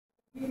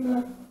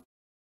fielder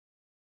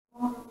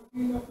on the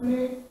field of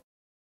play.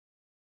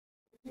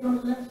 See on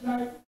the left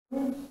side,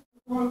 Roots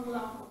Football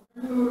Club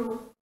of Bengaluru.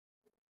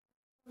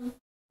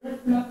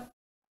 Red, black,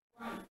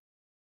 white.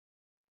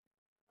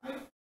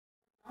 Right?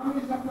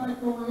 Army supply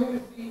to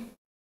ASC,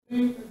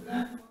 playing the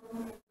black,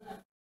 maroon, and black.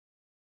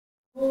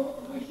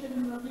 Co-official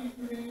referee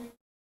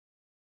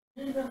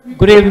today.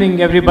 Good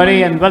evening,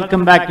 everybody, and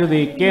welcome back to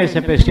the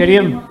KSFA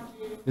Stadium.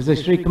 This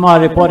is Sri Kumar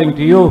reporting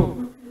to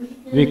you.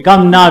 We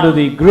come now to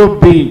the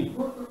Group B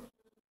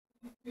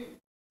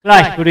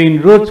clash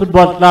between Roots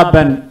Football Club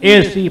and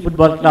ASC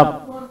Football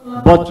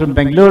Club, both from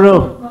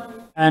Bengaluru.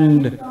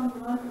 And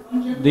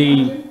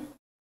the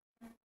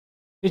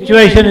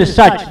situation is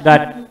such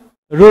that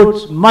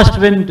Roots must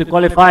win to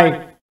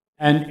qualify,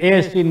 and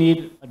ASC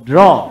need a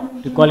draw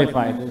to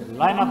qualify. There's a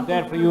lineup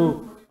there for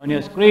you on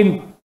your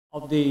screen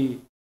of the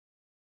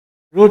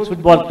Roots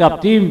Football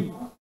Club team,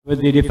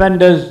 with the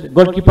defenders,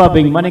 goalkeeper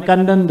being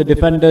Manikandan, the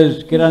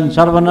defenders Kiran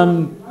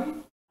Sarvanan,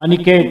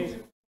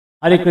 Aniket,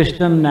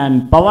 Harikrishnan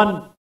and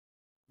Pawan,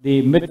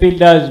 the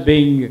midfielders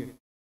being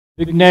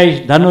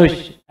Vignesh,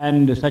 Dhanush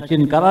and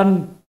Sachin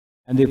Karan,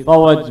 and the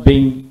forwards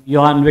being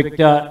Johan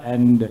Victor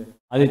and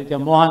Aditya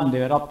Mohan. They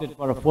were opted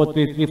for a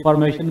 4-3-3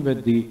 formation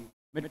with the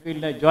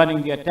midfielder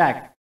joining the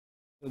attack.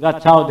 So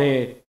that's how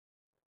they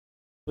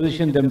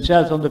position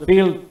themselves on the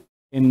field,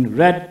 in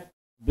red,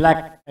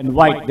 black and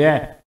white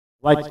there.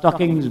 White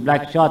stockings,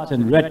 black shorts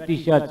and red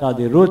t-shirts are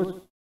the Roots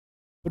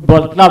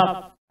Football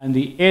Club, and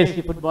the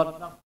ASC Football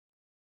Club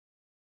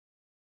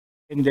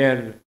in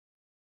their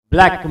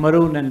black,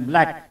 maroon and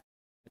black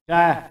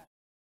attire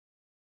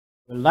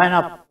will line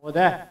up over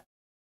there.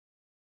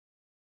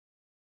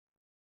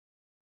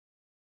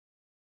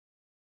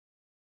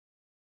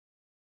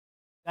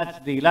 That's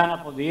the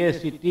lineup of the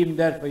ASC team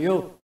there for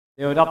you.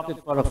 They were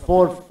opted for a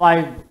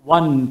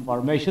 4-5-1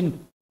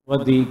 formation,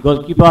 with the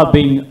goalkeeper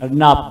being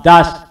Arnab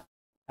Das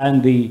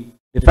and the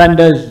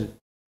defenders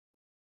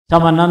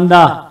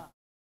Samananda,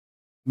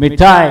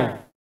 Mithai,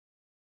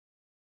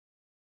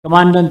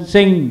 Commandant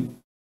Singh,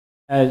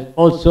 as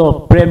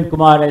also Prem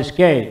Kumar SK.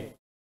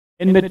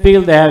 In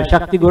midfield they have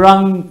Shakti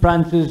Gurang,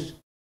 Francis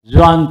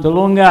Zuan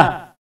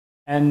Tulunga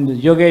and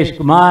Yogesh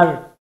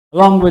Kumar,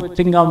 along with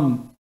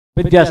Singham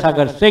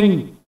Vidyasagar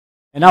Singh.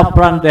 And up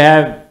front they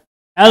have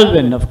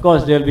Alvin. Of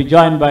course they will be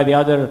joined by the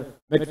other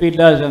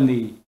midfielders and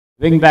the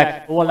wing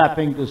backs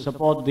overlapping to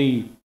support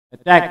the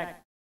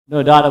attack,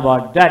 no doubt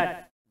about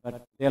that.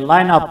 But they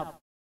line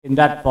up in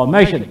that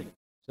formation.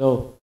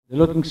 So they're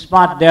looking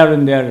smart there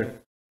in their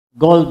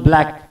gold,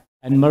 black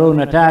and maroon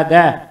attire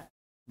there.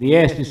 The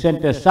ASC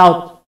Centre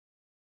South,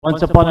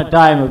 once upon a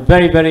time a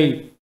very,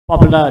 very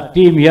popular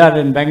team here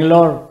in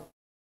Bangalore.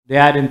 They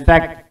had in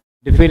fact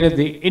defeated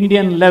the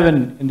Indian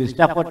 11 in the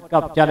Stafford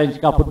Cup Challenge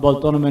Cup football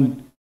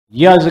tournament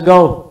years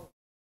ago.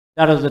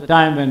 That was the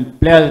time when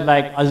players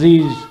like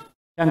Aziz,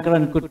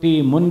 Shankaran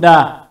Kuti,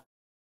 Munda,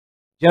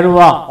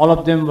 Jarua, all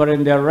of them were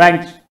in their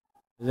ranks.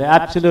 The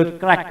absolute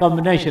crack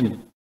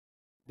combination.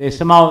 They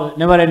somehow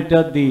never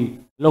entered the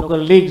local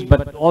leagues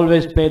but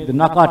always played the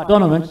knockout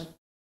tournaments,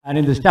 and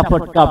in the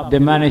Stafford Cup they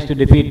managed to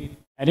defeat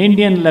an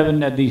Indian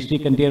 11 at the Sri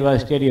Kantirwa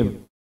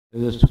Stadium. It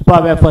was a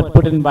superb effort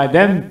put in by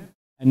them,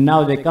 and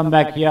now they come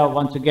back here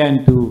once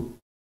again to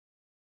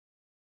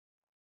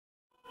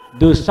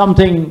do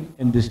something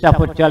in the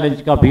Stafford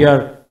Challenge Cup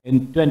here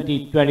in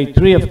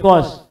 2023, of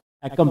course.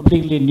 A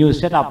completely new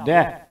setup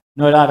there,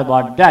 no doubt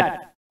about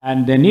that.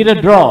 And they need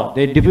a draw.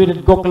 They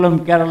defeated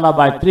Gokulam Kerala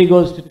by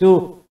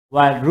 3-2,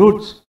 while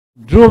Roots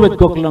drew with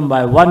Gokulam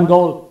by 1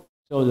 goal.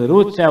 So the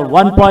Roots have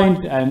 1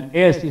 point and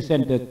ASC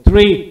Centre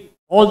 3.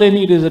 All they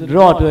need is a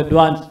draw to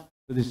advance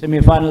to the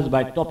semi-finals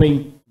by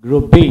topping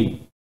Group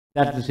B.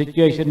 That's the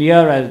situation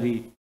here, as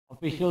the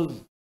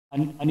officials,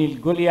 Anil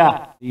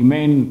Gulia,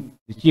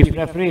 the chief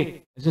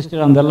referee,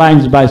 assisted on the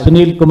lines by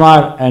Sunil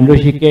Kumar and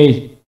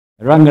Rishikesh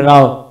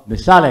Rangarao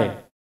Misale.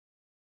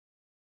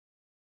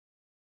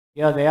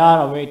 Here they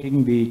are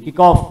awaiting the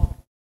kickoff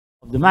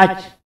of the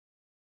match.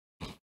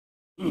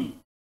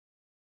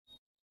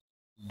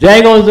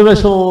 There goes the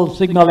whistle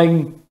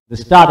signaling the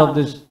start of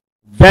this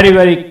very,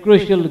 very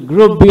crucial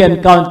Group B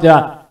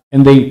encounter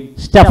in the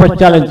Stafford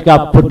Challenge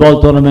Cup football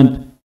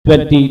tournament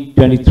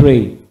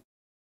 2023.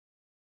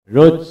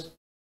 Roots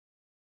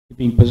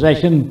keeping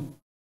possession.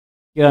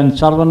 Kiran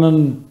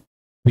Sarvanan,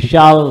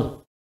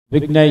 Vishal,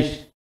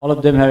 Vignesh, all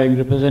of them having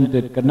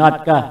represented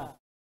Karnataka.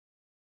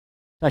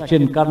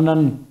 Sachin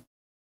Karnan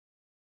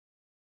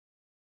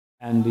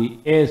and the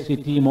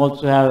ASC team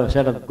also have a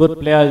set of good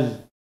players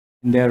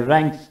in their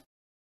ranks.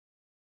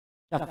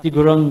 Shakti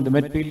Gurung, the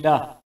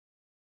midfielder.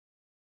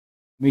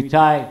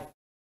 Mithai,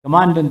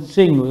 Commandant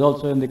Singh was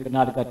also in the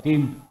Karnataka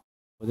team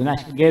for the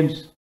national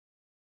games.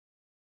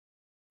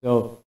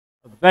 So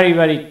a very,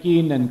 very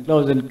keen and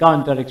close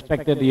encounter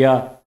expected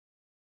here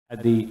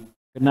at the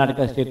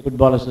Karnataka State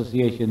Football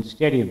Association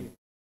Stadium.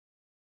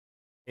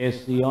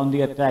 ASC on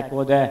the attack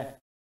over there.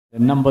 The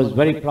numbers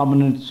very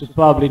prominent,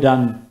 superbly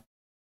done.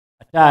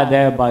 Attire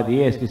there by the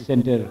ASC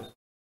Centre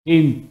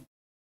team.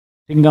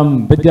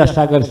 Singham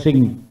Vidyasagar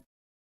Singh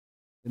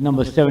The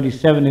number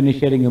 77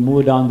 initiating a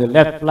move down the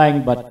left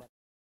flank, but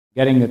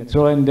getting a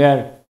throw in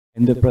there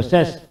in the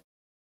process.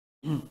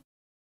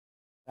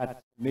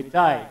 That's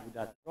Mitai with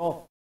that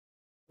throw,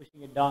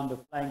 pushing it down the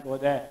flank over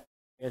there.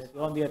 Yes,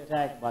 on the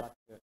attack, but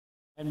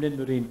hemmed in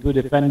between two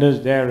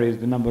defenders. There is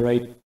the number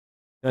 8,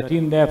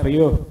 13 there for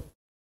you.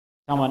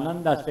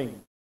 Samananda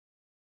Singh.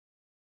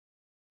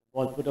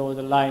 Ball put over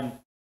the line,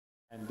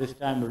 and this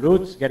time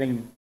Roots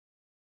getting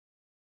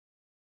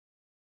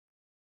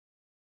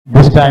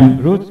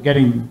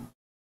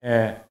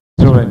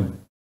throw in.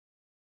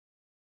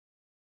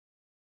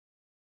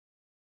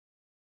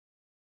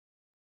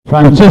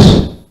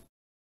 Francis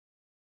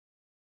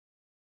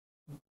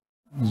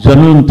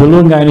Zanun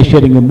Tulunga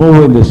initiating a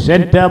move in the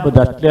center, but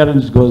that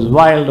clearance goes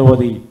wild over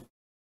the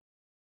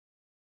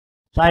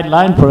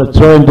sideline for a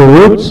throw into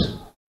Roots.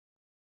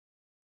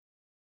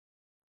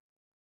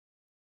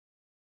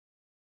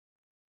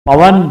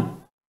 Pawan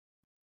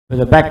with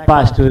a back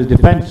pass to his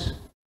defense.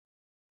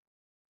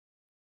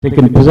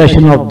 Taken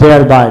possession of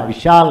there by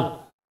Vishal.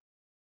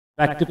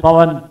 Back to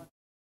Pawan.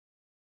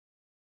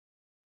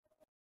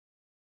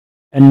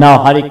 And now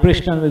Hari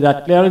Krishnan with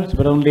that clearance,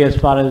 but only as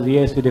far as the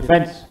ASC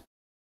defense.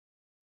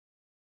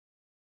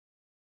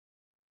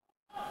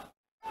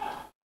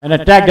 An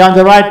attack down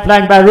the right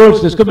flank by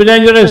Roots. This could be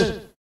dangerous.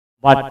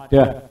 But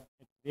the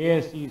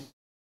ASC's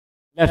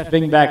left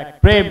wing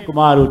back, Prem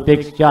Kumar, who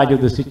takes charge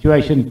of the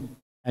situation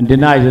and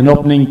denies an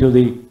opening to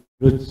the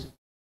Roots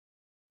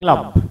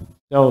club.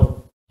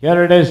 So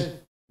here it is,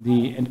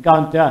 the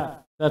encounter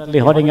certainly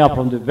hotting up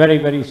from the very,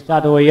 very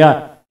start over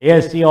here.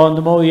 ASC on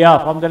the move here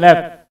from the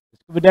left.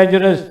 This could be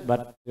dangerous,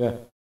 but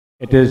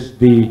it is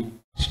the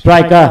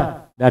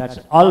striker, that's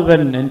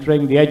Alvin,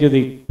 entering the edge of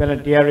the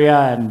penalty area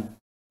and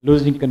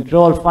losing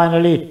control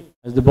finally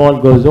as the ball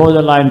goes over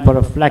the line for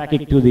a flag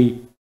kick to the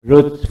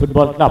Roots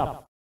Football Club.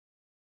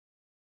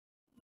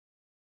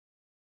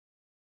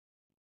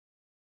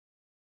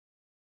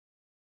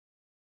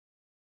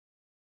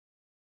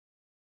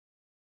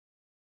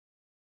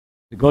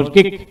 The goal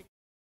kick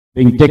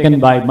being taken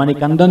by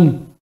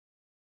Manikandan,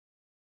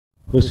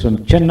 who's from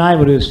Chennai,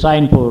 but is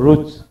signed for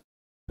Roots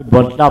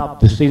Football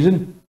Club this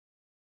season,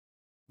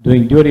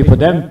 doing duty for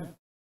them.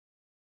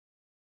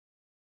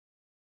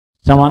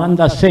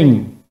 Samananda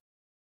Singh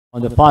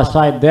on the far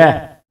side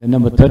there, the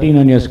number 13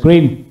 on your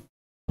screen,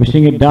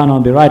 pushing it down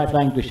on the right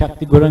flank to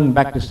Shakti Gurung,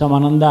 back to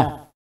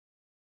Samananda.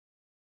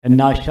 And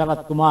now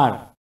Sharat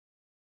Kumar,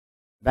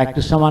 back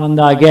to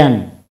Samananda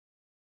again,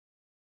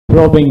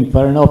 probing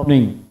for an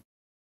opening.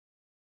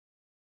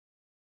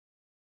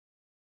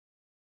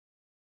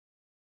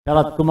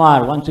 Sharat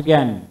Kumar once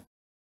again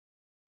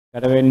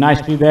got away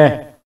nicely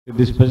there to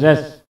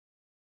dispossess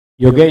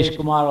Yogesh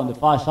Kumar on the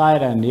far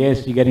side, and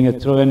ASC getting a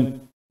throw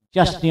in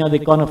just near the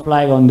corner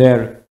flag on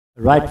their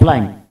right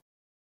flank.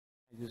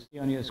 As you see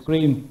on your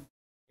screen,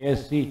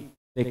 ASC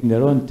taking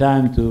their own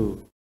time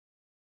to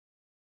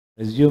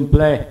resume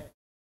play,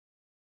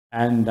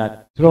 and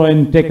that throw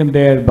in taken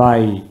there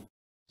by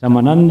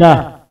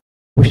Samananda,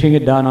 pushing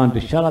it down onto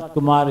Sharat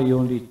Kumar,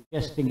 only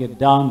testing it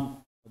down.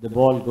 The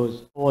ball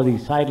goes over the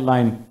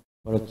sideline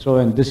for a throw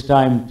in, this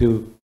time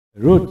to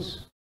Roots.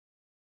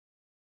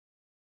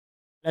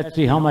 Let's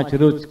see how much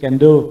Roots can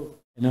do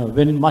in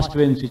a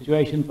must-win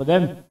situation for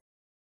them.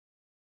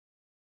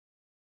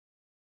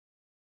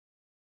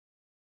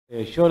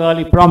 They showed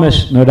early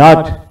promise, no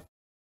doubt,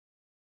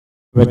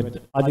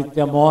 with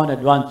Aditya Mohan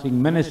advancing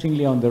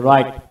menacingly on the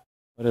right,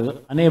 but is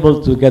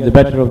unable to get the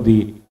better of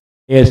the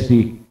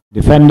ASC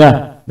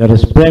defender. That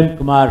is Prem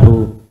Kumar,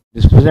 who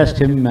dispossessed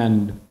him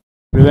and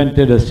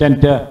prevented a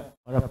centre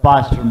or a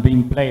pass from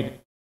being played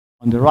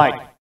on the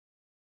right.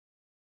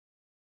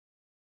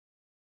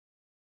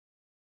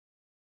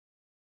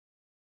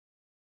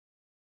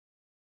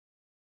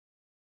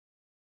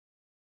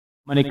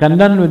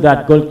 Manikandan with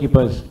that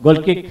goalkeeper's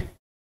goal kick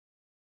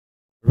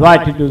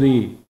right into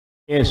the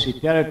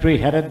ASC territory,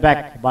 headed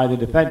back by the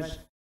defence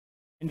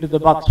into the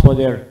box for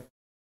their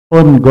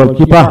own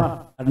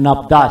goalkeeper,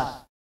 Arnab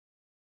Das,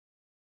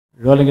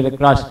 rolling it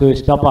across to his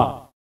stopper.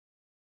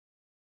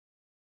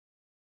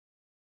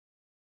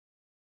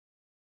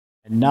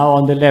 And now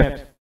on the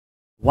left,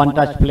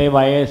 one-touch play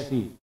by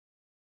ASC.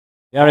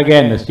 There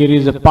again, a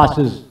series of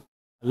passes,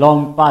 a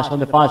long pass on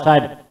the far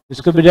side.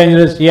 This could be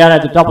dangerous here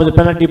at the top of the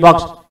penalty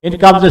box. In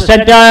comes the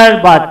centre,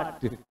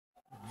 but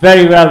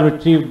very well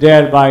retrieved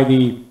there by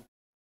the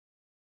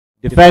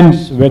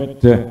defence, with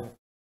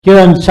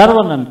Kiran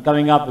Saravanan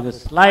coming up with a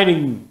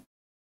sliding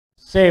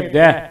save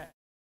there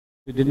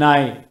to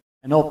deny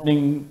an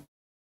opening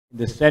in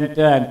the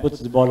centre and puts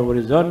the ball over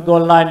his own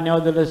goal line,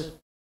 nevertheless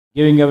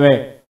giving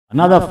away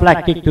another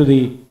flag kick to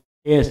the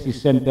ASC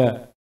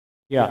Centre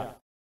here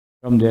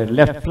from their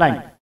left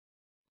flank.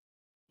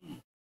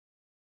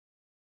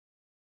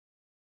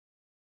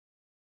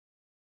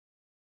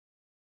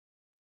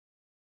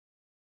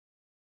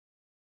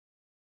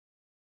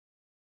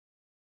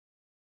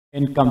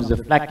 In comes the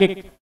flag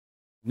kick.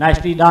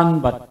 Nicely done,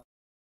 but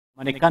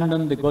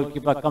Manikandan, the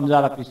goalkeeper, comes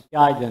out of his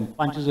charge and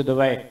punches it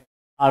away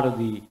out of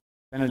the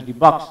penalty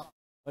box.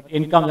 But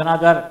in comes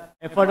another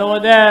effort over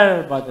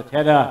there, but the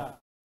header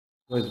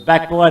goes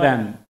backward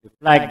and the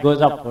flag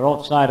goes up for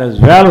offside as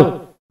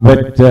well.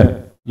 With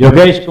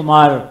Yogesh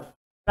Kumar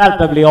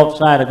palpably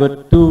offside, a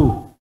good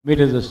 2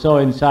 meters or so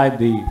inside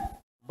the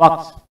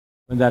box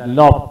when that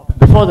lob,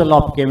 before the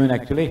lob came in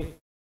actually.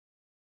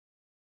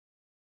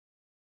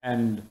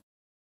 And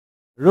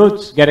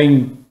Roots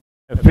getting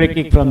a free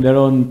kick from their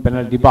own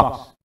penalty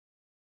box.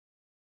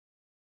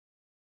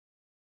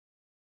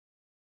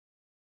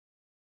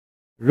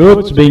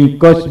 Roots being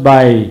coached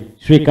by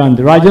Srikanth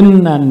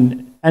Rajan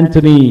and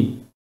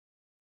Anthony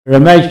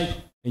Ramesh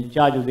in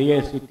charge of the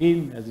ASC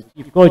team as the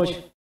chief coach.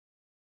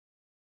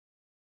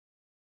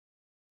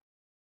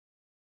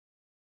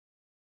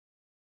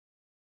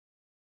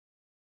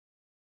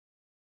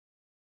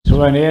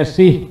 So an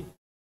ASC.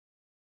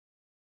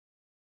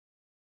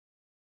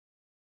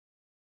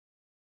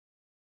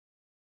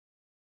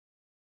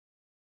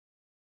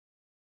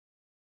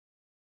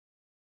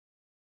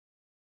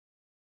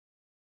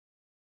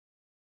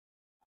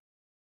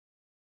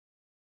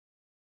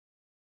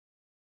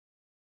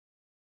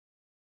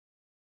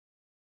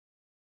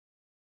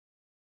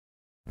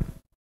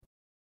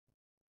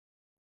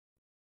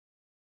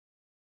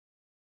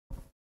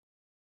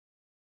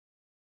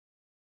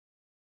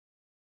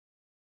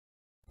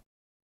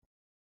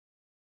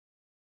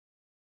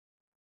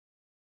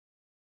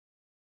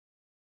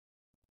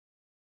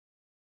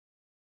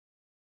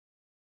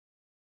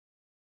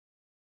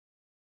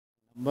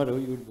 Number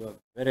you would work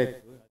very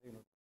good.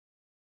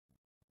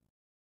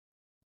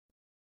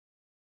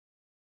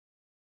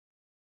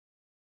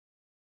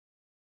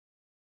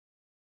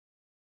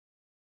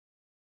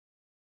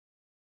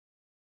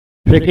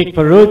 Free kick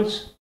for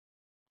Roots.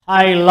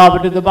 High lob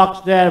into the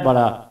box there, but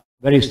a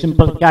very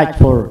simple catch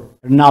for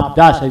Arnab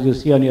Das, as you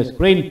see on your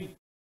screen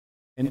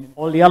in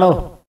all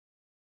yellow.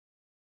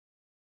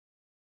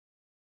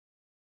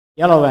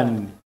 Yellow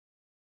and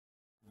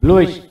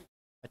bluish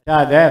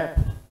attire there.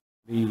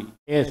 The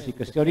ASC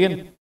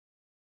custodian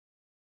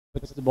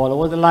puts the ball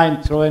over the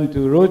line, throw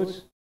into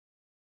Roots.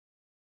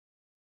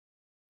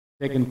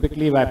 Taken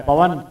quickly by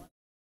Pawan.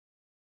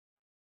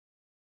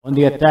 On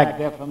the attack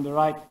there from the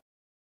right.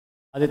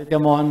 Aditya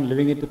Mohan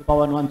leaving it to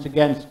Pawan once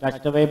again,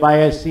 snatched away by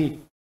ASC.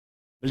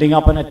 Building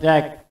up an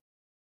attack.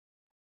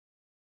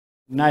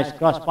 Nice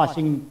cross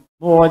passing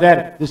move over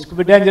there. This could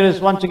be dangerous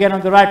once again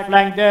on the right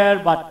flank there,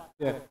 but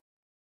it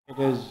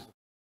is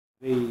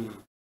the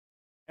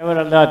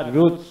ever alert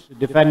Roots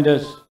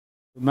defenders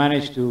who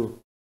managed to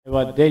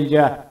avert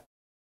danger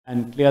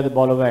and clear the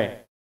ball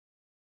away.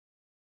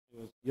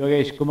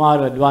 Yogesh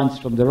Kumar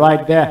advanced from the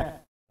right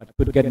there, but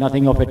could get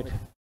nothing of it.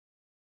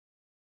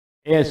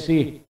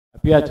 ASC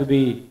appear to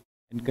be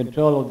in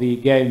control of the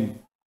game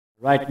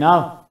right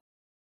now.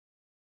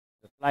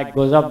 The flag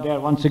goes up there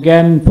once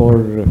again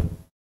for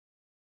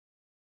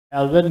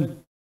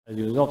Alvin, as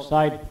he was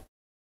offside.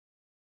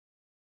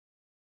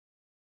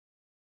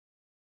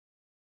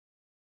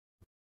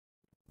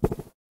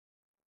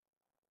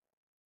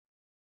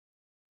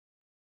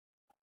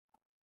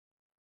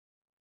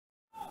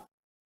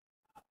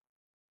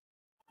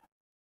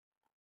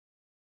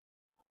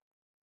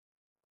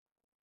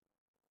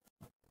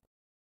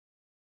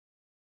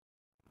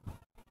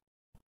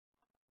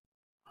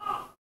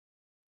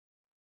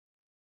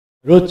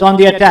 Roots on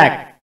the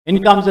attack.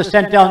 In comes the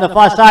centre on the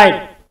far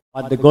side.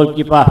 But the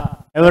goalkeeper,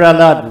 ever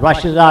alert,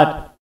 rushes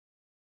out,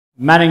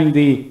 manning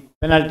the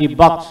penalty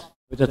box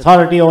with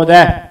authority over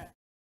there.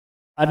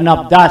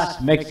 Arnab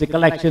Das makes the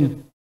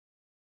collection.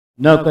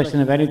 No question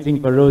of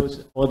anything for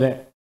Roots over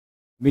there.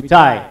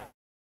 Mithai,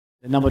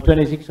 the number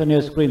 26 on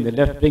your screen, the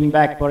left wing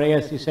back for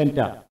ASC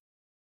Centre.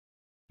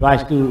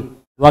 Tries to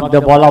work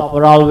the ball up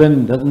for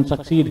Alvin, doesn't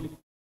succeed.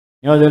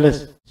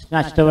 Nevertheless,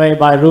 snatched away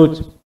by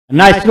Roots. A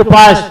nice through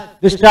pass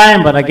this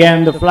time, but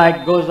again the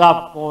flag goes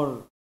up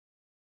for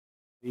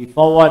the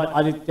forward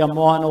Aditya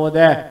Mohan over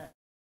there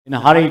in a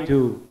hurry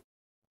to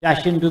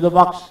dash into the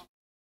box.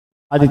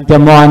 Aditya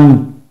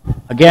Mohan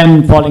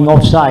again falling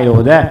offside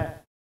over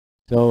there.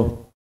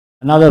 So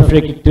another free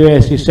kick to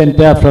ASC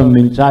Centre from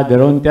inside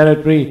their own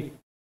territory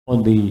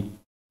on the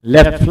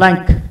left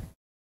flank.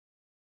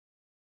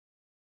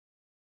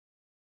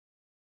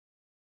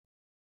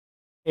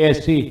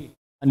 ASC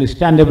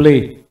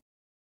understandably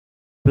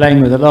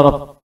playing with a lot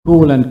of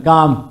cool and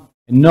calm,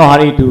 in no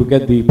hurry to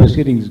get the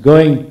proceedings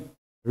going.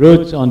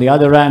 Roots on the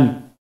other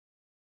hand,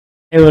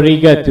 ever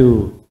eager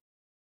to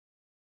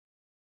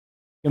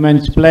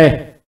commence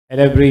play at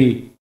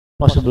every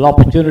possible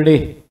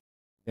opportunity.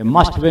 They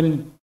must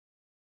win.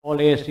 All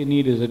ASC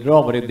need is a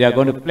draw, but if they are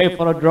going to play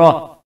for a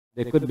draw,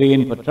 they could be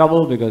in for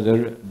trouble because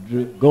a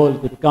goal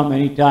could come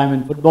any time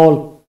in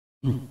football.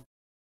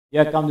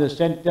 Here comes the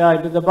centre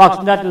into the box,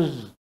 and that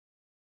was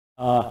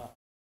a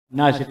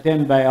nice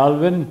attempt by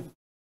Alvin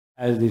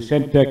as the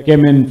centre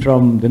came in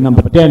from the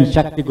number 10,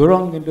 Shakti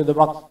Gurung, into the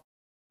box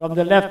from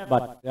the left,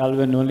 but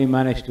Alvin only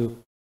managed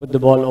to put the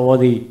ball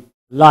over the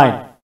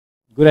line.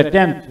 Good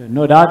attempt,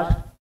 no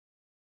doubt.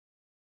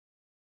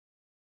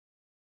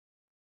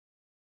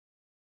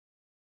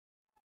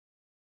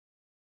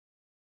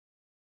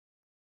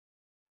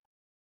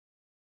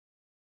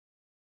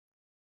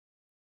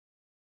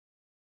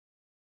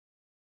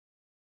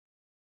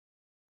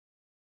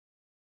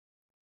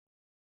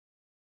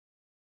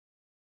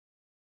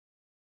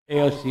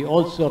 ASC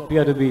also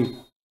appear to be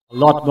a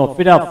lot more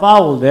fitter.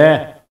 Foul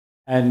there,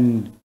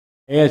 and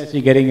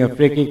ASC getting a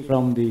free kick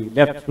from the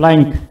left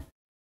flank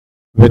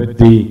with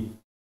the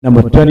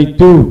number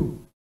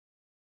 22,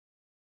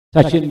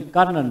 Sachin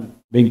Karnan,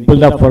 being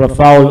pulled up for a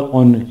foul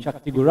on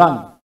Shakti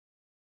Gurang.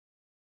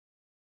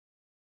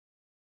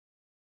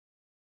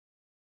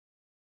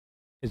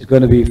 It's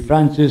going to be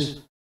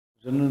Francis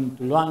Zunun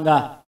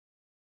Tuluanga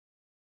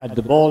at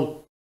the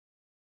ball.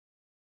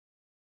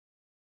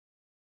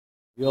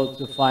 We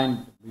also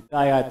find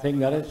Vitai, I think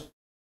that is.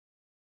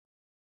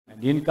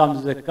 And in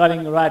comes the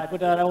cutting right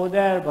footer over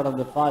there, but on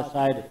the far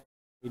side,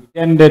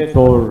 intended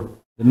for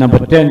the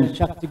number 10,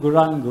 Shakti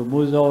Gurang, who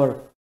moves over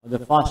on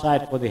the far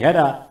side for the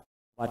header,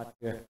 but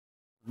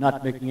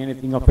not making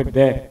anything of it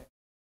there.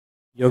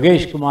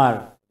 Yogesh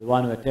Kumar, the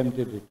one who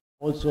attempted it,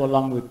 also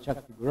along with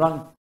Shakti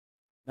Gurang,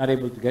 not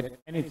able to get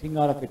anything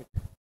out of it.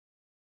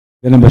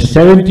 The number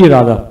 70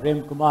 rather,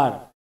 Prem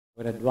Kumar,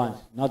 were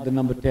advanced, not the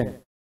number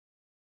 10.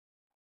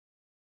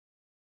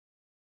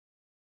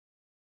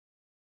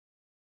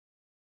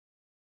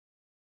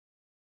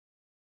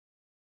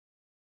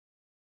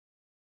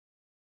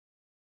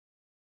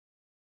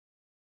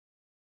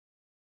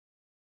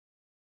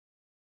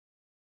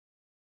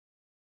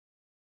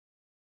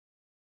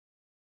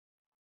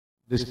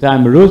 This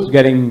time Roots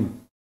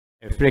getting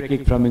a free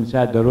kick from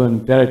inside the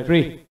ruined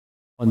territory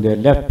on their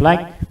left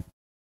flank.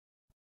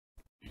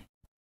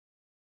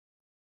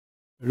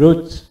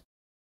 Roots.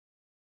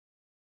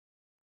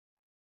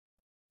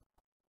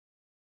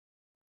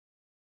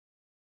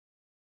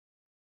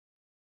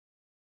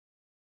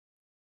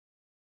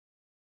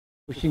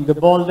 Pushing the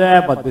ball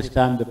there, but this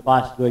time the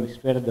pass going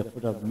straight at the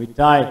foot of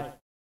Mitai.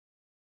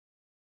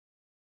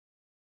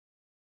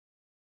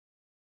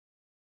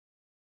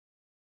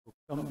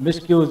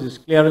 Miscues his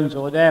clearance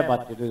over there,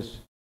 but it is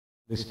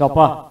the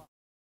stopper.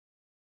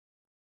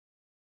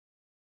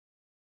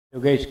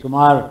 Yogesh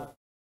Kumar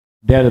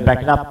there to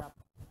back it up.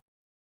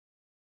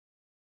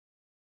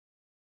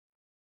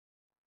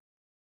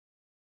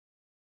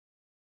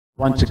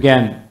 Once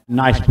again,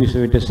 nice piece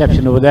of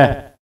interception over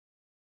there.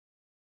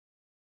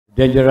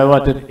 Danger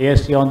averted,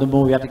 ASC on the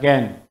move yet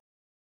again.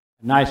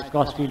 Nice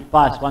crossfield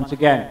pass once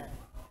again.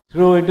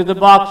 Through into the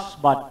box,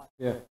 but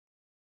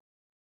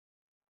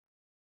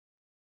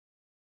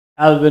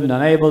Alvin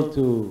unable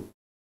to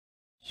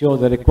show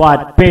the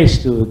required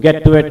pace to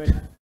get to it.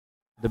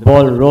 The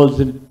ball rolls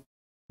into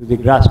the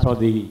grasp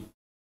of the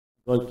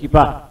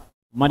goalkeeper,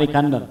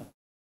 Manikandan.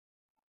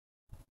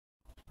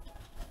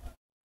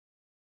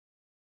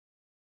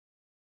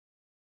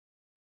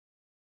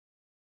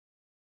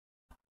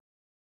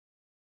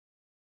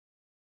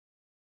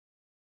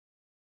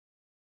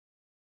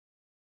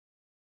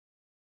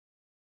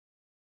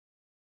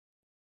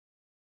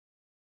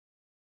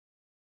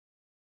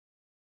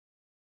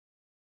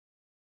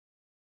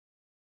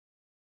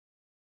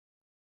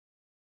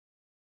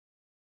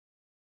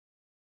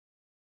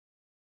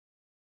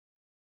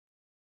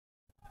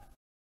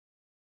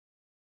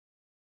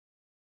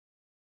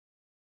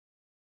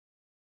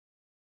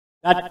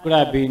 That could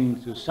have been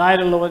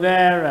suicidal over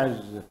there as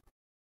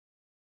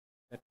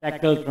the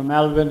tackle from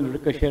Alvin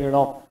ricocheted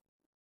off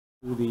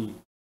to the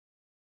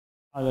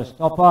other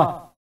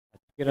stopper,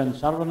 Kiran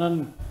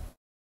Sarvanan.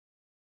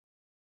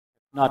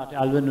 If not,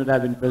 Alvin would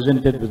have been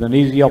presented with an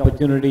easy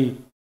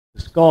opportunity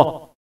to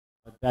score,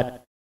 but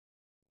that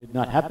did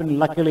not happen,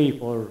 luckily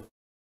for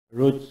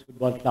Roots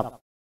Football Club.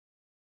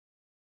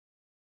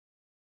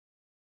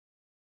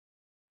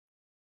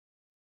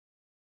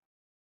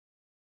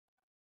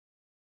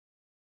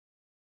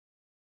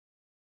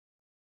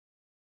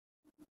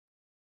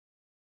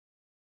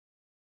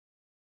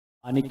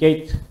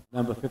 Aniket,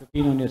 number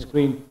 15 on your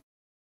screen,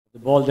 the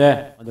ball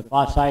there on the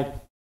far side,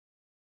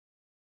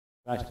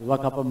 tries to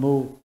work up a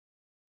move,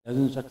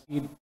 doesn't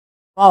succeed,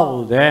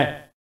 foul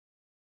there,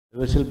 the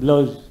whistle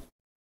blows,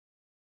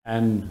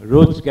 and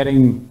Roots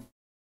getting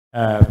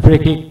a free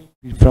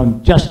kick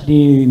from just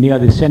near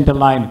the center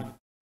line,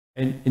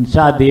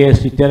 inside the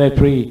ASC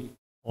territory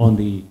on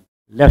the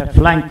left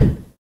flank.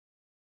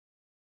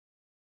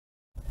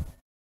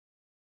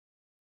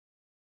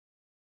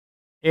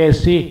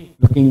 ASC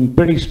looking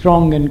pretty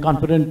strong and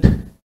confident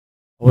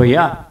over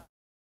here.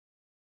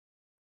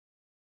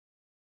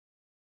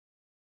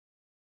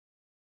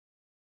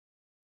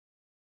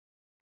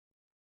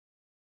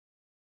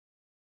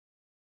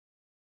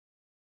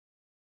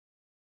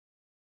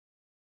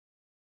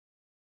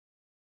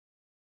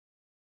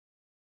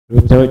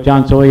 Roots have a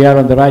chance over here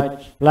on the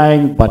right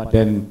flank, but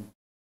then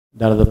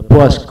there is a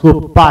poor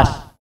scoop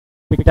pass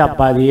picked up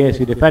by the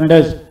ASC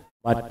defenders,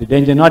 but the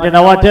danger not yet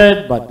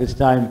averted, but this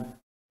time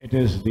it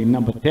is the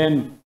number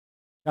 10,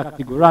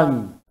 Shakti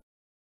Gurang,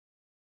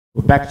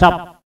 who backs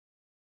up.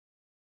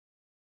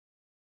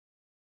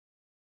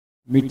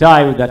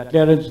 Mitai with that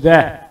clearance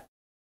there.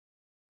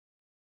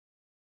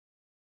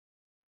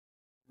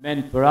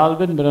 Meant for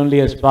Alvin, but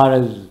only as far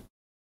as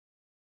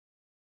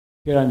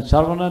Kiran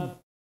Sarvanan.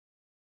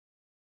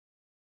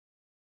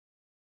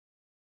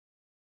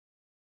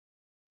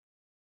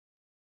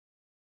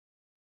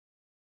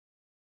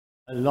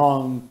 A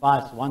long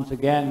pass once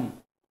again,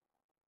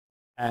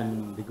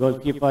 and the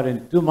goalkeeper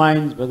in two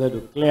minds whether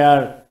to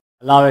clear,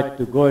 allow it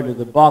to go into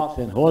the box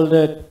and hold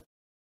it.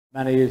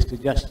 Manages to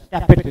just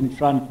tap it in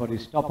front for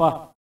his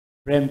stopper,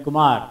 Prem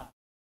Kumar.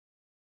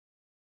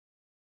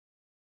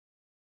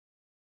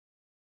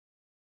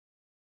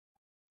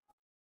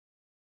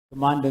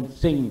 Commandant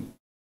Singh,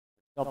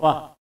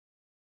 stopper,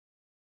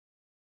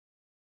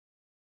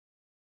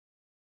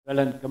 well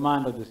in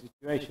command of the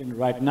situation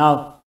right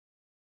now.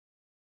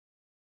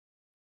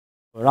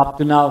 We're up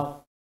to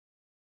now,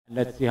 and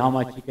let's see how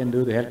much he can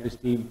do to help his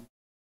team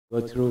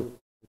go through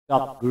the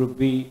top Group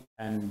B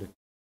and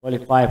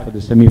qualify for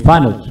the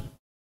semi-finals.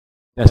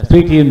 There's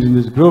 3 teams in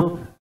this group.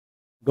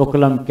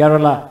 Gokulam,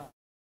 Kerala,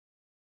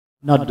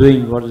 not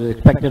doing what is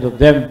expected of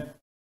them,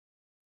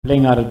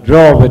 playing out a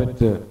draw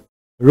with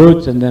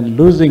Roots and then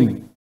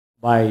losing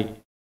by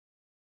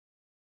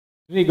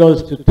 3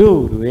 goals to 2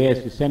 to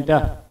ASC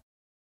Centre.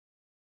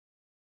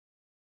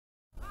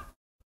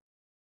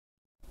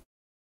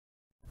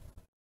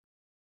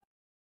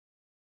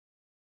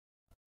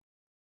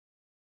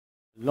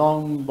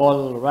 Long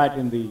ball right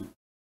in the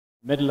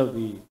middle of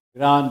the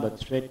ground, but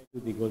straight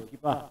to the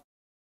goalkeeper,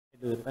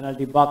 into the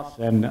penalty box,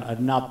 and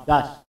Arnab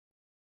Das.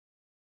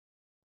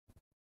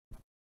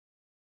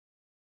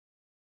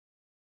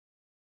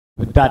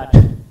 With that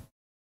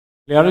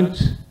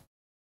clearance,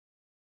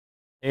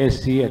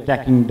 ASC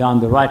attacking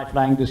down the right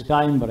flank this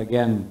time, but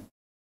again,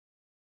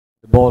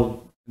 the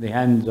ball in the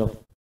hands of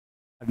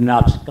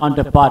Arnab's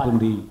counterpart in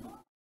the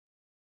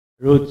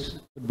Roots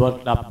Football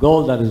Club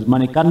goal, that is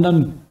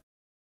Manikandan.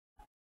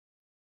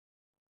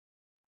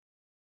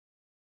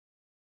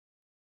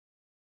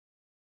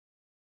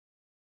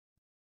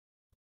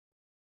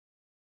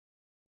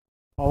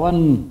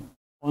 Pawan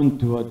on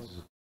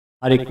towards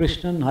Hari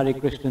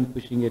Krishnan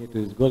pushing it to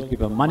his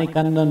goalkeeper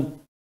Manikandan.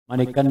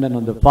 Manikandan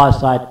on the far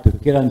side to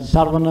Kiran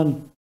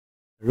Sarvanan.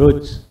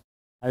 Roots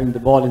having the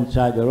ball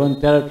inside their own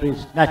territory,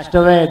 snatched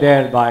away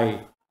there by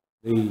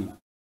the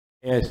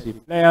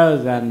ASC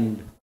players,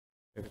 and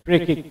a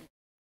free kick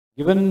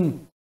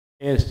given.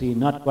 ASC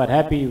not quite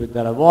happy with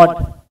their award,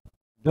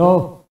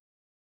 though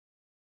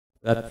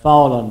that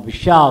foul on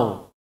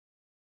Vishal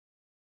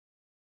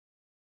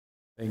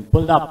being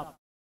pulled up.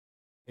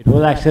 It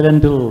was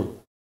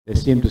accidental, they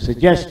seem to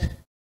suggest,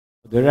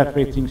 but the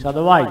referee thinks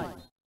otherwise.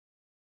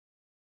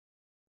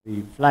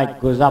 The flag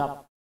goes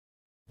up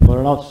for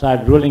an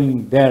offside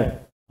ruling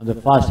there on the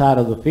far side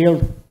of the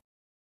field,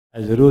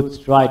 as the Roots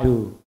try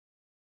to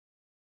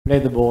play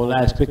the ball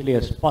as quickly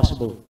as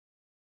possible.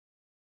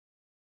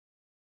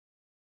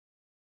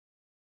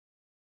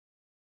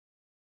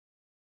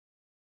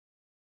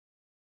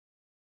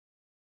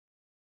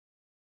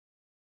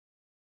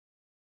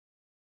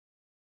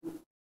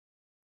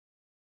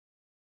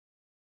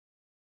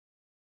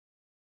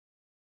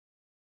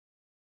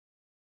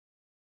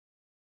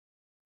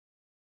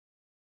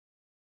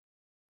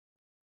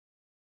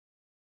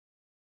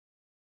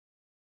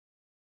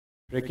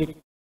 Free kick,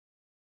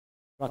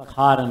 struck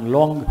hard and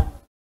long.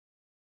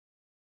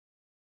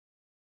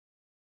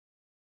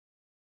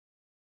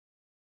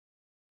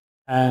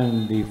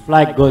 And the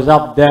flag goes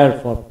up there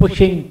for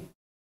pushing,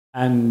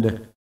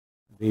 and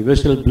the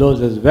whistle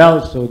blows as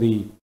well. So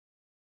the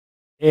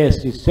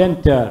ASC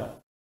Centre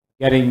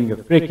getting a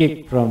free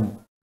kick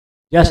from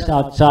just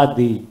outside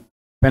the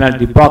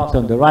penalty box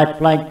on the right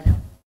flank,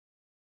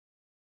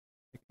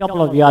 a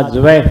couple of yards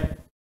away,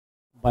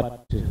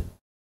 but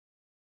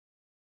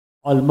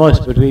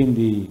almost between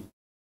the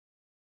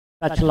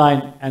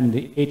touchline and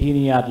the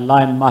 18-yard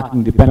line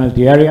marking the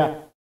penalty area,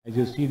 as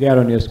you see there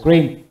on your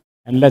screen.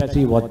 And let's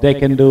see what they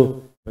can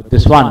do with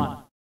this one.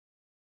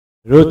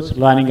 Roots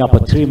lining up a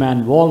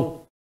 3-man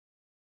wall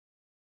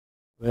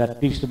with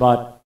at least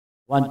about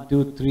 1,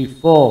 2, 3,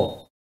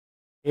 4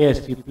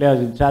 ASC players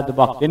inside the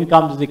box. In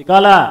comes the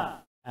colour,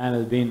 and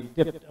has been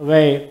tipped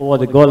away over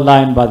the goal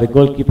line by the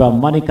goalkeeper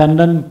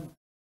Manikandan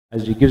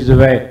as he gives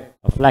away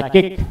a flag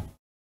kick.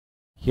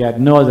 He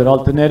had no other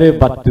alternative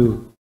but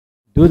to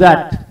do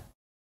that.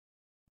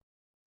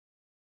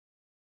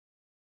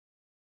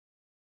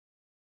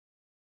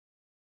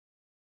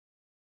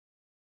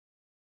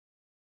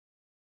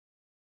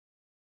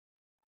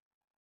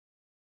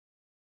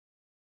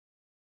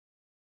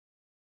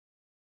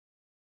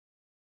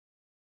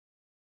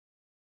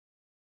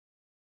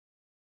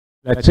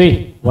 Let's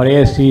see what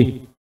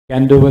ASC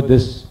can do with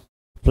this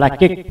flag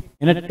kick.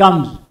 In it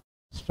comes,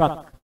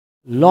 struck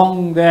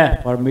long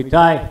there for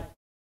Mitai.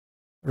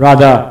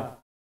 Rather,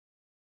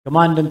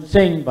 Commandant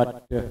Singh,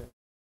 but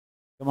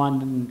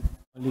Commandant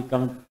only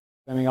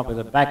coming up with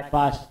a back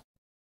pass.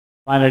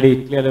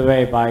 Finally cleared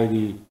away by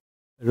the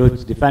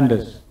Roots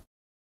defenders.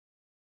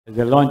 As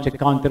they launch a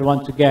counter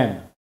once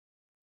again.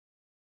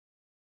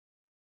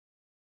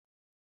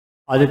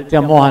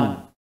 Aditya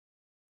Mohan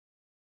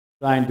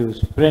trying to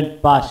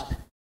sprint past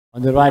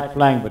on the right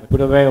flank, but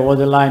put away over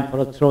the line for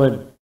a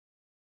throw-in.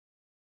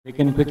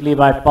 Taken quickly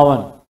by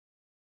Pawan.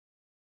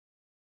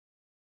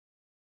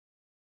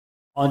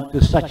 On to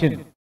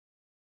Sachin.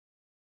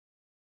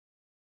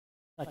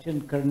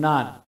 Sachin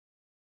Karnan.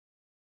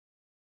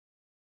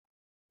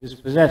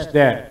 dispossessed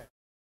there.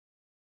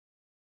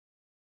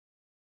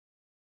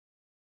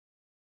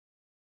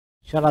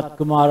 Sharat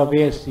Kumar of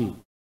ASC,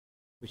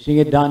 pushing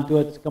it down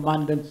towards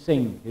Commandant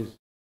Singh, his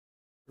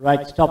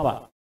right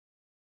stopper.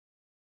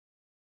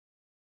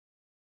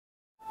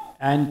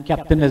 And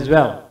captain as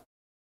well.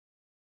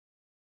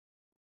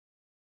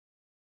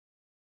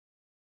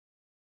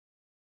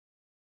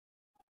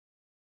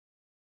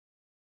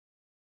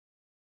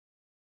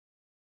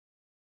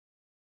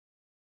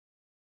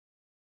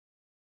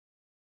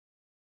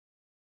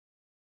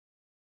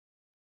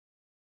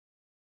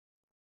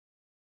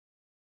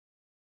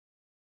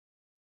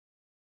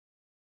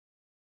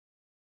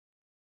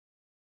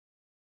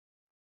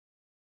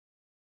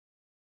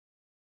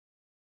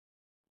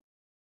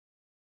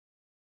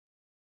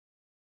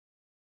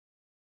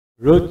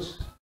 Roots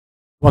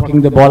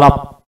working the ball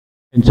up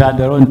inside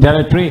their own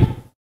territory.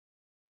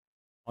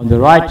 On the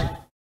right,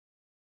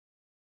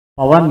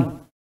 Pawan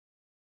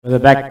with a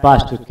back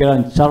pass to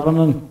Kiran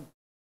Sarvanan.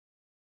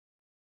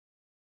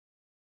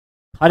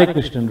 Hari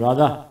Krishnan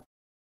rather.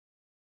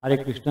 Hari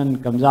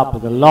Krishnan comes up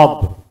with a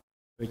lob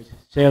which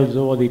sails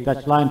over the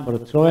touchline for a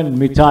throw-in.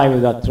 Mithai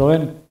with that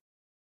throw-in.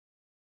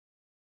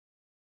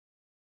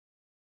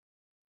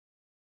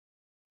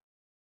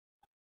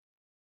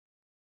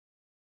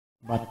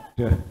 But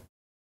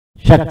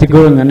Shakti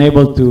Gurung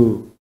unable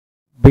to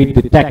beat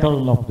the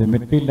tackle of the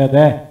midfielder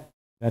there.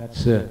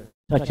 That's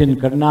Sachin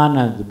Karnan,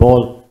 and the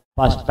ball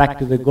passed back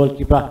to the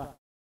goalkeeper.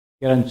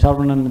 Kiran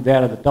Sarvanan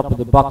there at the top of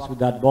the box with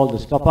that ball, the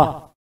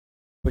stopper.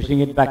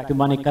 Pushing it back to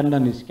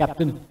Manikandan, his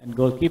captain and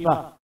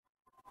goalkeeper.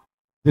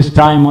 This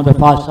time on the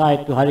far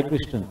side to Hari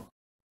Krishnan.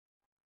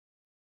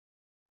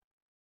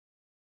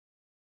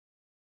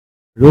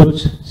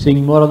 Roots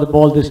seeing more of the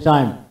ball this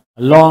time.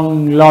 A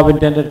long lob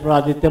intended for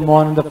Aditya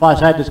Mohan on the far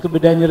side. This could be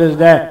dangerous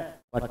there.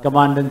 But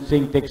Commandant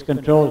Singh takes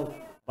control.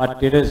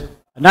 But it is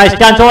a nice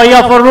chance over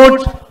here for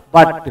Roots.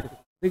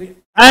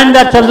 And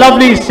that's a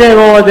lovely save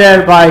over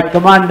there by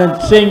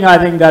Commandant Singh. I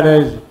think that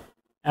is,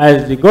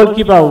 as the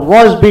goalkeeper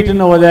was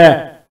beaten over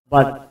there.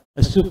 But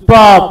a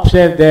superb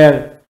save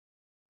there.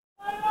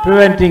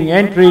 Preventing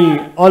entry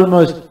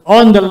almost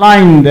on the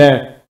line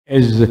there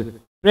is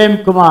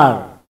Prem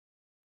Kumar.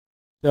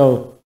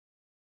 So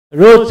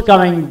Roots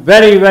coming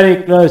very,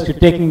 very close to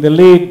taking the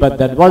lead, but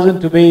that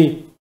wasn't to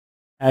be,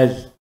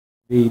 as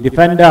the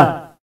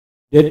defender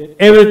did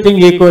everything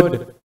he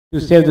could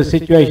to save the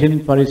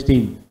situation for his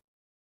team.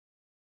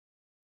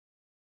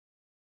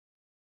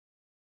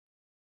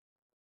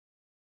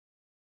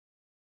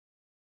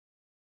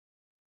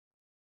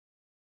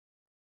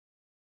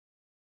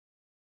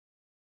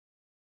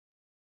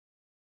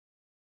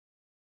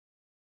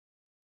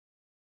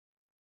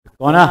 The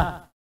corner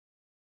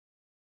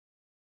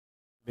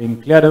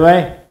being cleared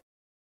away.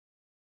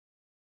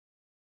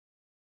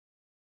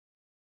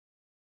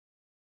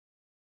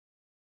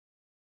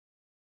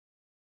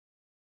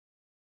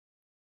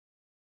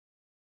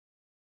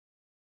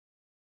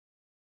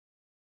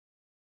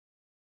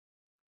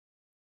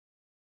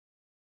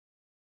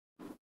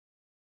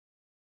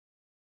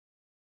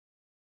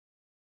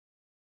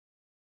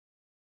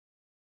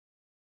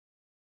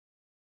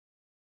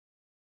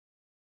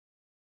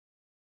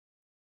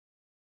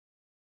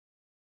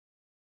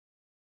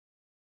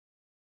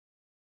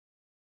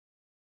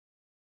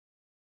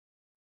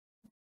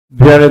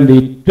 We are in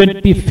the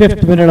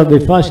 25th minute of the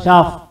first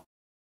half.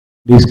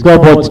 The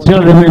scoreboard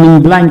still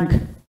remaining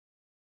blank.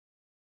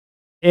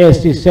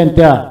 ASC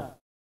Centre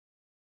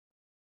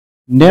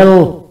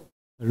 0,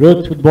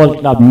 Roots Football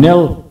Club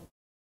 0.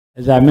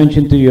 As I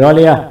mentioned to you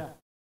earlier,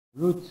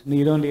 Roots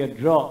need only a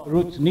draw.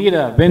 Roots need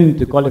a win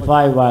to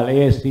qualify, while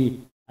ASC,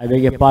 I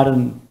beg your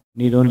pardon,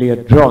 need only a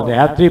draw. They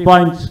have 3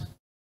 points.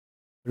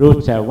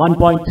 Roots have 1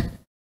 point.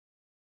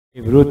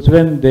 If Roots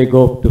win, they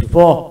go up to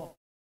 4.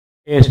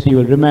 ASC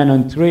will remain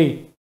on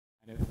 3,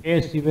 and if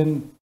ASC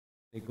win,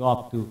 they go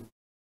up to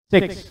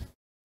 6. So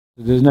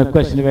there's no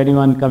question of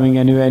anyone coming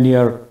anywhere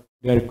near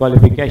their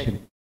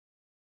qualification.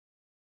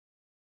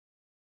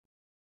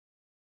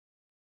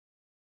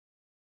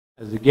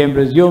 As the game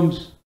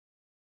resumes,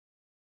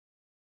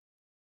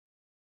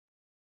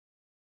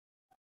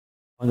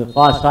 on the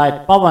far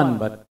side, Pawan,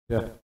 but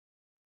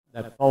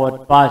that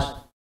forward pass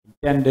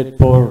intended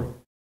for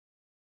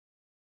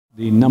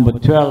the number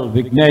 12,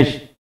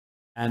 Vignesh.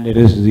 And it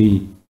is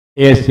the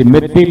ASC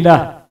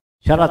midfielder,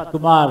 Sharat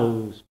Kumar,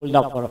 who's pulled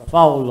up for a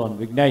foul on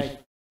Vignesh.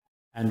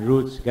 And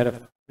Roots get a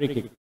free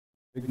kick.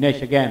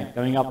 Vignesh again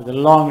coming up with a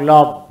long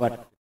lob,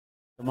 but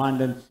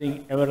Commandant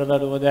Singh ever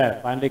alert over there.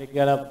 Finally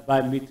cleared up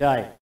by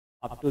Mithai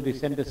up to the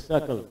centre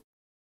circle.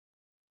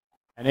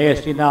 And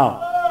ASC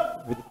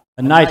now with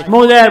a nice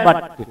move there,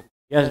 but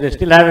yes, they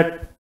still have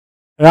it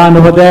around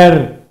over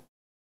there.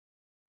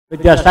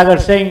 Vidya Sagar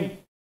Singh.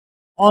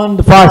 On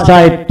the far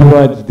side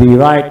towards the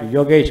right,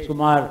 Yogesh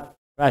Kumar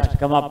tries to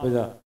come up with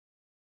a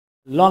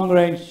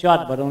long-range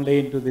shot, but only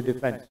into the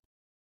defense.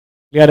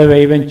 Cleared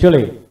away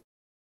eventually.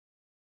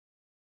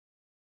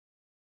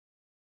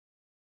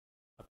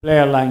 A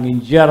player lying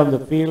injured on the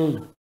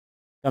field,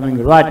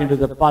 coming right into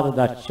the path of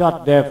that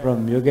shot there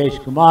from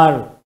Yogesh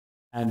Kumar.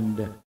 and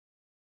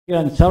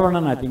Kiran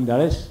Saranan, I think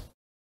that is,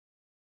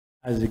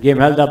 as the game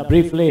held up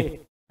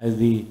briefly, as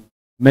the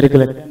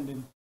medical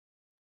attendant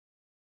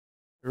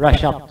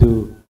rush up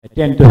to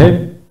attend to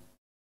him.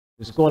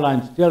 The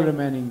scoreline still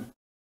remaining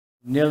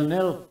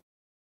 0-0.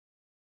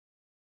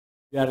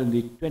 We are in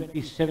the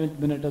 27th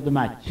minute of the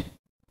match.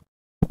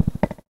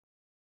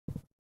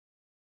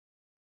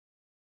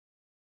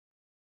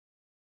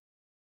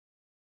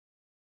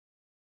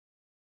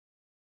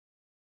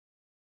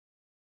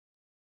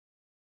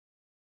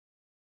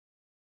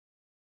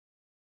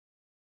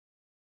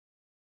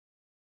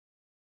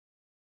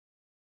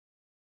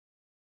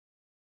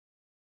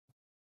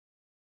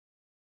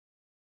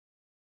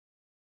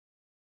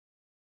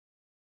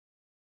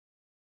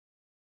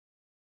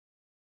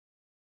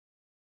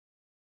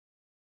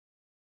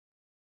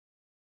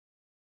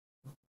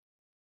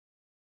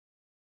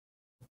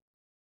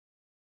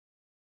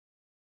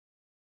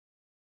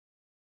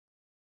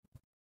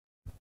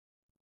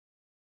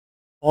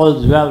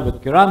 All's well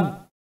with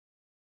Kiran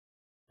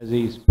as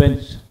he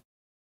sprints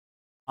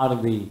out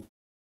of the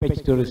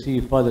pitch to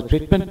receive further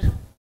treatment,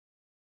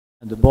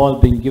 and the ball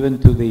being given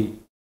to the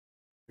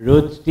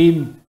Rhodes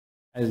team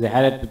as they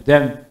had it with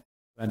them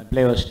when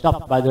play was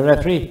stopped by the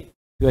referee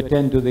to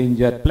attend to the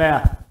injured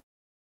player.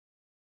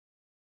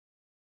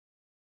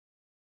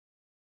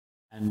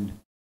 And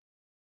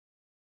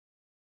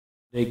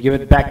they give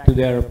it back to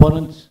their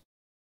opponents,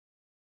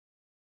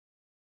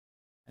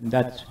 and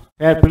that's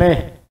fair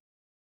play.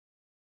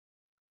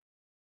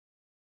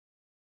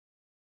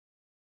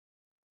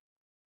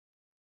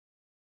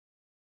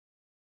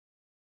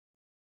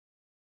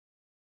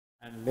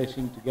 And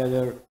lacing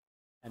together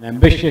an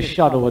ambitious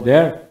shot over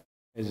there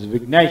is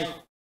Vignesh,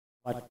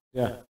 but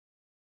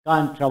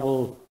can't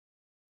trouble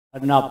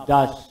Arnab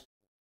Das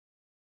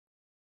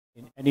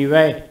in any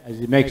way as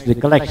he makes the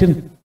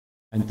collection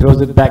and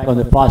throws it back on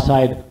the far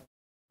side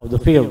of the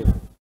field.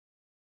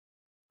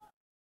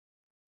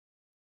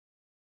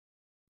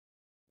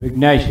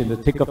 Vignesh, in the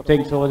thick of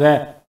things over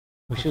there,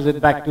 pushes it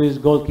back to his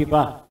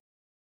goalkeeper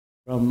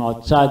from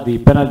outside the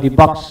penalty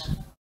box,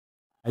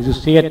 as you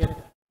see it.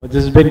 But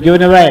this has been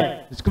given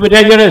away. This could be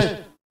dangerous.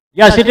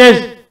 Yes, it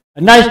is. A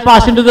nice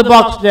pass into the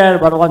box there,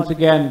 but once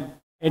again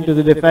into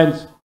the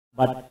defense.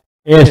 But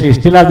ASC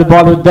still have the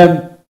ball with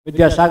them.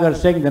 Vidyasagar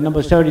Singh, the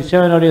number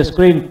 77 on your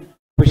screen,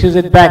 pushes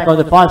it back on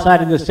the far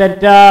side in the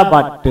center,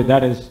 but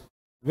that is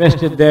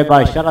wasted there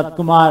by Sharat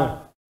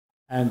Kumar.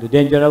 And the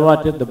danger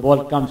averted. The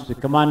ball comes to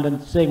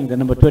Commandant Singh, the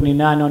number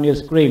 29 on your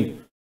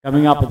screen,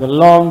 coming up with a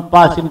long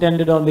pass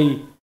intended on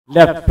the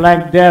left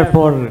flank there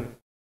for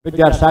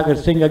Vidyasagar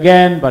Singh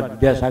again, but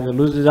Vidyasagar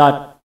loses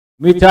out.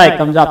 Mithai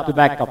comes up to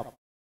back up.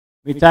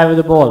 Mithai with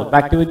the ball,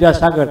 back to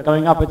Vidyasagar,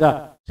 coming up with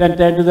a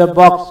center into the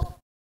box.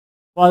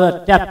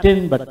 Further tapped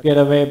in, but cleared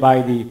away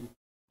by the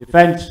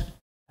defense.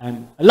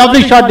 And a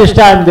lovely shot this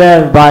time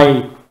there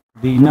by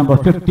the number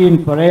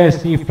 15 for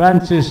ASC,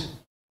 Francis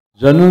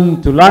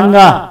Zanun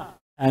Tulanga.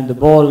 And the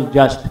ball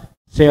just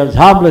sails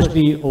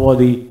harmlessly over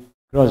the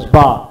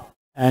crossbar.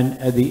 And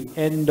at the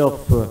end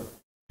of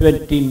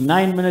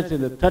 29 minutes,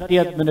 in the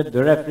 30th minute,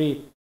 the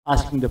referee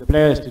asking the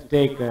players to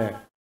take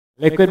a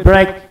liquid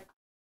break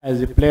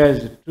as the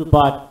players troop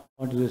out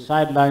onto the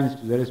sidelines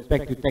to their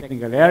respective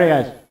technical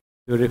areas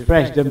to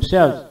refresh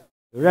themselves.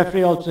 The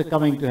referee also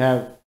coming to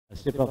have a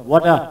sip of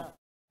water,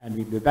 and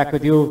we'll be back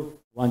with you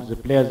once the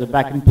players are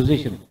back in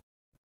position.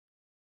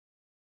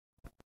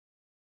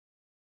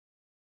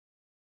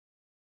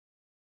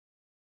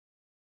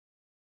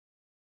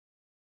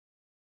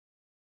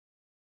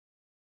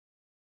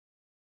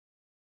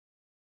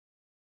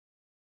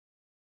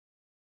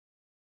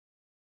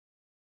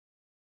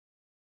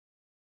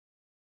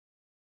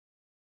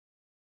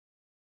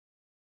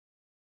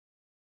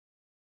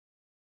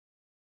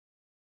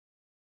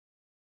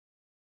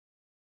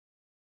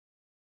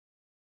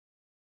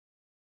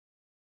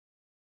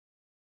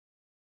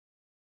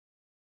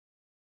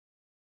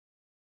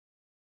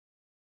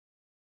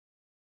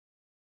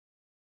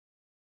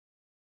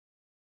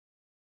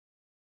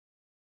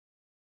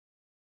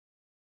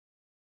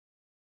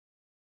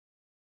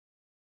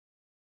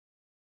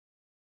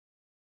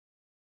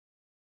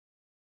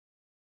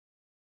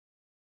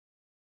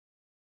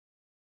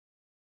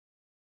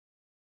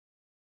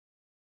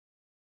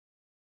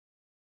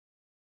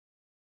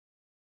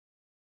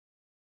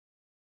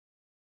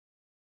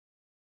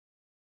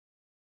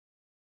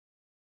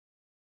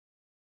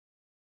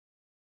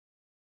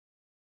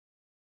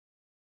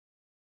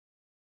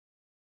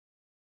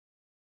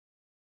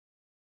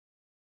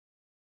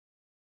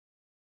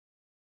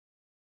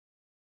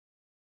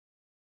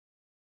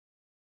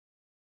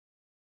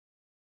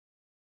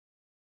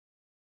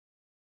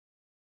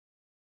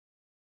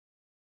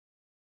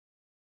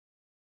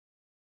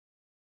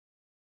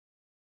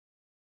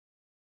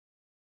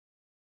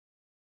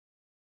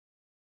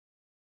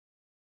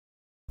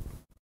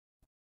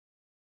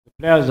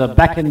 Players are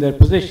back in their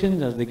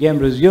positions as the game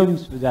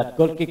resumes with that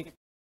goal kick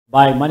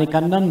by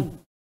Manikandan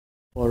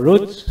for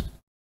Roots.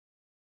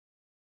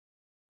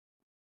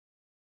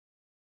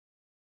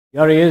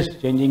 Here he is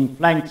changing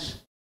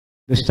flanks.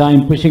 This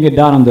time pushing it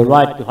down on the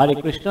right to Hari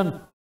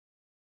Krishnan.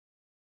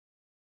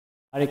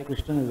 Hari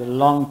Krishnan is a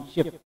long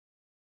chip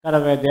cut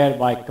away there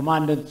by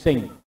Commandant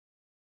Singh.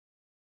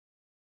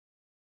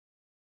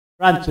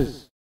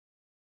 Francis.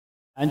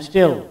 And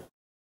still.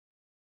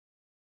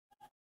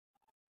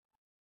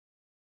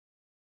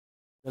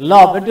 The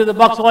lob into the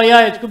box. Oh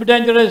yeah, it could be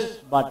dangerous.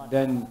 But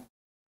then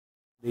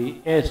the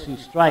ASC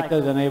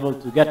strikers unable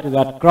to get to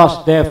that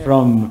cross there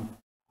from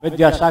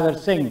Vidyasagar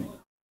Singh.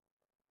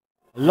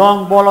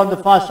 Long ball on the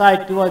far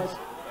side towards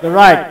the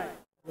right.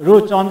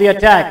 Roots on the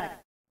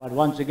attack. But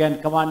once again,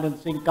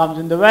 Commandant Singh comes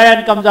in the way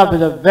and comes up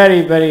with a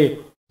very, very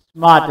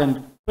smart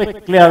and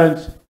quick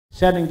clearance,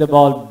 sending the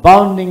ball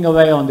bounding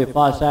away on the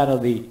far side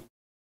of the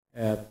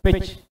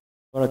pitch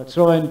for a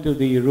throw into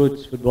the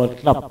Roots Football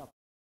Club.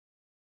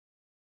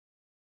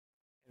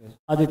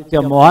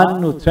 Aditya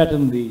Mohan, who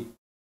threatened the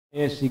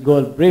ASC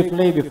goal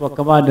briefly before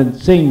Commandant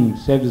Singh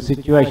saved the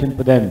situation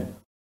for them.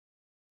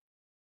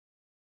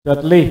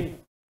 Certainly,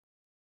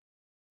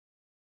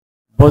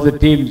 both the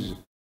teams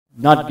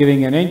not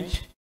giving an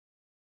inch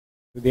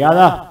to the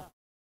other.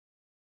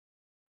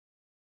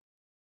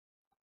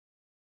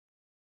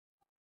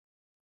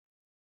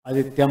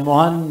 Aditya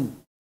Mohan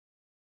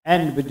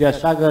and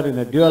Vidyasagar in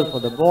a duel for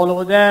the ball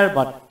over there,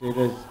 but it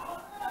is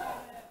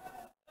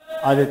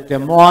Aditya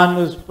Mohan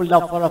who's pulled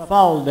up for a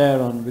foul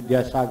there on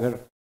Vidyasagar,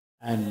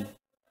 and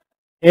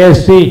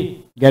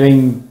ASC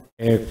getting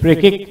a free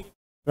kick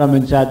from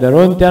inside their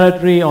own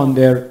territory on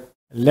their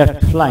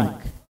left flank.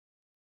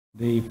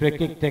 The free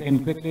kick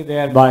taken quickly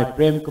there by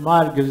Prem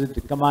Kumar gives it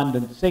to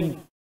Commandant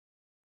Singh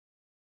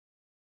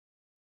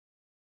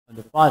on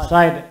the far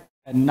side,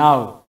 and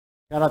now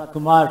Sharat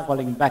Kumar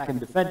falling back in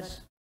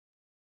defence.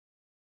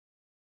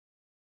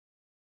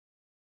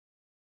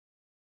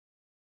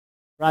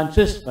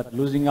 Francis, but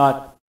losing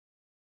out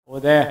over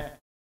there.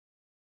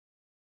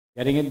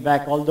 Getting it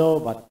back although,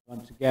 but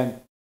once again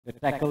the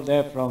tackle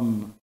there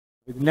from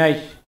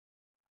Vignesh.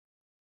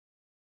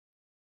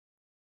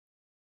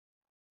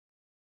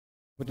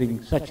 Putting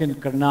Sachin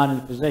Karnan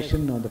in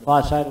possession on the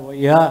far side over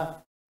here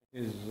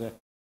is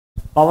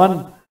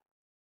Pawan.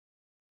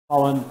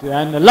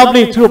 And a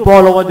lovely through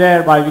ball over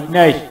there by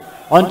Vignesh.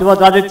 On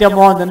towards Aditya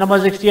Mohan, the number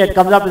 68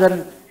 comes up with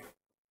a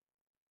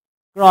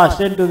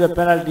cross into the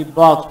penalty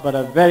box, but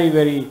a very,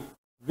 very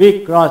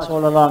weak cross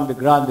all along the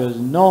ground. There is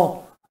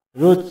no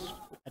Roots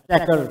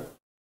attacker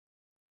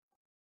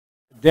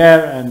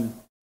there, and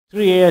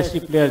three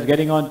ASC players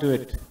getting onto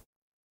it.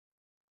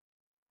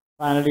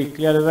 Finally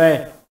cleared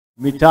away.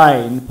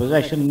 Mithai in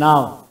possession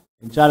now.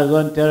 Inside his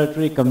own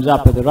territory, comes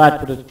up with the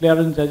right-footed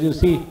clearance as you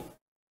see.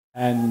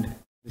 And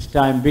this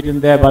time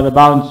beaten there by the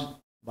bounce.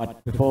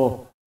 But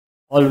before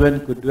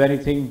Alwyn could do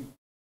anything,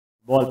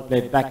 ball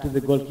played back to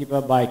the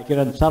goalkeeper by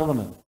Kiran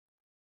Sarvanan.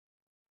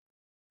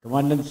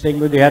 Commandant Singh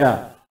with the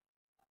header.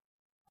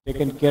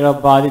 Taken care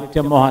of by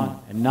Aditya Mohan.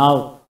 And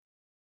now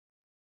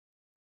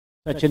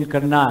Sachin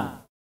Karnan.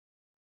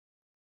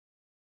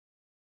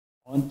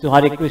 On to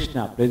Hari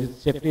Krishna. Plays it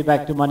safely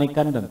back to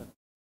Manikandan.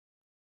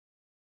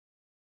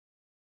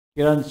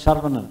 Kiran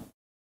Sarvanan.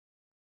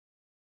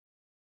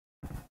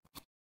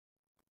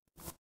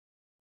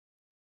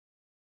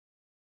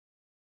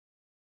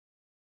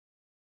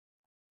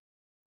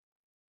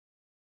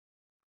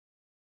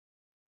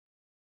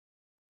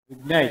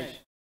 Vignesh.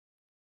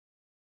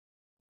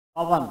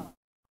 Pawan.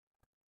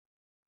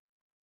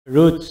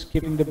 Roots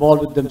keeping the ball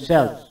with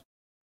themselves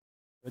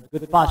with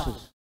good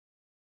passes.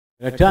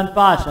 Return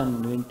pass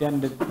and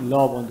intended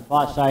lob on the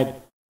far side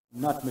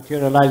not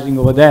materializing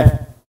over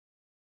there.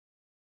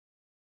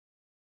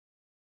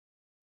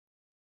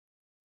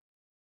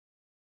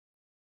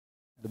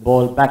 The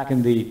ball back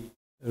in the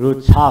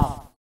Roots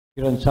half.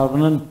 Kiran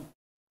Sarvanan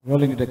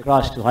rolling it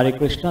across to Hari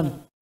Krishnan.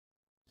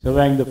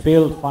 Surveying the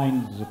field,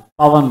 finds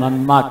Pawan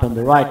unmarked on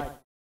the right.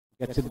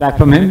 Gets it back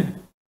from him.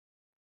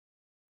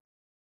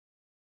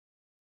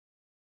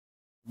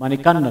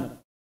 Manikandan.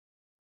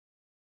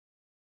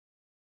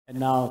 And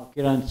now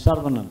Kiran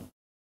Sarvanan.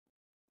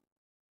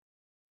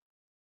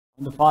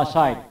 On the far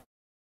side.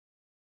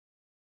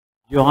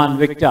 Johan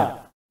Victor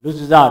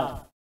loses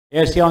out.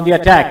 ASC on the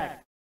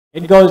attack.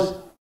 It goes.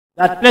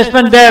 That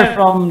placement there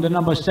from the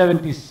number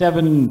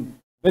 77,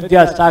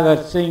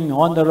 Vidyasagar Singh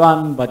on the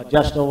run, but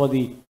just over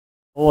the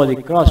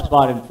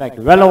crossbar, in fact,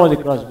 well over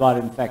the crossbar,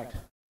 in fact.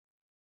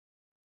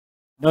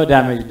 No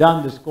damage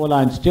done. The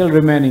scoreline still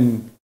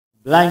remaining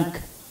blank.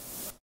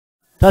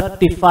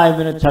 35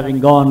 minutes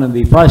having gone in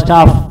the first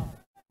half.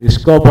 The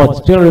scoreboard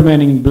still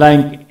remaining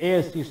blank.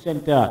 ASC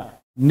Centre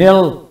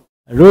 0,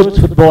 Roots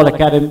Football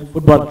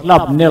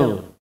Club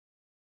 0.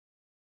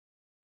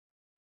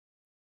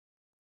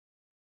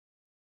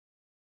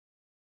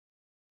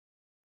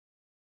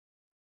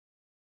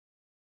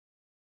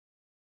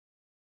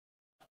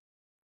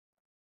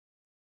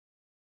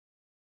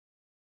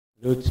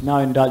 Roots now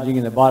indulging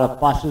in a ball of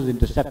passes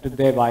intercepted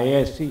there by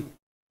ASC,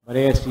 but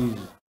ASC's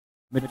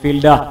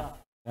midfielder,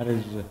 that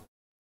is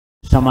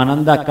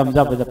Samananda, comes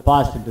up with a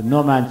pass into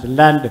no man's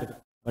land,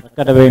 but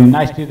cut away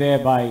nicely there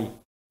by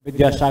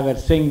Vidyasagar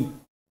Singh.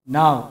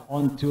 Now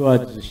on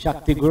towards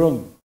Shakti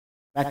Gurung.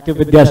 Back to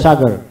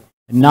Vidyasagar.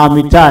 And now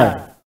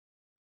Mitai.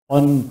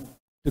 On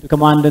to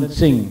Commandant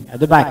Singh at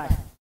the back.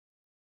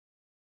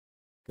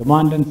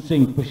 Commandant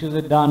Singh pushes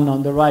it down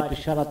on the right to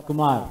Sharat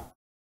Kumar.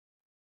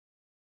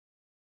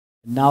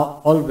 And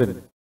now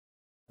Alvin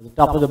at the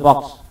top of the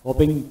box,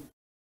 hoping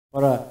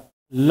for a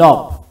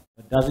lob,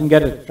 but doesn't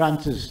get it.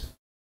 Francis,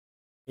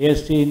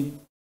 ASC in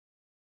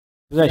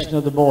possession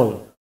of the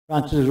ball.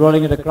 Francis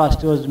rolling it across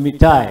towards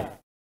Mitai.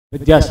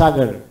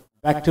 Vidyasagar,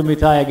 back to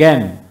Mitai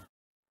again.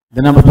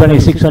 The number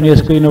 26 on your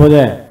screen over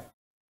there.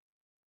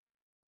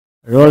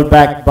 Roll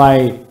back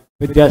by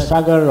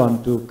Vidyasagar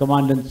onto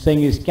Commandant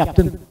Singh, his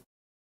captain.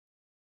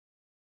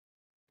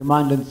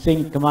 Commandant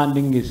Singh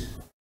commanding his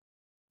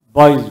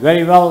boys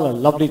very well. A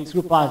lovely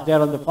through pass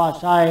there on the far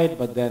side,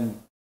 but then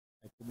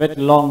it's a bit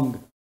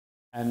long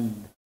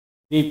and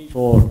deep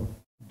for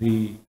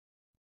the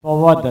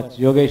forward. That's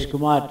Yogesh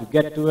Kumar to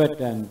get to it,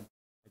 and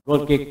a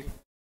goal kick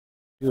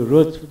to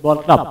Roots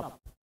Football Club.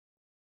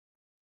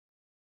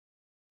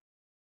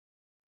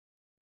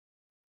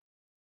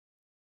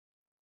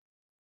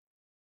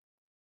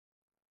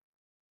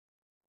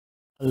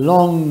 A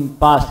long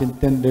pass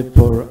intended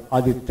for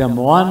Aditya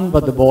Mohan,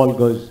 but the ball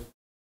goes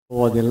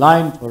over the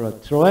line for a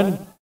throw-in.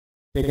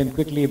 Taken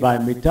quickly by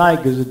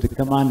Mitai, gives it to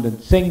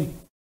Commandant Singh.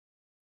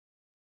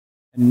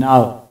 And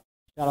now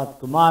Sharat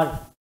Kumar.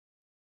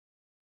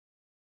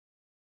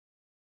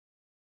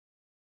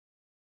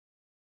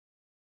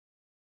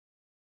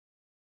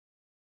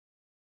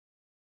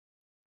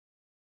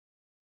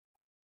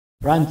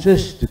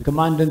 Francis to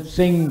Commandant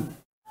Singh.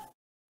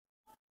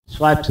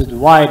 Swipes it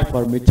wide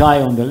for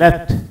Mitai on the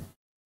left.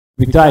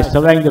 Mitai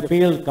surveying the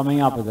field,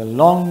 coming up with a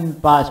long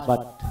pass,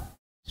 but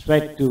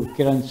straight to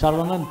Kiran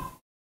Sarvanan.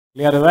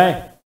 Cleared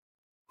away.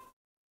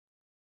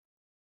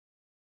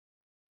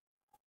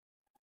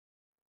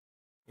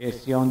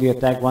 ASC on the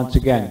attack once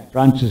again.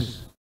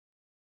 Francis.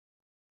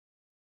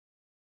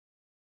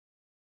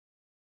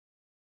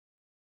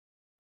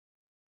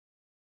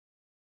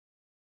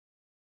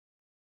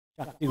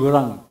 Shakti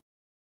Gurung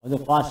on the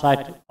far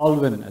side to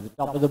Alvin at the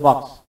top of the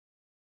box.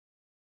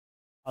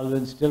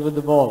 Alvin still with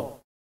the ball.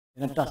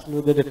 In a tussle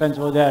with the defense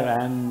over there,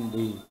 and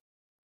the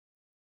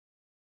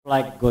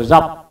flag goes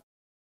up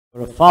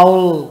for a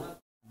foul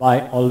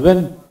by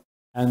Alvin,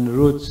 and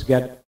Roots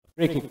get a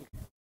free kick.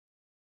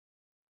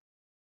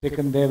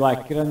 Taken there by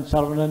Kiran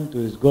Sarvanan to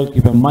his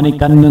goalkeeper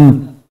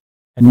Manikandan,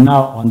 and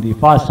now on the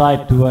far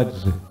side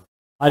towards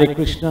Hari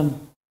Krishnan,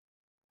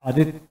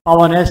 Adit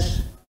Pawan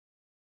S.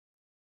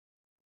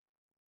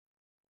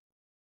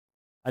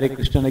 Hari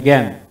Krishnan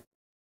again.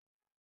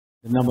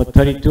 The number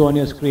 32 on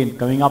your screen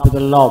coming up with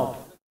a lob.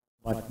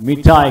 But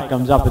Mitai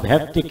comes up with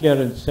hefty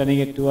clearance, sending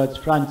it towards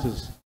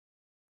Francis.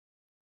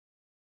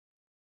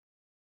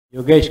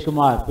 Yogesh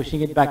Kumar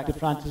pushing it back to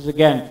Francis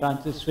again.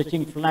 Francis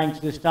switching flanks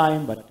this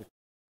time, but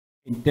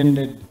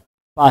intended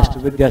pass to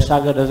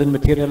Vidyasagar doesn't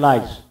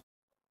materialize.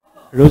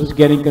 Roots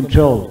getting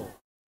control.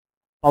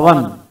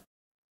 Pawan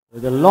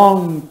with a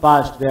long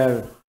pass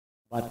there,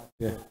 but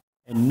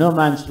in no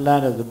man's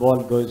land as the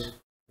ball goes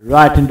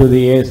right into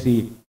the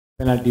ASC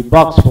penalty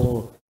box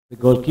for the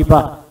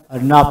goalkeeper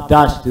Arnab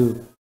Das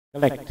to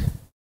collect.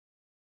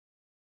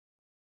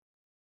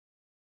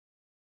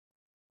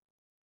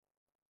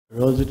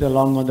 Rolls it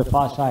along on the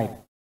far side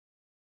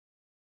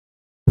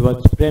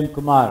towards Prem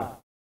Kumar.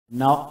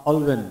 Now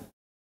Alvin.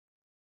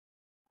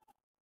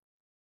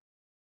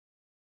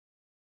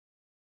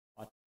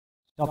 But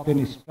stopped in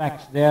his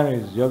tracks there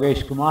is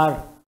Yogesh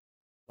Kumar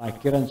by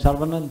Kiran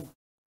Sarvanan.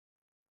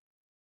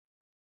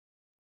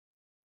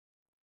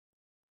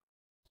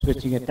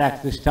 Switching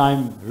attacks this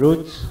time,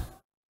 Roots.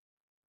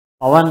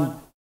 Pawan.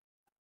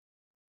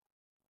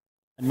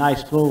 A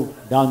nice move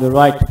down the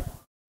right,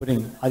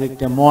 putting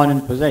Aditya Mohan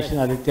in possession.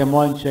 Aditya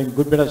Mohan showing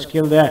good bit of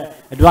skill there,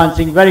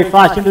 advancing very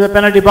fast into the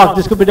penalty box.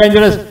 This could be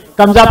dangerous.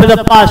 Comes up with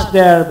a pass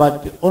there,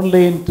 but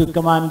only into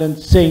Commandant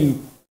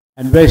Singh,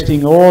 and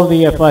wasting all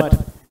the effort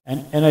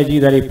and energy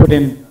that he put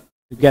in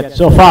to get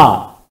so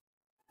far.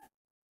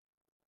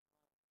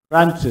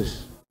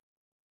 Francis,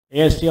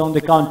 ASC on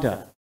the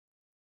counter.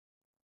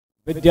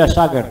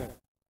 Vidyasagar.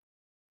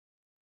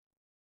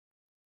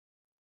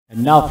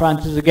 And now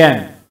Francis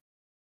again.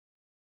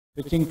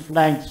 Switching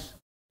flanks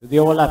to the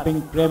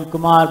overlapping Prem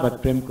Kumar,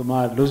 but Prem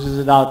Kumar loses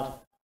it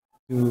out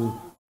to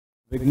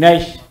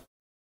Vignesh,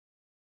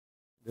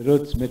 the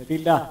Roots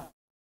midfielder.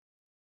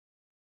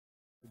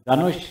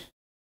 Dhanush.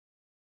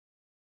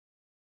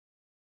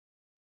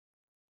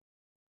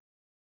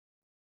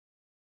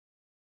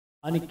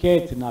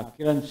 Aniket, now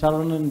Kiran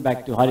Sarvanan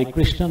back to Hari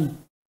Krishnan,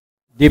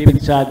 deep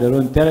inside their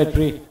own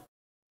territory.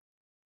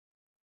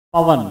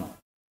 Pawan,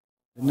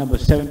 the number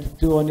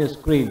 72 on your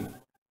screen.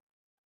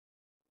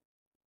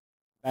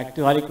 Back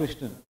to Hari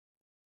Krishnan.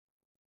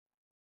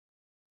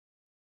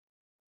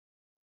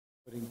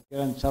 Putting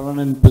Kiran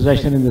Sarvanan in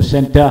possession in the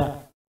centre.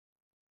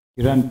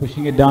 Kiran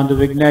pushing it down to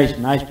Vignesh.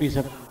 Nice piece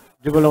of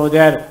dribble over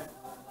there.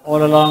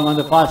 All along on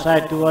the far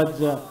side towards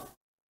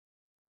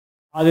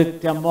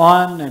Aditya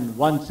Mohan. And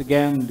once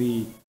again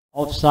the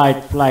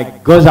offside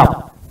flag goes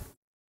up.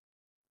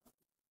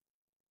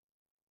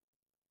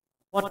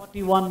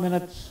 41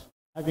 minutes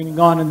having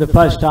gone in the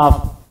first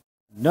half.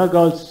 No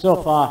goals so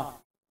far,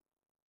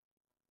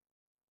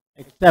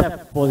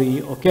 except for the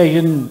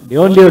occasion, the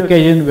only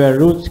occasion where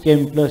Roots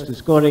came close to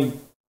scoring.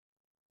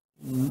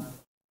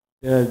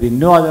 There will be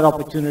no other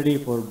opportunity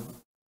for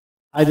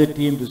either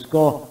team to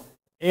score.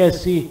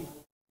 ASC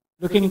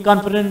looking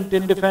confident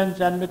in defense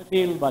and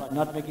midfield, but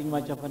not making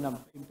much of an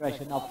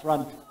impression up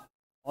front.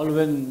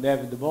 Alwyn there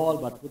with the ball,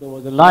 but put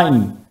over the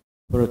line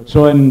for a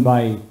throw-in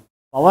by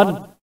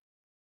Pawan.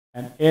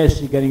 And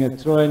ASC getting a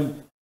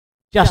throw-in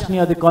just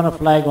near the corner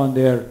flag on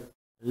their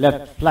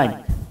left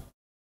flank.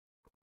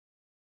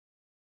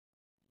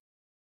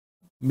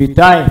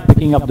 Mitai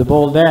picking up the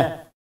ball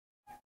there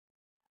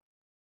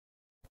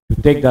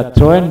to take that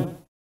throw-in.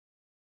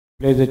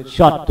 Plays a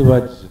shot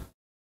towards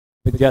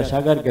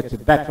Vidyasagar, gets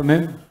it back from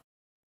him.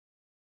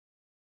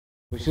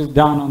 Pushes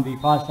down on the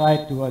far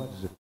side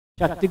towards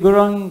Shakti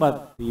Gurung,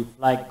 but the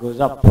flag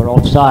goes up for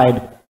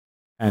offside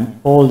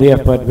and all the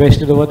effort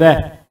wasted over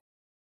there.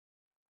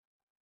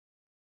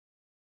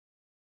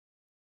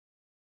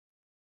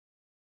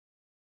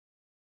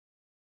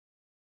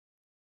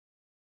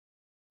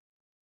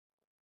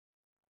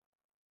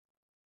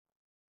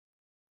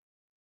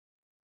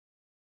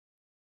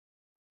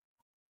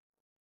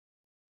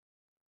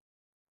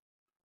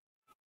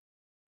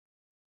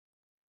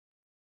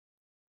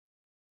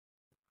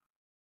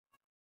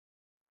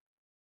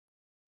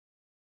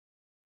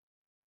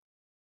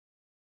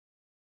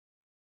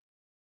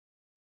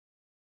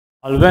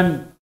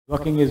 Alwyn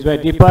working his way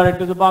deeper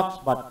into the box,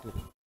 but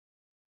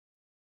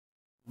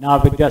now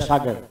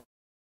Vidyasagar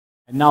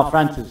and now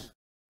Francis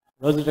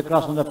rolls it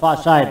across on the far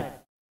side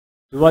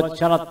towards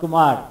Sharat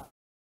Kumar.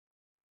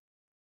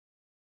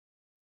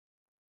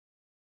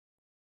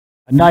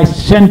 A nice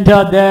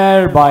centre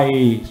there by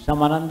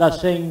Samananda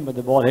Singh, but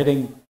the ball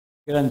hitting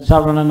Kiran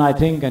Saravanan, I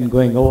think, and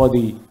going over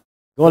the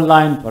goal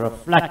line for a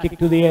flat kick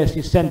to the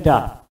ASC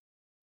centre.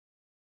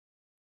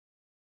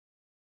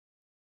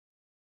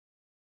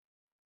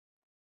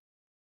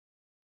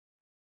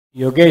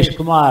 Yogesh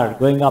Kumar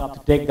going up to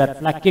take that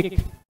flat kick,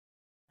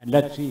 and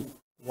let's see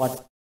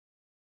what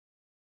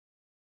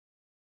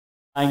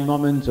dying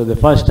moments of the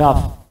first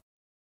half,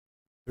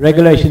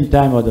 regulation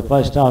time of the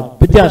first half.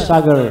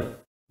 Vidyasagar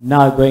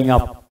now going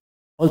up,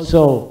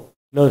 also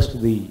close to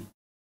the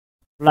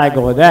flag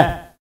over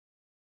there.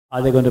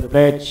 Are they going to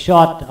play it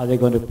short? Are they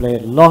going to play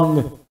it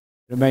long?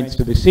 Remains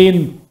to be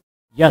seen.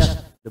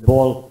 Yes, the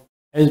ball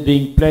is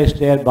being placed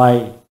there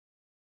by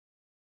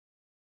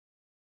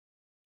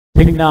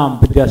Thingnam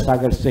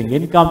Vidyasagar Singh.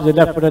 In comes the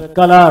left-footed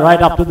colour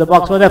right up to the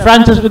box. There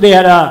Francis with the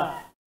header,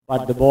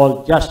 but the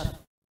ball just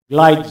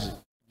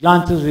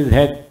glances his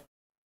head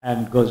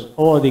and goes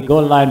over the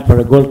goal line for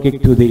a goal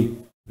kick to the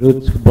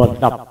Roots Football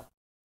Club.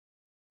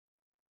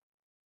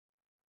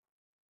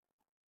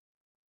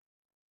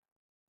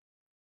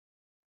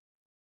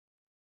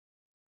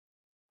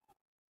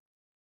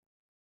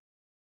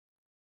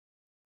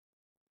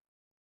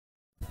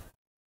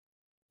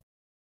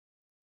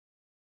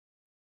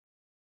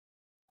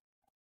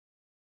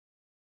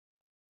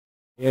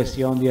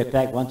 ASC on the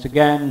attack once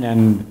again,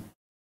 and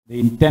the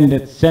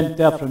intended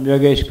centre from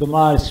Yogesh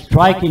Kumar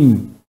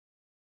striking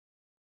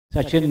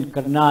Sachin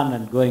Karnan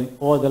and going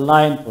over the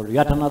line for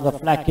yet another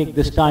flag kick,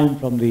 this time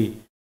from the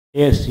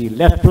ASC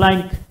left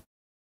flank.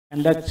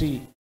 And let's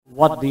see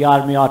what the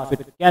army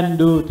outfit can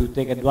do to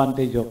take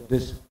advantage of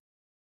this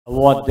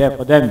award there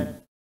for them.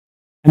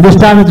 And this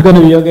time it's going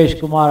to be Yogesh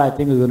Kumar, I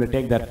think, is going to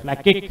take that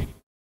flag kick.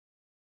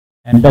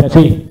 And let's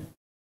see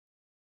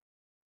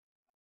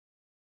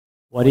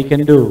what he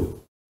can do.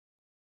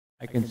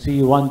 I can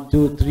see 1,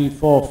 2, 3,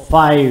 4,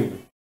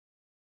 5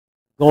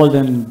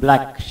 golden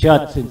black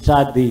shirts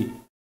inside the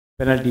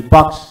penalty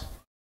box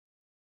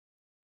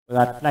for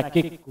that flag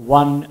kick,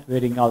 one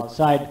waiting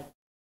outside.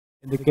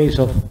 In the case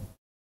of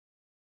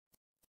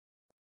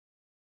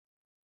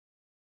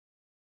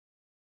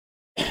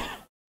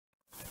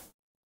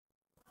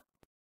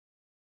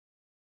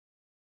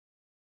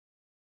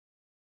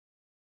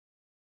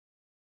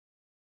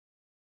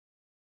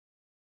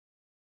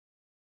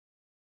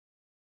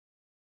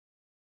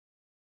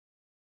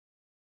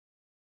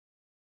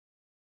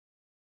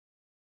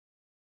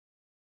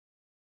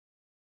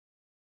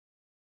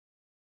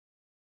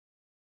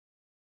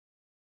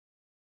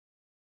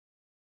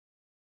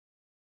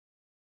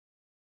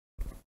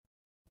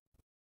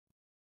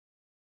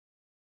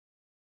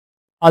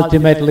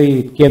ultimately,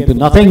 it came to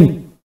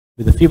nothing,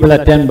 with a feeble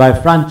attempt by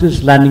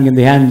Francis landing in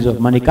the hands of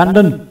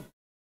Manikandan.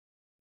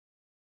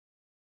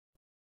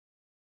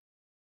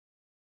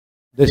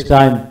 This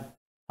time,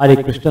 Hari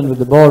Krishnan with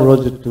the ball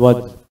rolls it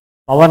towards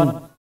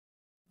Pawan.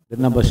 The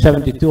number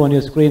 72 on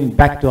your screen,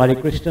 back to Hari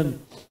Krishnan.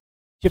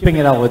 Chipping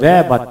it over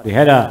there, but the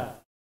header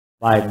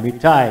by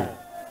Mitai.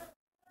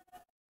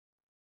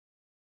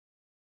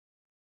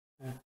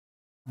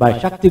 By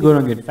Shakti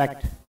Gurung, in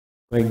fact,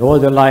 going over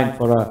the line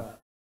for a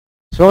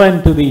throw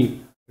into the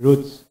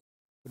Roots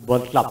Football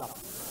Club.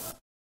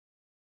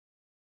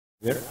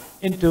 We're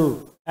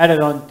into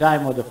added on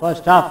time of the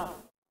first half.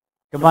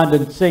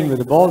 Commandant Singh with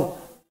the ball.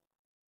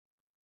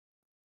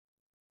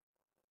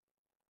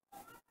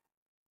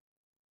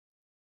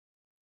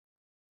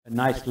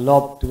 nice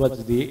lob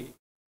towards the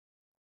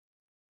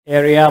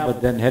area,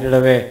 but then headed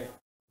away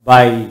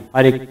by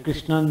Hari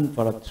Krishnan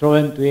for a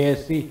throw-in to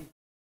ASC.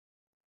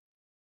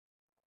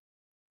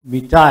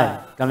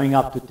 Mitai coming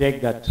up to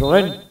take that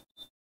throw-in.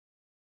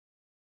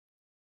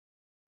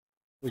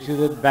 Pushes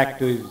it back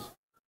to his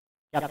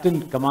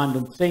captain,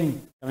 Commandant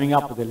Singh, coming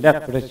up with a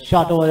left-footed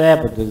shot over there,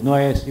 but there's no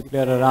ASC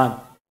player around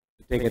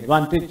to take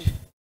advantage.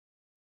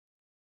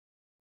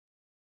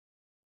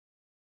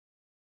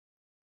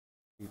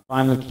 The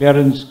final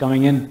clearance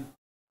coming in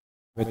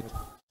with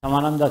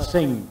Samananda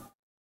Singh,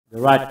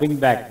 the right wing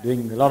back,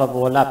 doing a lot of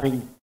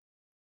overlapping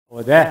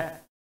over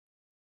there.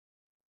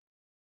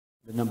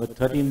 The number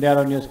 13 there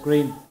on your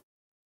screen.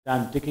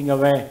 Time ticking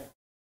away.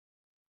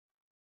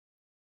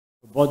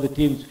 For both the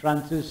teams,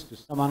 Francis to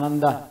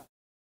Samananda.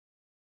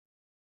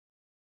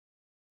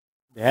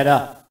 The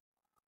header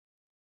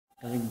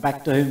coming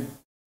back to him.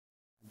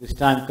 This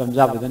time comes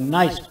up with a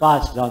nice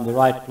pass down the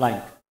right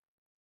flank.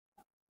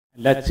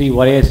 Let's see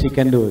what ASC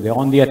can do. They're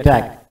on the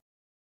attack.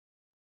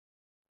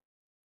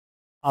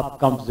 Up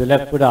comes the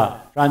left footer,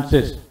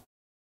 Francis,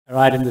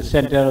 right in the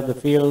center of the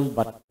field,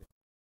 but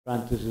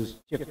Francis's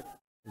chip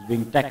is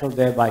being tackled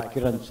there by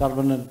Kiran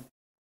Sarvanan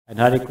and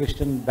Hari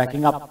Krishnan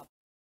backing up.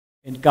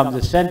 In comes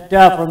the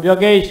centre from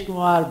Yogesh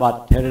Kumar,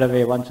 but headed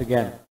away once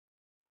again.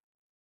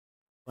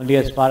 Only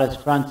as far as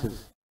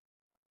Francis.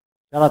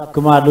 Sharat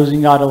Kumar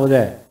losing out over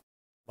there,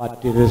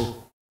 but it is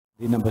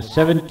the number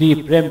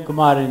 70, Prem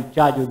Kumar, in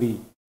charge of the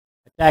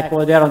attack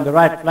over there on the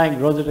right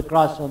flank, rolls it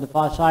across on the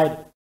far side.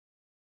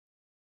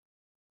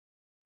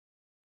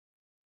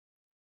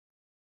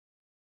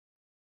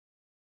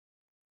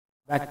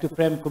 Back to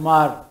Prem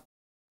Kumar.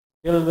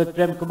 Still with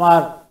Prem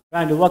Kumar,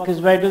 trying to work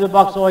his way to the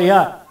box over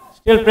here.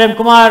 Still Prem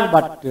Kumar,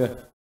 but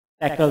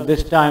tackled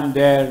this time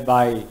there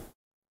by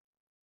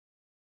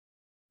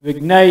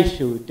Vignesh,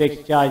 who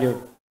takes charge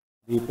of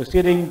the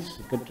proceedings,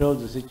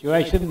 controls the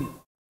situation.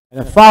 And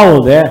a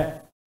foul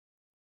there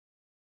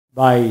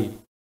by,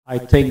 I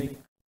think,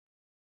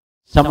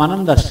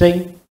 Samananda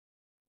Singh.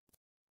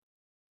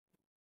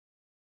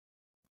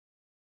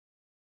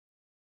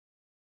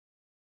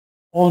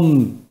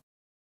 On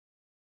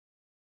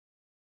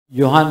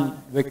Johan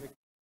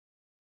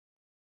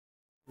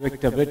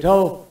Victor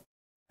Brito,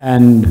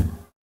 and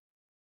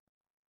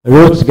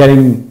Roots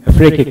getting a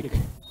free kick.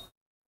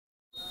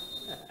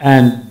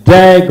 And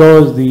there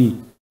goes the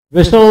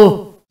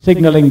whistle,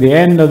 signaling the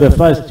end of the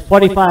first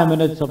 45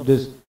 minutes of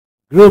this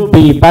Group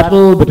B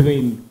battle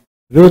between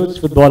Roots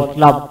Football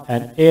Club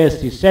and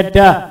ASC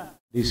Centre.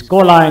 The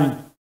scoreline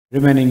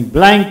remaining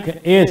blank,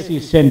 ASC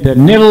Centre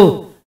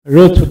 0,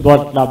 Roots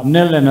Football Club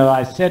 0, and as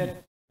I said,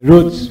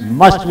 Roots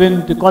must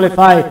win to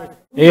qualify.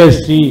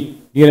 ASC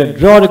need a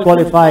draw to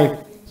qualify.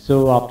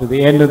 So after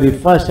the end of the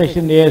first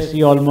session,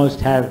 ASC almost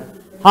have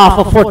half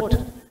a foot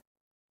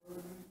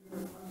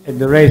in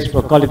the race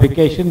for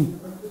qualification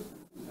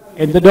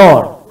in the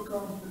door.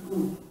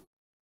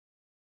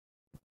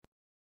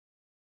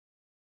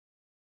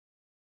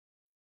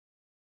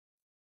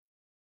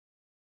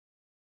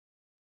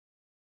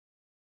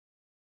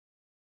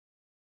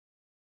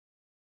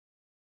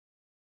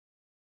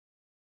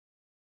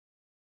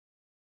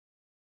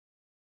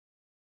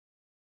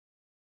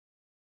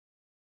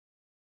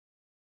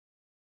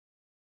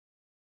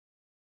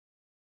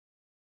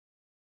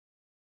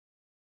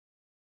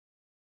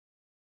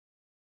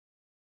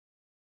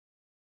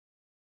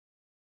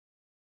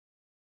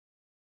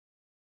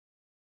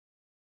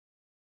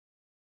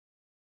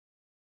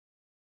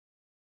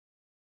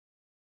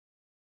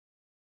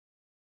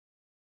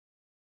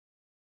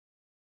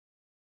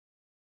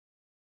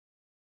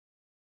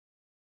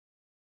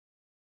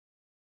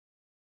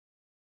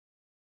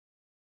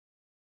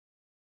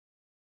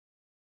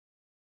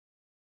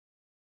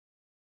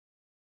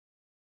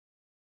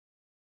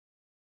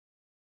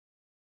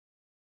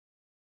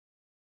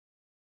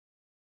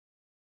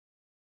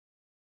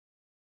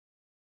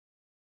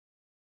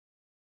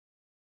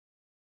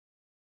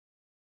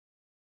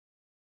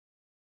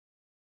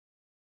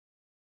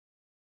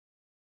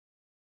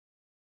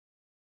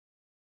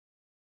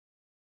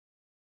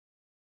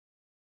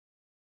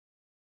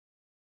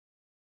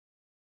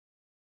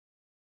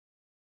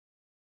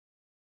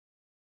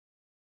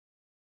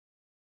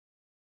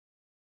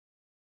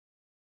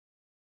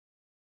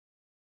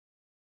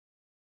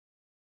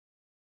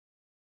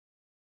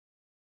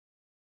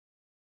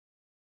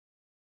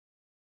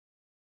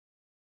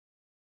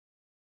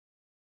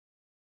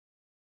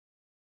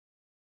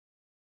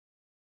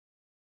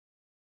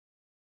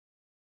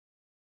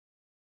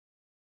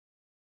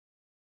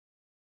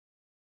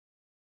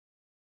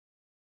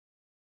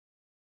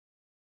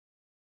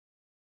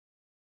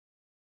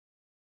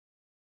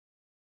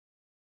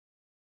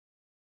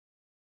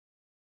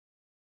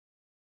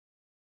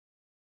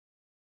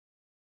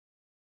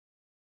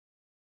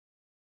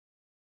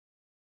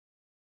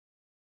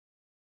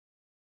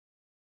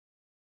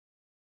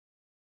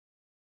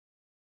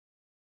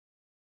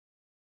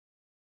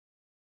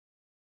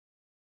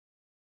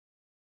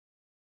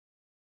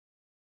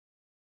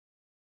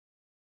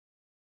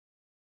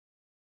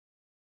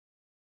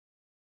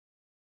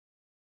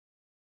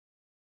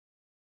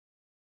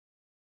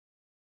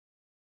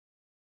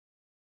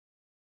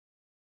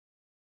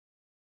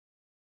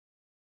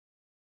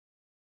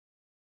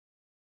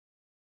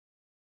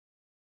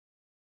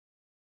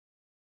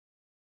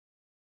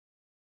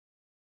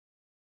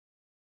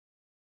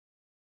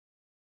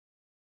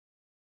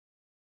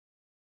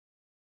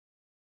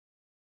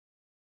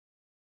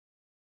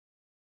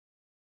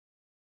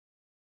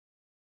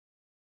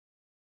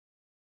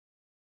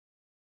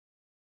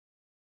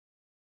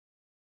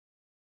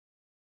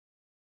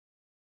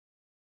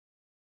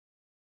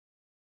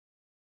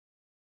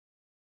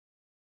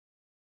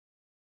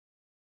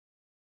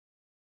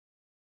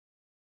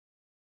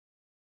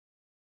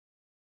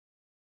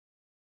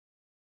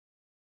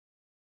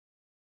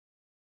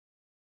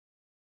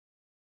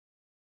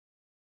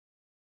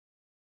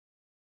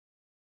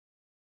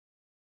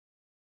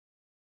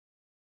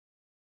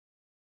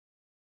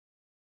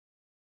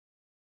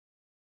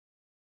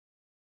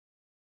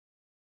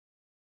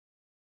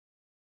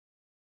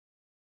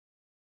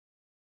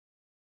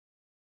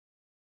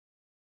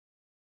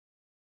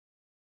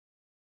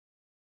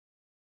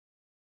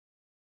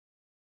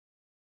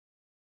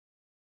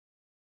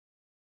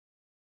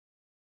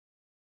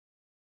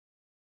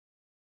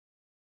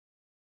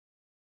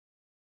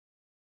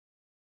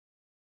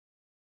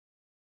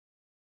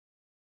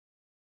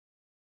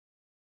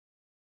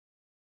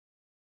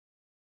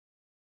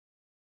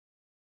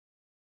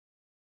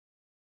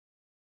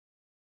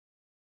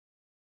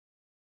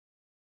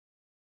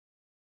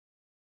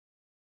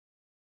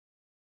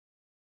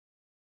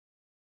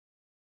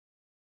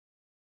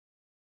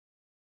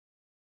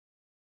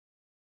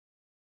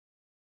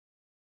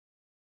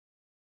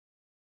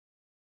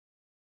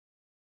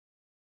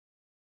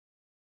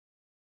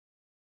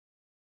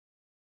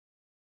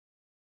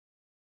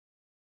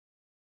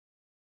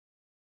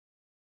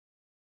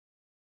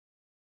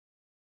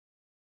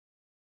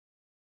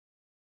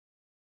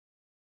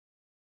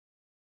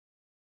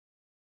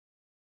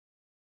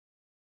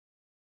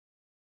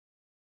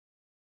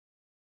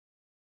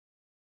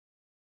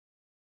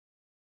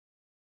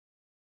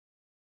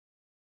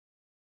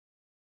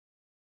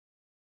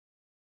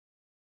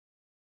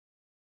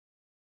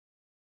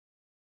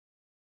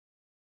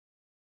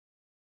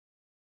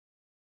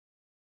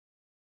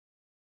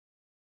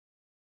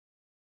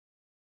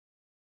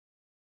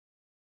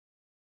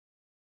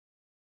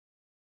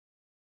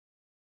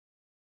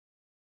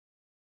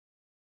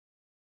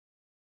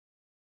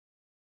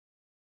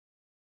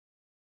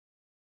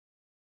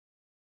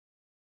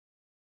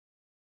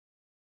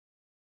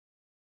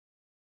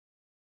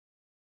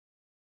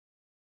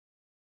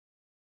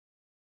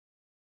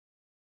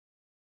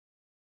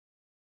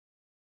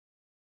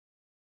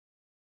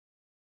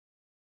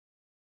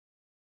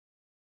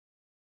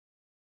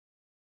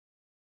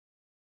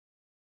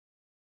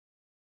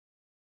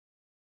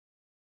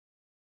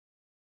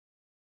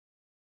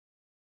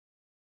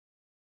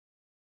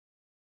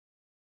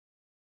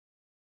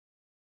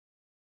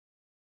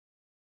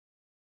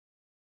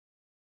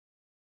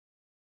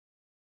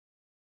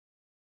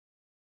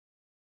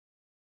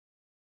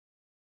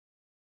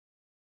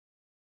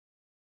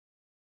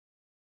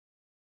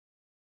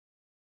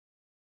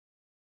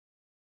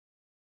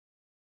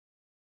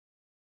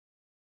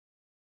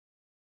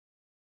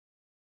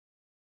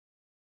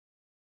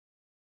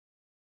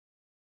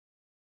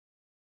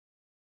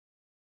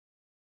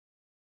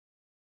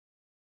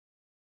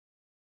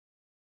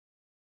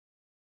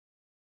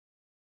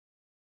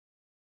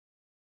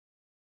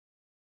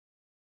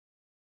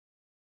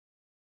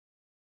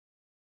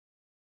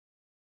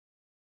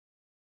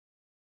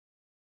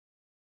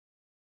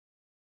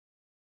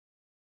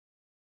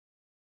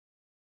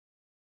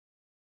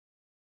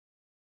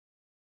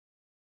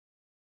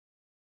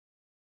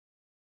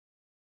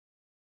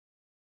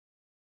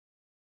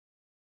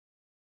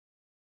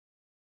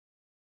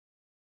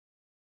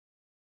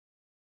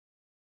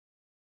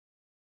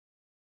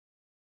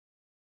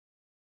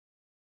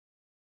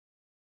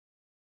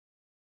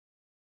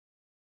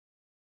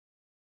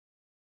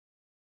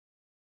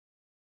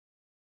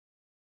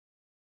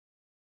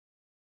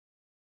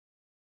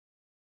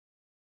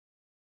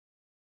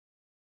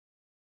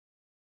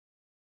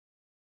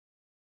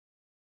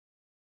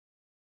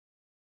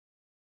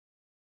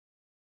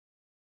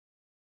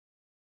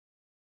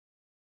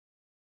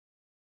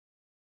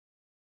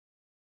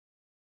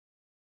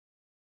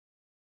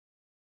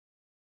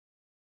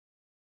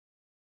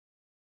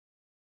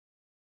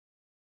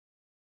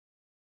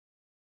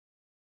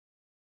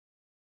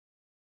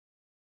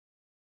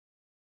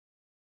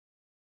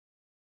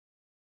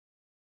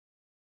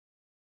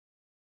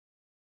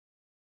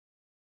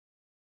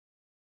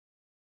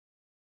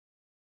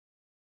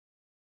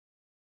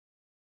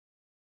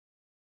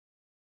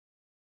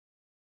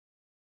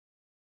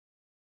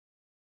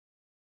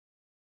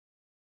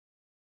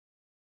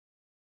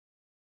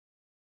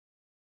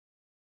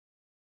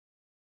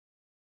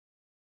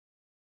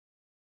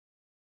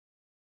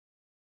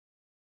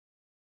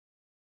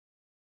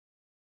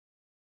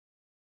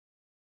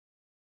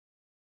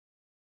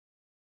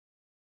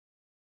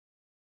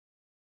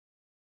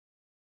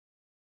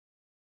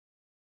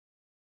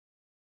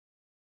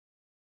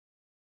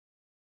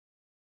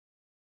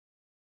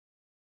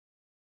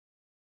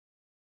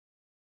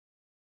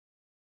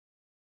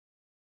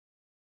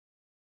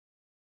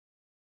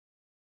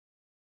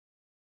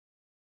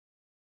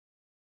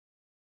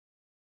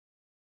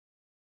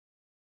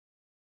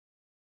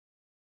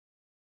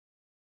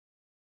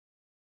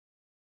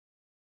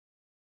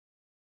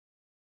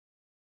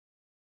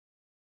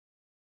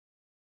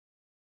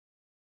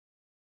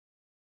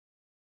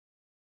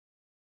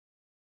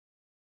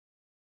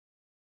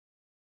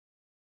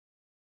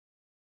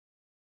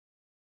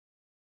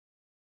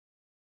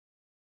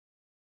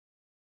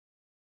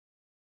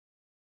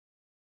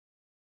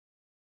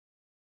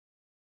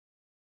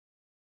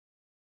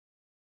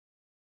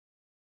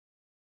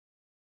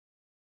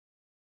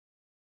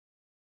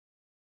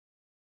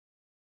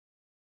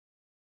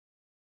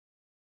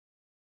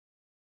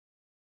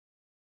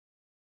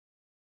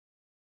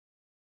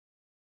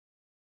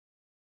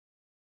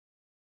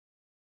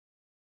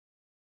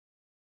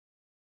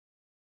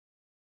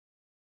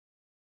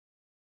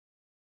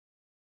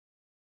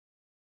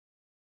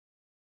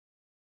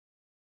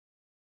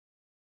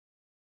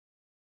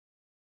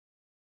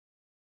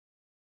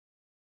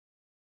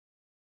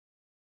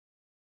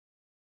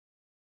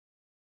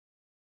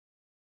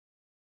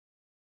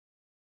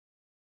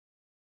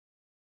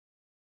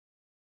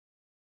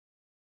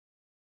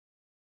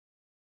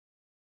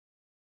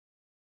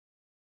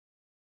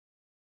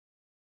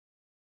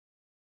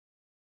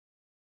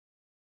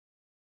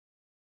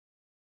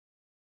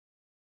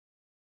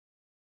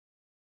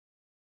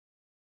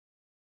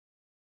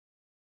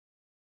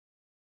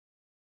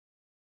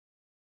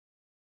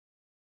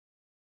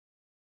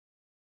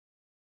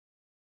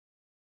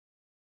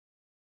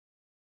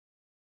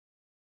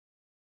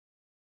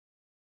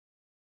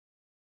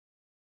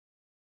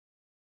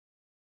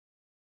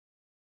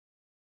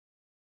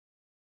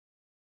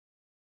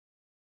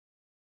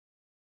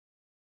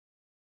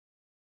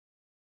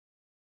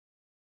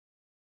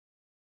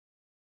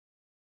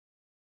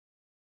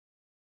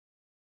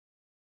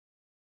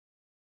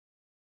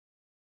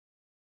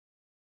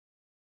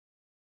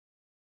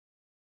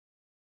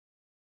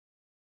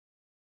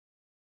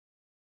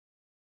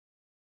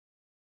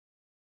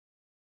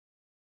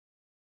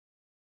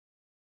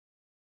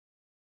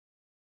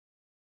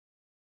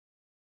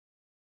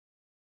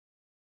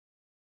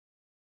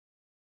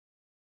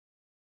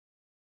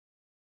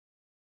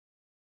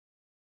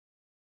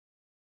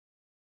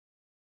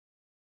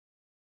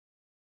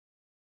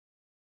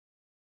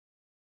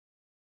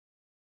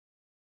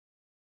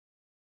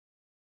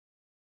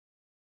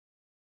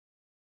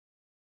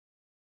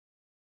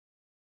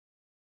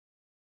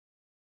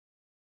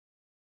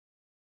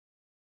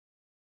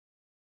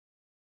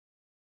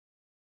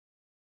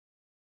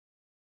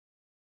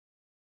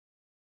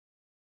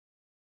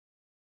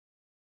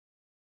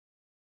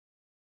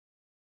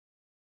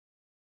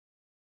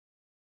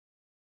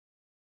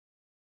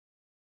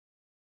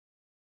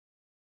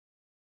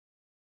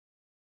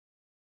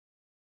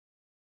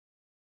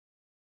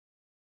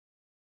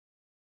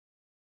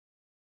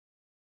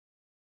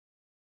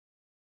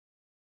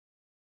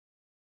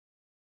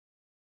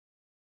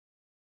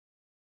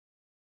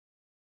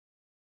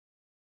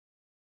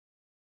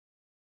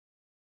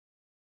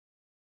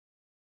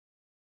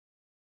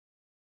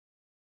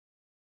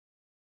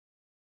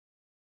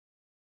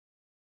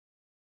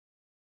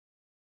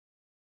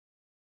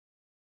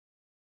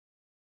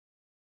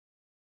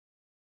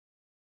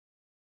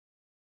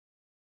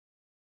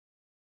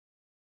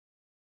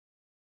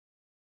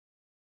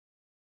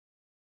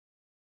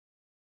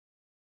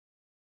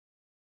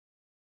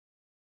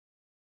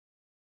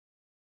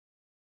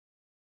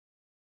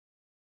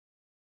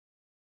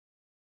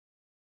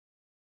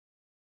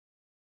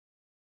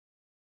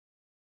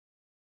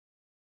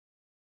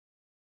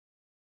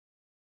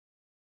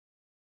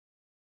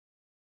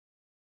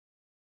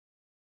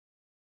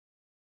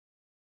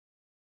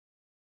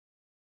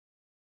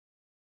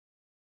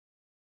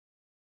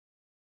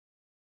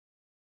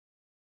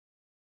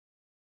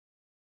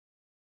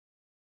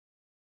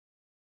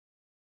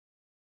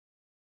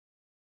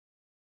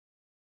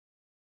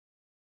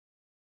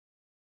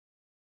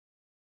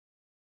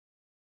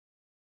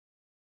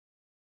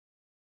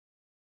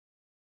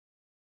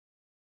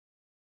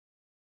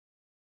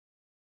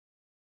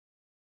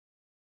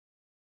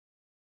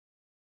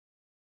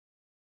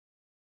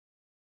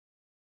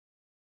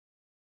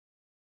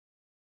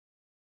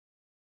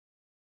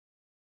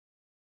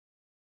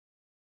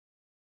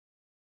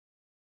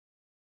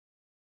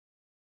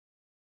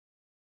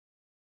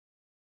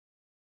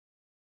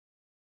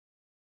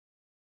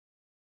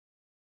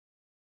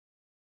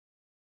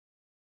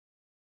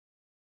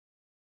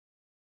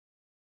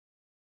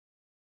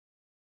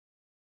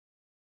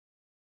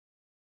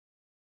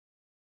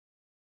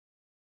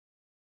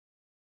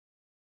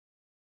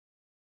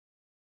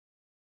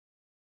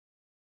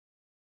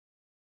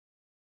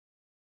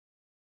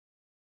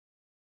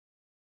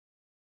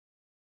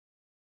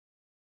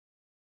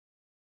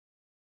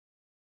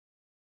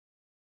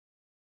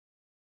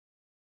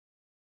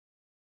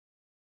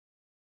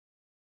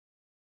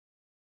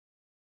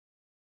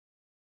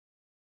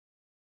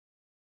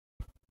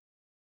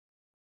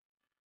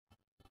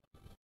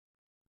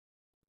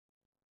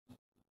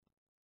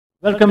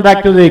 Welcome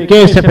back to the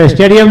KSFA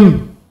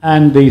Stadium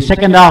and the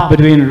second half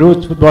between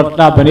Roots Football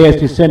Club and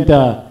ASC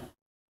Centre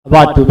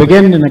about to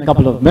begin in a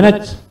couple of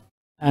minutes.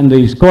 And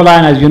the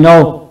scoreline, as you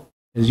know,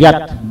 is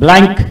yet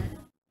blank.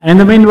 And in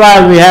the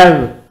meanwhile, we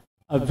have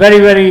a very,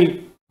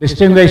 very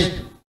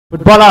distinguished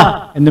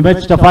footballer in the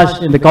midst of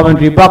us in the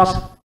commentary box,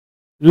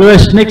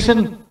 Lewis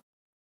Nixon.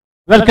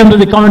 Welcome to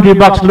the commentary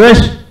box,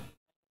 Lewis.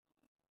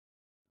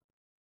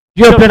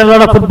 You have played a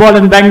lot of football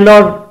in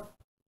Bangalore.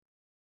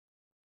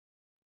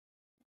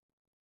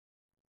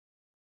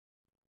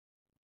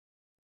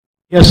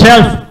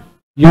 Yourself,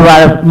 you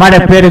might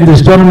have played in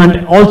this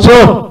tournament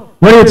also.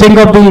 What do you think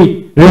of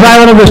the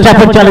revival of the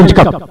Stafford Challenge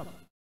Cup?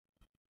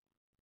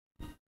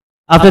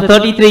 After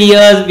 33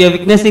 years, we are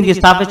witnessing the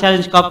Stafford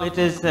Challenge Cup. It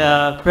is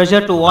a pleasure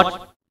to watch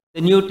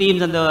the new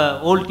teams and the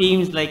old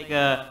teams like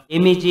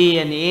MEG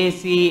and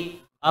ASC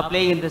are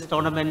playing in this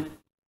tournament.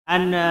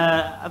 And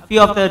a few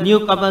of the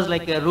newcomers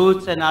like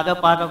Roots and other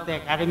part of the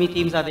academy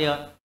teams are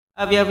there.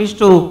 We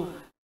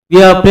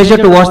are pleasure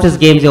to watch these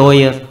games over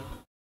here.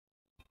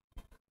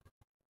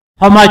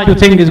 How much do you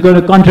think is going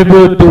to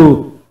contribute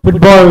to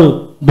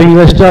football being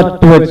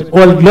restored to its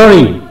old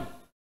glory?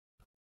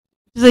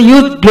 It's a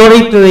huge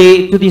glory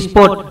to the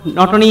sport,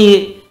 not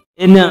only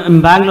in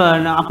Bangalore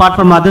and apart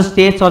from other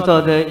states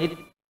also.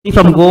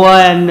 From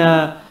Goa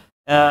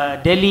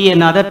and Delhi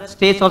and other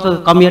states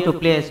also come here to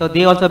play. So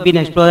they also been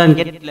explored and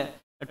get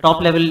a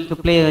top level to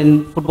play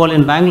in football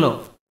in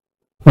Bangalore.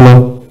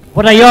 Hello.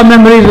 What are your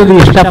memories of the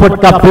Stafford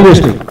Cup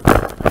previously?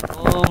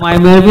 Oh, my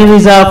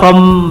memories are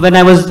from when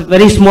I was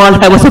very small.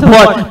 I was a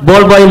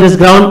ball boy in this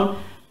ground.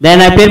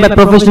 Then I played my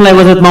professional. I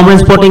was at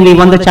Mohammedan Sporting. We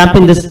won the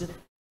champion this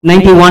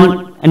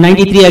 91 and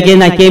 93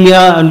 again. I came here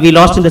and we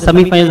lost in the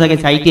semi-finals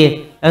against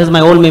ITA. That was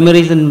my old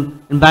memories in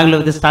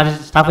Bangalore. This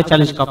Stafford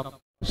Challenge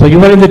Cup. So you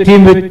were in the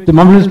team with the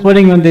Mohammedan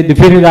Sporting when they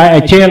defeated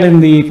HAL in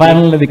the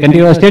final at the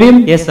Kandivara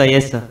Stadium? Yes, sir.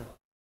 Yes, sir.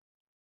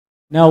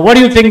 Now, what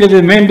do you think is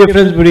the main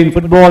difference between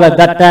football at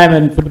that time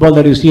and football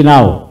that you see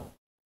now?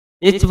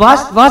 It's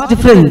vast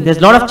different. There's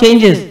a lot of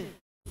changes.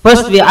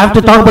 First, we have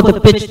to talk about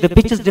the pitch. The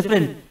pitch is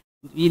different.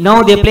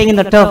 Now they're playing in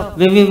the turf.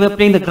 When we were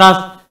playing the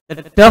grass, the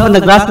turf and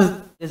the grass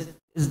is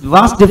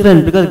vast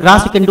different, because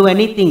grass you can do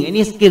anything,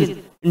 any skills.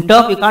 In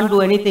turf you can't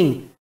do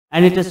anything.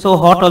 And it is so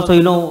hot also,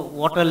 you know,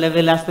 water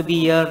level has to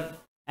be here.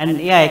 And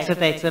yeah,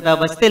 etc., etc.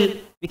 But still,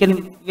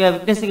 we are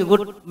witnessing a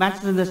good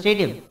matches in the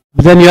stadium.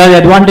 But then you have the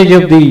advantage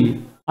of the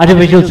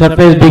artificial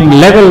surface being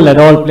level at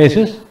all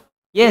places.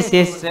 Yes,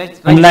 yes. Right,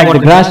 unlike the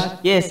grass.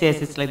 Yes,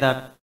 yes, it's like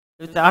that.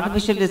 With the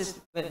artificial,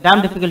 it's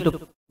damn difficult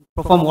to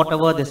perform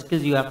whatever the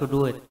skills you have to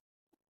do it.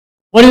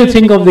 What do you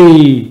think of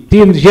the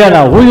teams here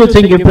now? Who do you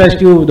think impressed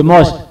you the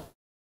most?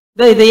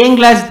 The young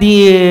lads,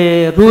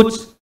 the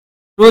Roots,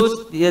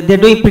 they're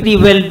doing pretty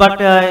well. But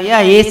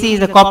yeah, AC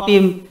is a cop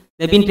team.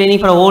 They've been training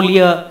for a whole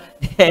year.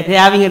 They're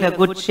having it a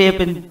good shape,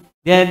 and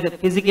they're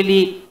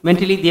physically,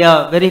 mentally, they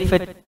are very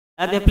fit.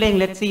 They're playing.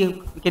 Let's see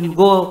if we can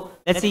go.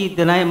 Let's see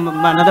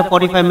another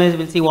 45 minutes.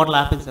 We'll see what will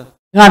happen, sir.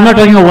 No, I'm not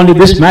talking of only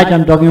this match.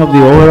 I'm talking of the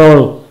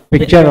overall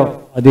picture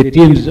of the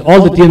teams,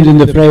 all the teams in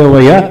the fray over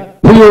here.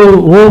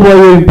 Who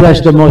were you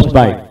impressed the most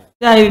by?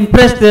 Yeah, I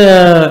impressed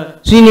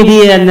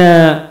Srinidhi and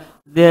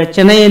the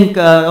Chennai and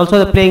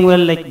also playing well.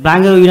 Like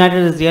Bangalore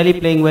United is really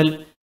playing well.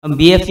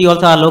 BFC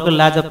also, our local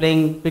lads are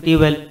playing pretty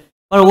well.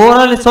 But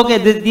overall, it's okay.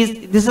 This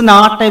is an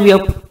hard time we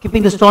are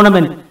keeping this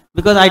tournament,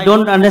 because I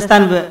don't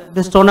understand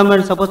this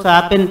tournament is supposed to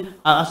happen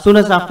as soon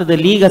as after the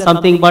league or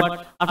something.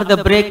 But after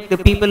the break, the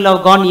people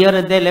have gone here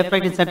and there, left,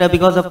 right, and center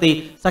because of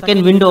the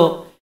second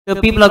window. The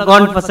people have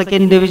gone for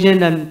second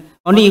division, and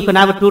only you can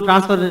have a 2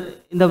 transfer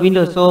in the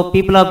window. So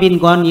people have been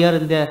gone here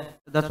and there.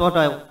 That's what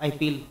I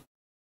feel.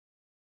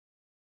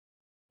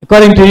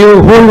 According to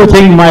you, who do you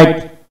think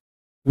might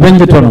win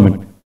the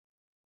tournament?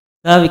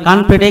 We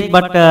can't predict,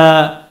 but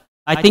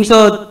I think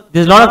so.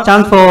 There's a lot of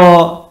chance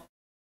for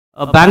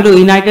Bangalore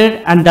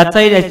United, and that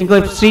side I think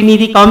if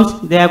Srinidhi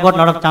comes, they have got a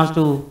lot of chance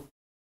to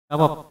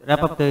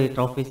wrap up the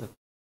trophy, sir.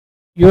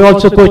 You're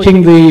also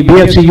coaching the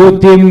BFC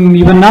youth team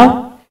even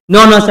now?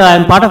 No, sir.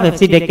 I'm part of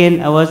FC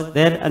Deccan. I was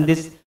there, and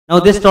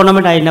this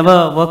tournament I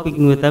never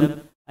working with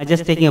them. I'm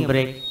just taking a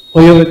break.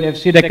 Oh, you're with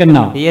FC Deccan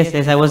now?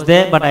 Yes, I was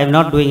there, but I'm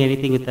not doing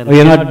anything with them. Oh,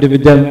 you're not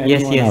with them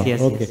anymore?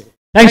 Yes. Okay. Yes.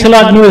 Thanks a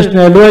lot,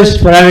 Lewis,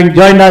 for having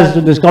joined us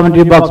in this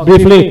commentary box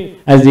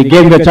briefly as the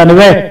game gets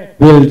underway.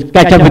 We'll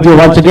catch up with you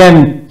once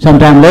again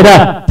sometime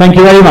later. Thank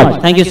you very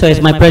much. Thank you, sir.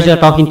 It's my pleasure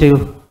talking to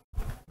you.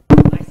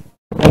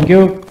 Thank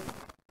you.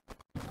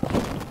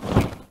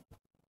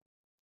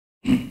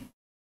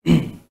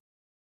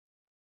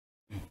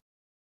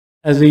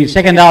 As the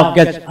second half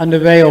gets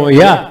underway over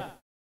here,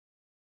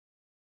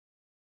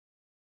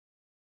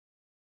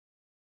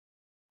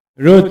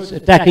 Roots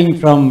attacking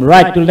from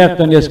right to left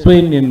on your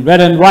screen in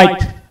red,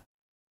 white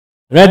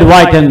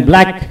and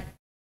black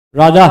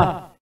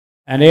rather,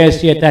 and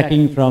ASC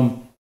attacking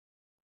from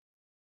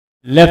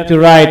left to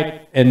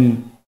right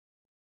in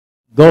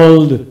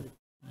gold,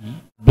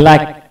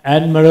 black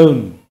and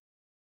maroon.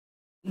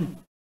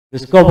 The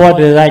scoreboard,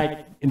 as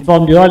I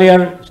informed you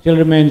earlier, still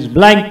remains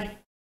blank.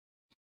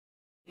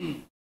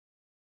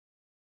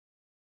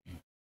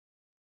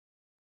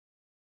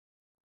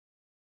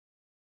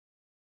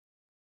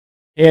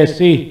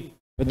 ASC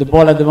with the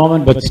ball at the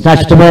moment, but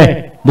snatched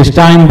away this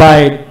time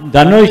by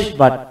Dhanush,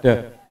 but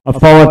a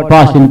forward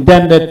pass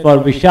intended for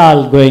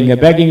Vishal going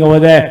begging over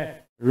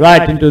there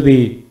right into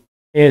the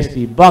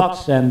ASC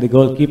box, and the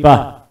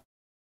goalkeeper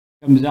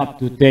comes up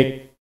to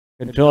take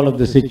control of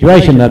the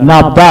situation. And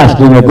now Abbas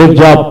doing a good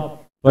job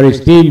for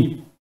his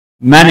team,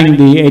 manning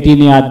the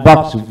 18-yard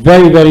box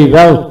very, very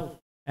well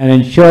and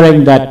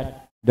ensuring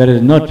that there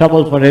is no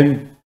trouble for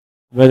him,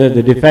 whether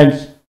the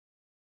defense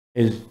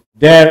is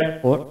there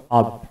or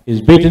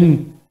is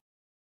beaten.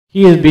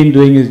 He has been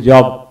doing his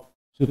job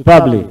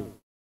superbly.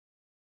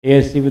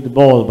 ASC with the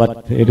ball,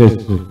 but it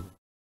is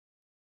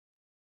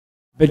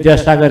Vidya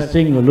Sagar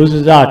Singh who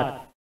loses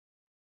out.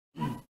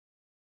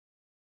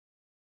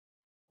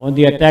 On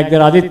the attack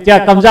there,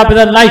 Aditya comes up with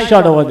a nice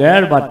shot over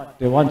there,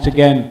 but once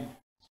again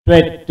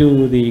straight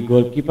to the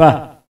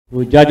goalkeeper,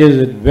 who judges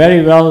it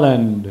very well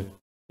and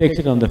takes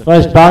it on the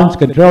first bounce,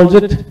 controls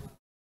it,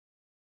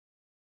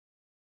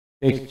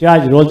 takes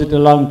charge, rolls it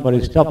along for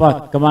his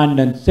stopper, Command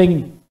and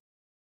Singh.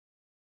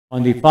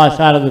 On the far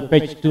side of the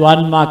pitch, two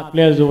unmarked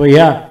players over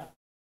here,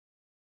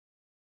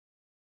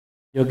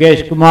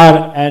 Yogesh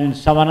Kumar and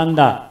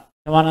Samananda.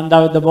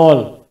 Samananda with the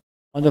ball.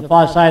 On the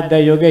far side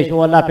there, Yogesh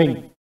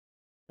overlapping.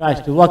 Tries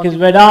to work his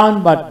way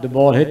down, but the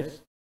ball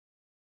hits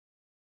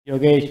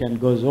Yogesh and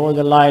goes over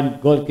the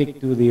line. Goal kick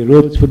to the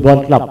Roots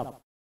Football Club.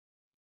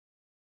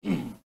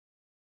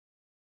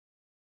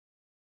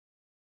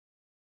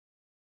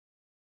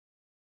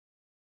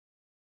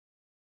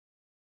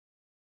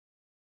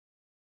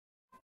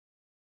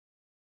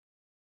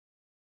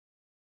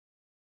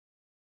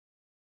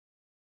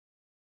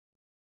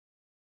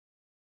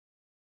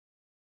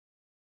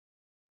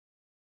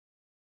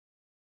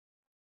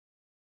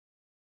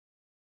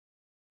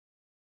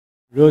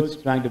 Roots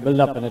trying to build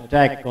up an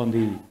attack on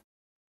the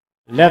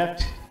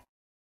left.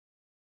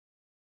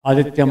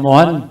 Aditya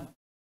Mohan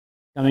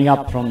coming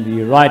up from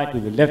the right to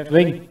the left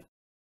wing.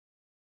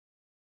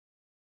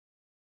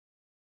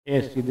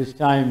 ASC this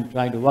time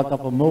trying to work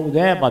up a move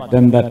there, but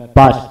then that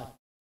pass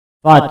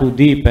far too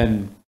deep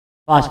and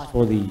fast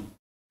for the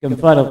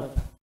comfort of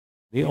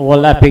the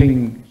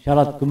overlapping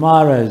Sharat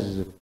Kumar, as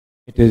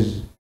it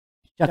is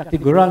Shakti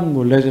Gurung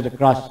who lays it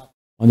across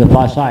on the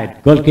far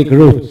side. Goal kick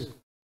Roots.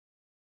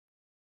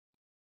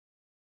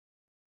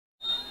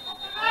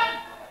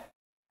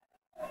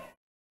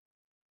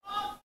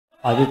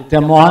 Aditya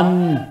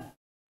Mohan,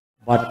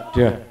 but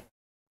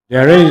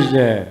there is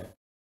a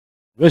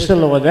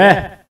whistle over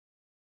there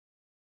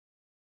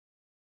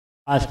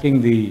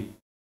asking the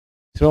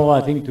throw, I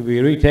think, to be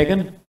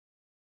retaken.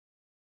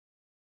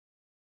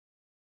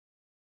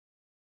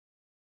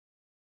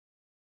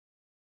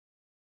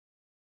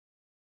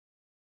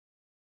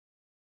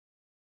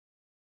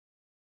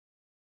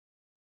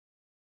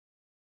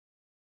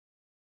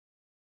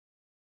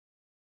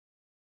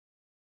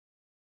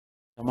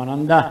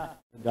 Samananda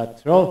with that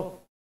throw,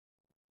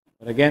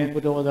 but again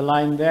put over the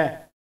line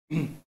there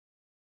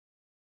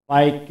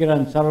by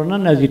Kiran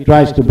Saranan as he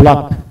tries to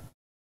block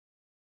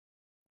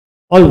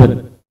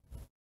Olvin.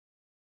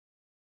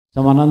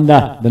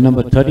 Samananda, the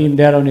number 13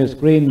 there on your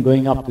screen,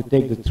 going up to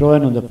take the throw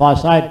in on the far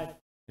side,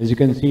 as you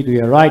can see to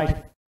your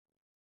right,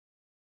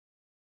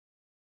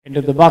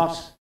 into the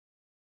box,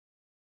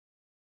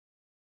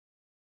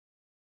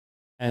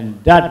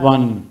 and that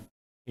one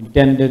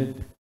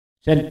intended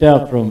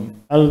centre from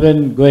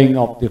Alvin, going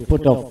off the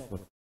foot of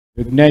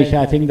Vignesh,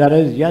 I think that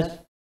is, yes,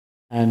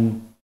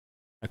 and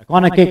a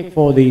corner kick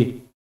for the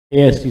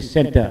ASC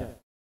Centre.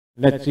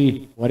 Let's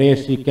see what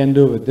ASC can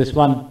do with this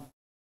one.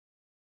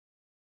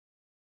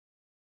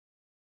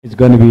 It's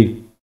going to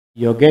be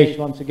Yogesh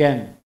once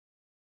again.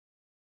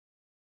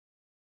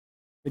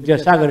 Vidya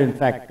Sagar, in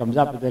fact, comes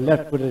up with a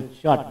left-footed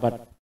shot,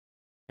 but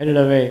headed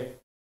away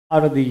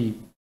out of the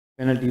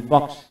penalty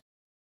box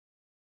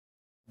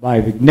by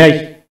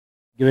Vignesh,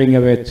 giving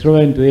away a throw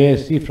into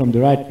ASC from the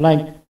right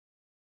flank.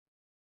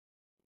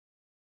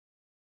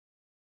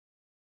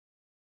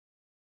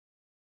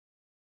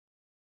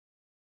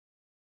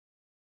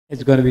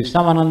 It's going to be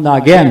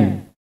Samananda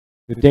again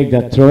to take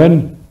that throw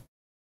in.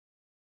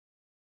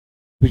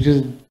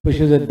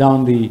 Pushes it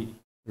down the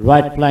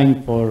right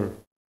flank for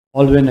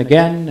Alvin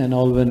again, and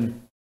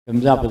Alvin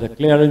comes up with a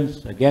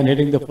clearance, again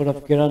hitting the foot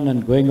of Kiran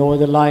and going over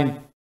the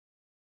line.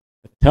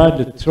 The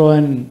third throw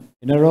in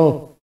a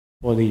row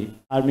for the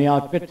army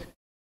outfit.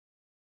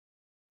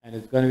 And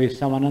it's going to be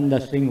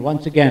Samananda Singh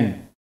once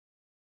again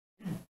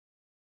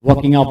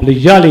walking up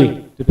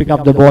leisurely to pick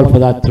up the ball for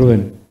that throw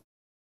in.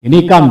 And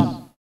he comes.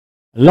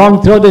 A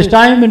long throw this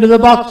time into the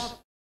box,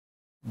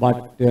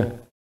 but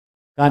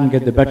can't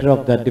get the better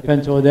of that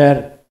defense over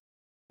there.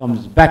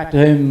 Comes back to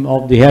him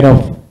off the head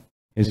of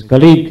his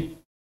colleague,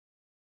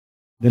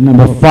 the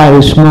number 5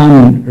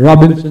 Usman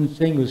Robinson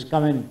Singh, who's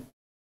come in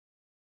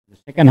the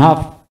second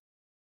half.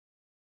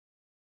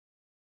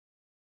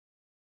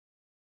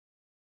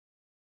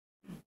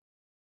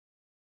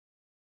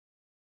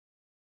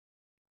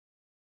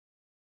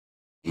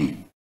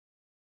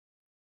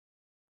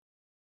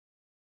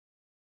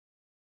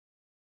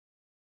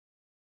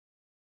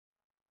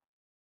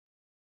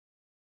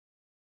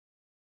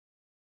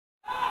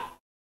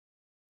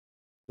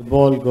 The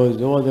ball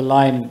goes over the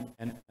line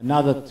and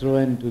another throw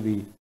in to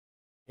the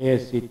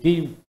ASC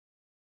team.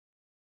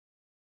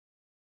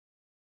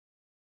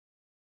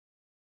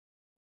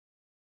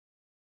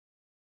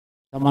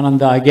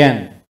 Samananda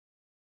again,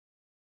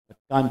 but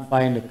can't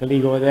find a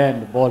colleague over there,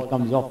 and the ball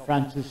comes off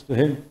Francis to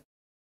him.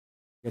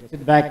 Gets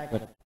it back,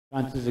 but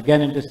Francis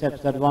again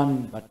intercepts that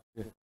one, but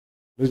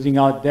losing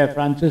out there,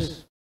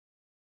 Francis.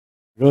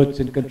 Rhodes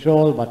in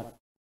control, but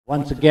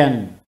once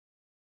again,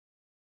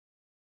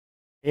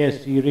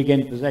 ASC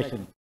regained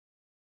possession.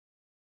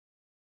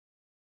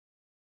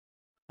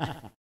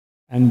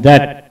 And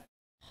that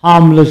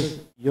harmless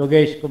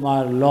Yogesh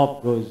Kumar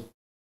lob goes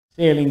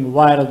sailing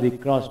wide of the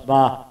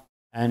crossbar,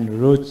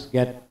 and Rhodes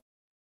get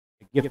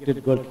a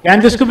gifted goal.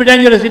 And this could be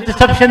dangerous.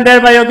 Interception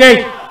there by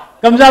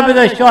Yogesh. Comes up with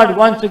a shot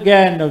once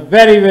again, a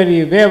very,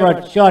 very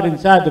wayward shot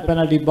inside the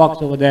penalty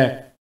box over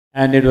there.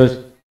 And it was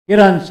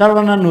Kiran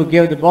Saravanan who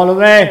gave the ball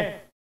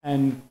away,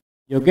 and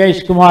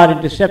Yogesh Kumar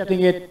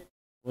intercepting it,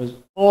 was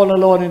all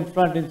alone in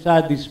front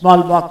inside the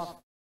small box,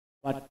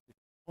 but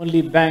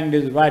only banged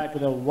his right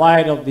foot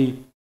wide of the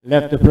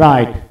left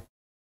upright.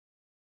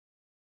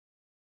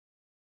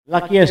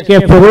 Lucky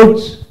escape for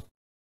Rhodes.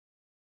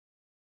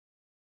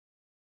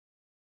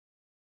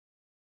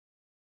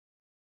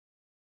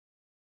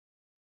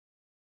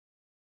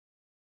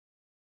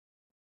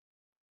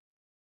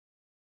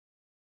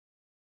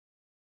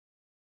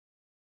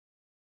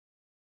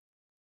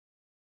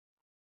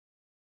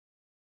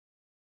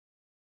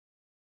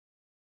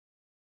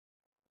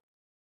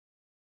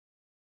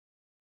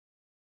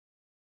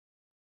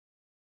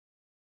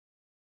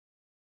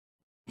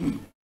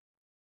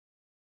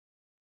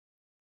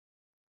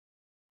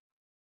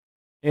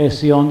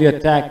 ASC on the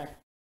attack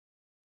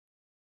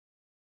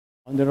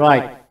on the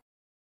right.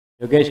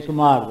 Yogesh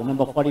Kumar, the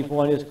number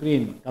 44 on your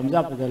screen, comes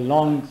up with a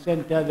long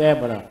center there,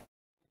 but a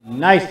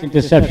nice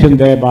interception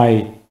there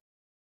by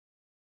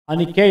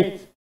Aniket.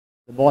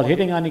 The ball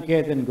hitting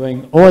Aniket and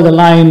going over the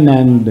line,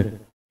 and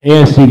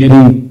ASC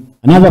getting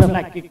another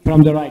flag kick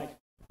from the right.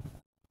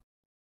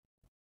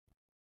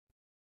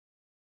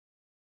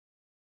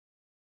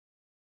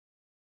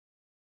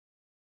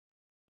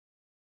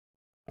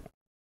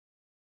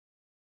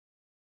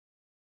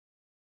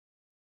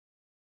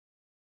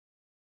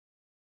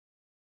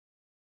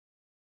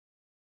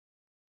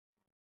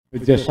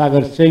 With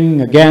Sagar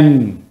Singh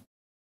again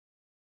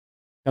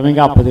coming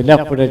up with a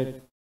left-footed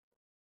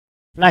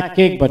flag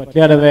kick, but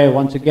cleared away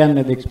once again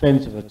at the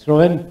expense of a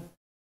throw-in.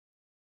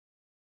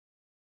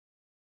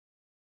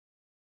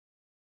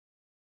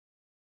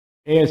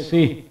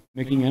 ASC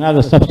making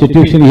another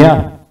substitution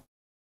here.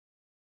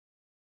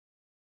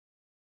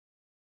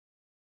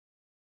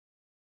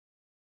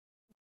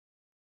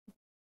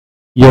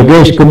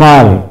 Yogesh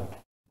Kumar,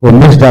 who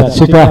missed that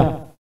sitter,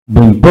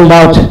 being pulled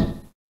out,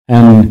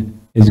 and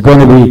is going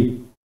to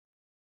be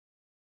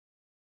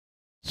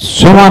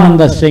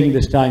Somananda Singh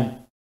this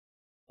time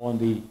on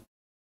the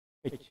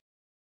pitch.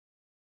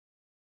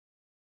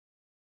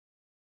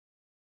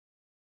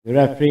 The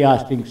referee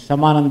asking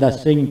Samananda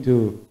Singh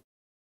to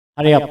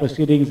hurry up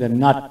proceedings and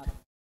not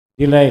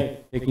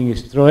delay taking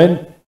his throw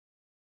in.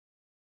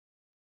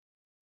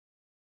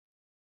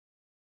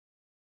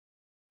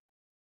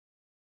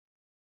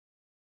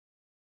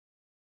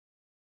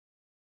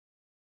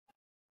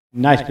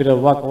 Nice bit of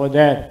work over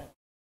there.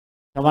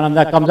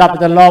 Samananda comes up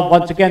with a lob,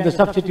 once again the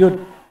substitute.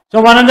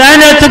 Samananda,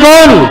 and it's a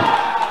goal!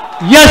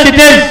 Yes, it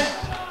is!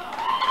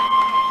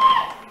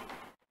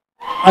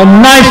 A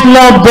nice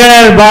lob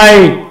there by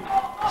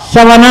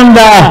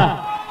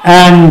Samananda,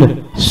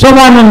 and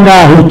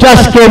Samananda, who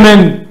just came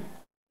in,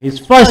 his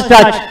first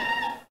touch,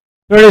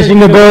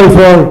 producing a goal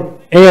for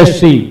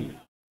ASC.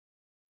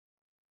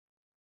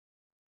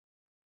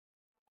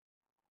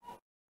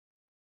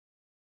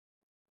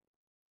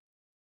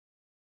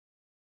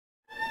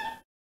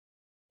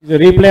 The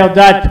replay of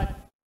that.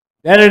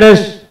 There it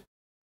is.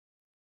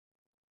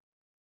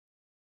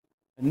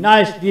 A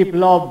nice deep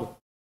lob,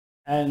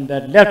 and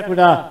that left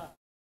footer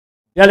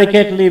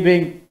delicately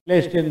being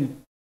placed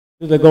in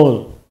to the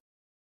goal.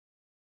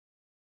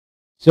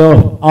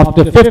 So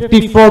after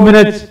 54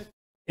 minutes,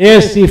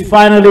 ASC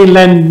finally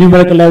lend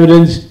numerical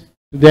evidence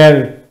to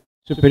their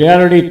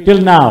superiority.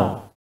 Till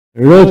now,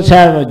 Rhodes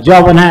have a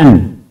job on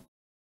hand.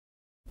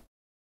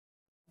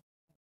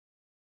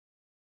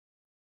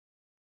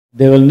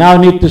 They will now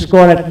need to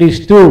score at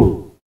least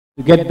 2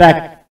 to get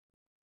back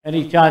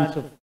any chance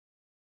of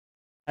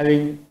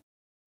having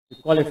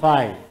to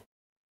qualify.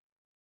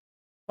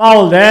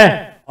 Foul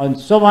there on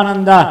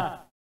Somananda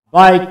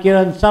by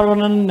Kiran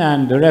Saravanan,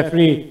 and the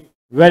referee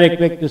very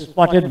quick to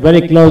spot it,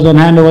 very close on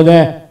hand over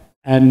there,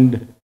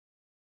 and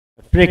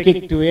a free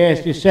kick to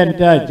ASC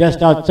Centre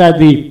just outside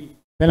the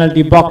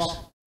penalty box.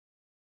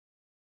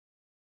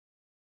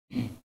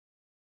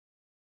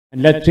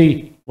 And let's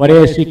see what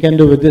ASC can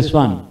do with this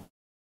one.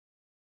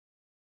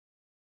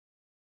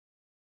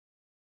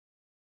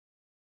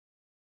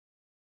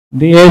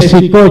 The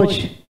ASC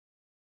coach,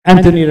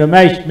 Anthony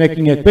Ramesh,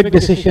 making a quick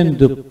decision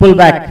to pull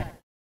back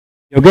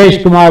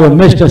Yogesh Kumar, who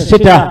missed a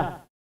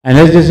sitter, and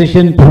his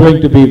decision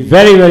proving to be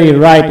very, very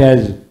right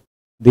as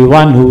the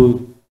one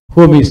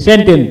whom he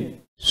sent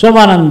in,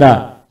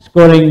 Somananda,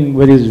 scoring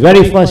with his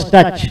very first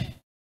touch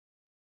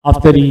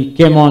after he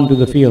came onto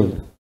the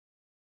field.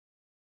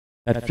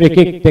 That free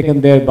kick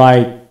taken there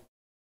by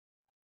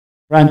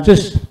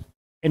Francis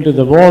into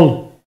the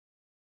ball.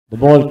 The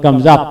ball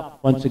comes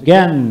up once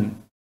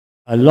again.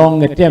 A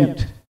long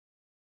attempt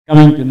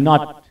coming to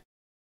not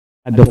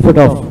at the foot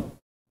of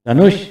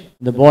Dhanush.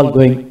 The ball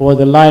going over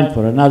the line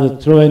for another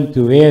throw-in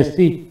to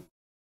ASC.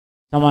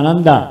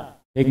 Samananda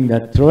taking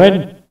that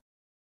throw-in.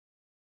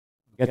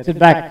 Gets it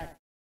back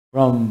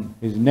from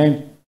his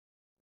name.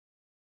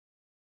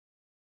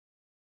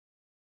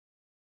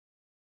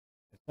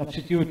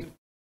 Substitute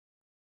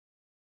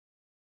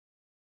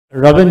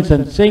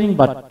Robinson Singh,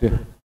 but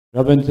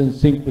Robinson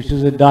Singh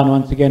pushes it down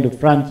once again to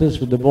Francis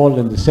with the ball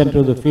in the center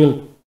of the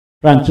field.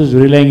 Francis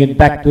relaying it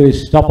back to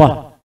his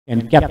stopper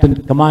and Captain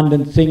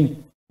Commandant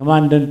Singh.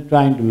 Commandant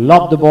trying to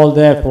lob the ball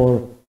there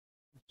for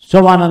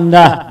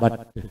Somananda,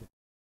 but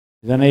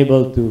is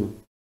unable to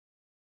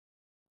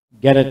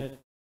get it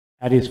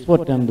at his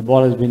foot, and the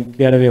ball has been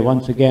cleared away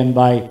once again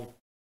by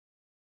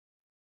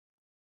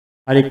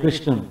Hari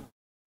Krishnan.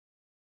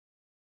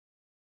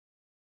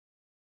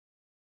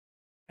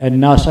 And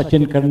now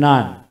Sachin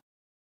Karnan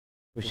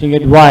pushing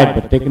it wide,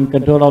 but taken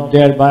control of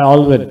there by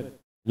Alvin.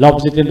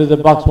 Lobs it into the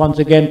box once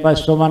again by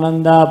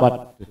Somananda,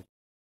 but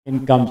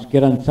in comes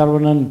Kiran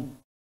Sarvanan,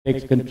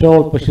 takes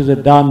control, pushes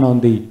it down on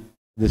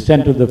the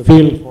center of the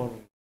field for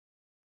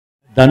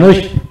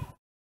Dhanush.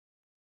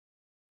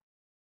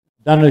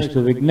 Dhanush to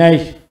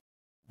Vignesh,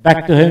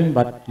 back to him,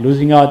 but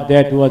losing out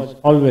there towards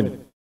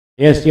Alvin.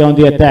 ASC on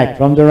the attack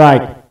from the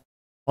right.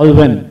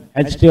 Alvin,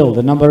 and still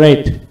the number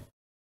 8.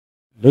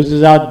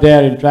 Loses out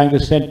there in trying to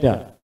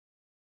center.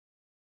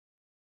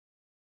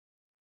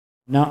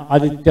 Now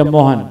Aditya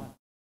Mohan.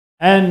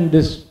 And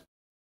this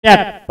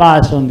tap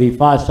pass on the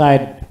far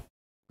side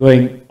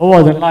going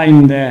over the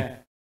line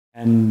there.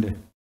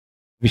 And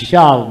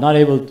Vishal not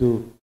able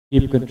to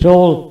keep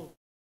control.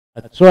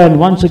 A throw-in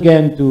once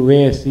again to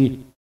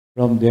ASC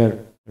from their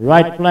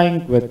right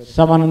flank with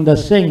Samananda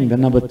Singh, the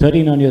number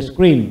 13 on your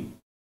screen,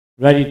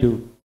 ready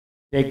to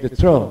take the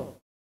throw.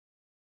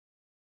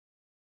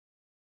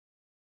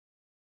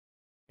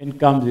 In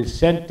comes the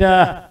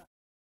center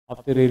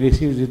after he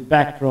receives it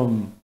back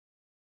from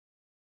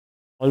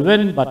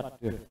Alvin, but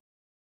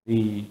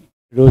the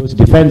Roots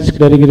defense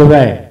clearing it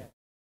away.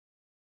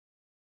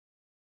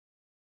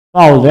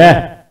 Foul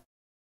there.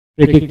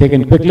 Free kick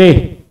taken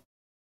quickly.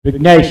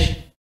 Vignesh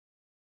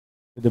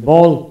with the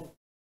ball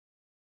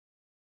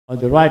on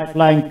the right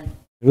flank.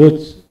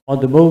 Roots on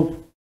the move.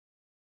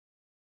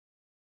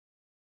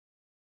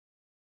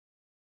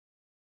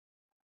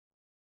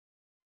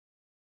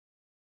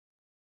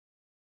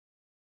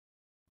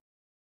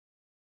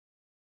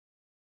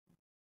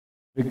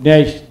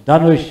 Vignesh,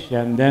 Dhanush,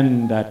 and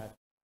then that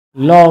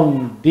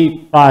long,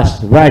 deep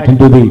pass right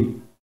into the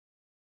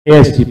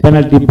ASC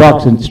penalty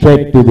box and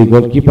straight to the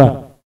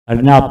goalkeeper,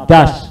 Arnab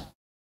Das.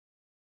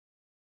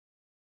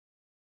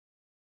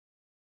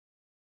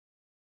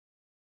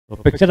 So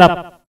picks it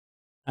up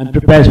and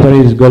prepares for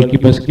his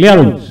goalkeeper's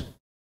clearance.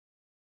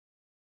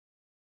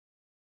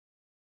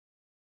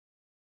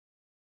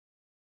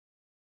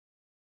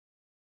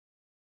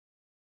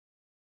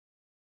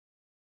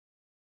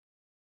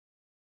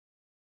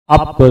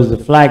 Up goes the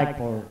flag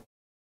for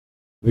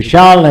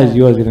Vishal as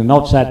he was in an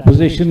offside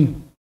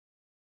position.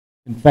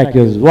 In fact, he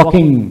was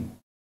walking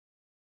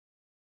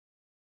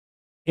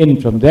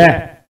in from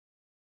there.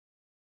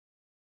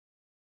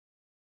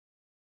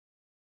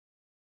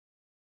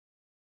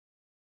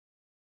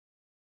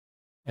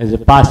 As the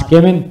pass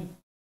came in,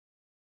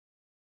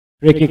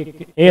 free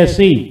kick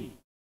ASC.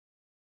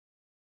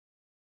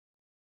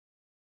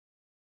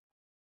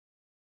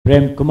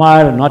 Prem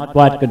Kumar not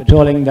quite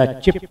controlling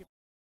that chip.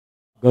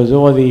 Goes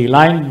over the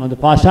line on the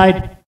far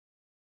side.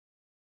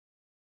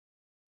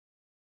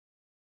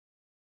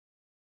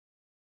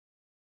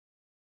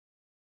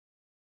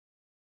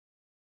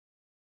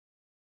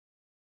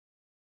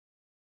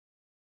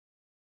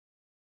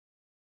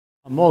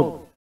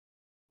 Amog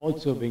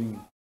also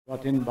being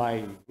brought in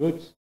by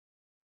Roots.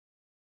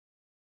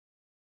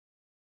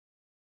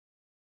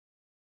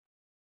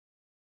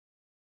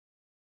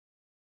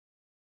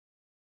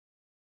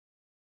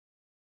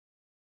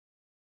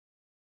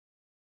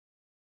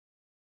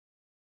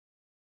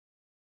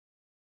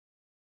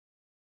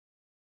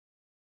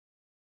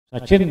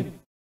 Sachin.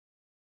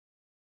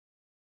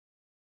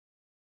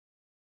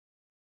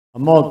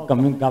 Amog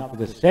coming up to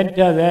the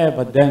center there,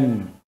 but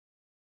then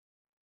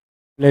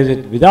plays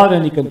it without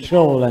any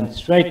control and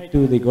straight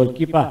to the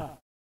goalkeeper.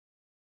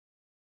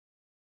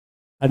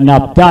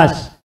 Arnab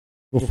Das,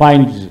 who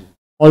finds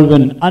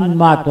Alvin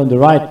unmarked on the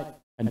right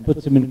and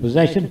puts him in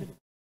possession.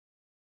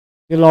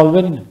 Still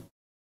Alvin.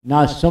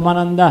 Now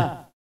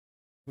Somananda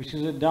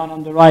pushes it down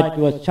on the right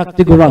towards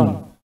Shakti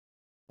Gurang.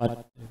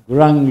 But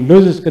Gurang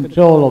loses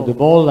control of the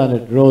ball and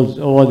it rolls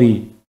over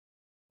the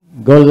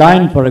goal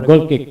line for a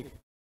goal kick.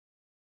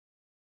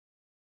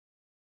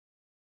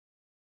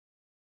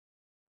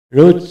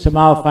 Roots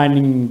somehow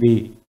finding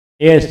the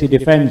ASC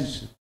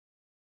defense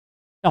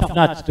tough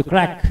nuts to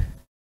crack.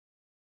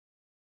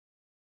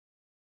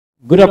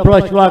 Good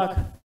approach work,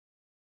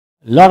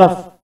 a lot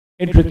of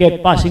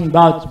intricate passing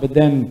bouts, but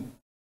then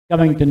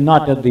coming to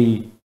knot at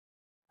the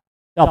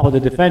top of the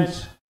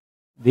defense.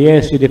 The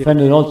ASC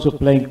defender is also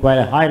playing quite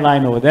a high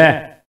line over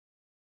there.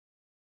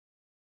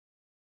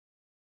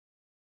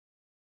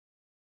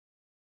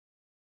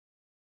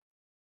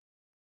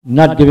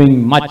 Not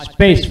giving much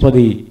space for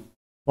the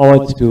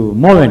forwards to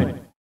move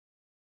in.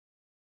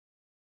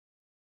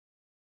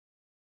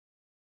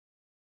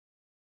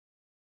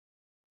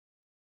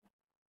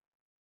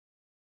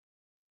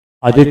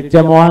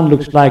 Aditya Mohan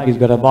looks like he's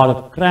got a lot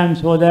of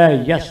cramps over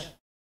there. Yes,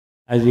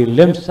 as he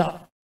limps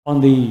up on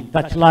the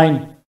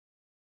touchline.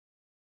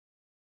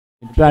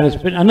 Trying to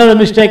sprint. Another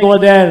mistake over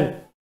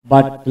there,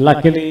 but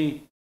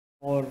luckily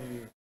for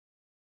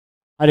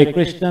Hari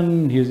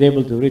Krishnan, he was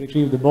able to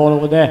retrieve the ball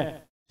over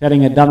there,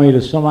 setting a dummy to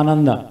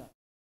Somananda.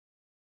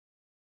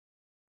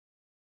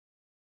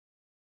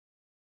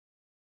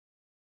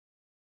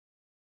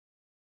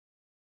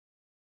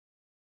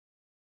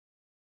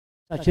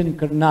 Sachin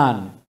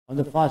Karnan on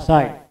the far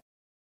side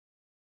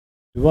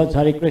towards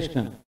Hari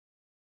Krishnan.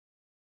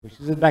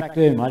 Pushes it back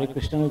to him. Hari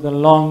Krishnan with a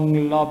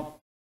long lob.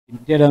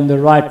 Instead on the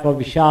right for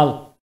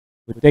Vishal,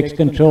 who takes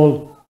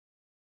control.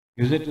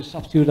 Gives it to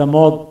substitute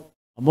Amog.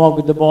 Amog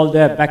with the ball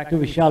there. Back to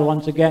Vishal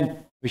once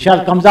again.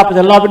 Vishal comes up with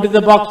a lob into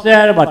the box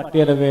there, but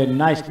cleared away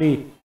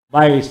nicely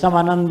by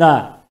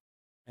Samananda.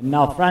 And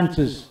now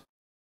Francis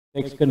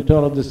takes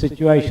control of the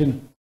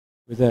situation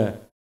with a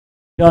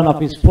turn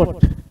of his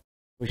foot.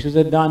 Pushes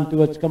it down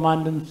towards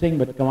Commandant Singh,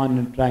 but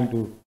Commandant trying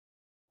to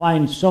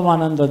find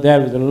Somananda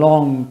there with a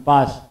long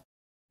pass.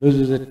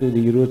 Loses it to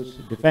the Roots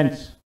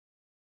defense.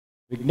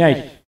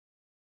 Vignesh.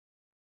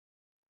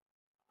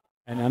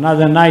 And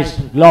another nice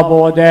lob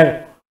over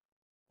there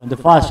on the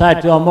far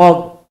side to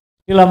Amog.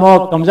 Still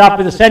Amog comes up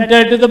with the center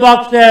into the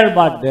box there,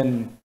 but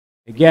then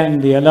again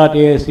the alert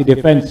ASC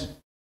defense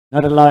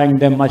not allowing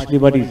them much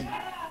liberties.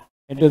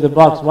 Into the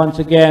box once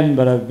again,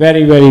 but a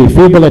very, very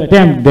feeble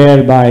attempt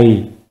there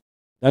by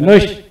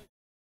Dhanush.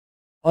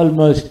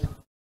 Almost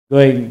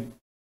going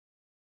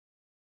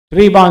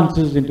 3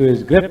 bounces into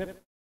his grip.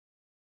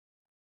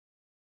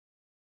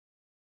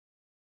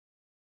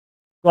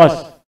 Of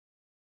course,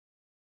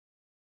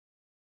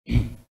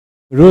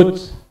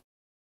 Roots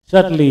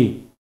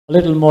certainly a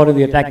little more in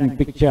the attacking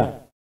picture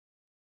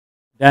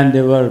than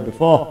they were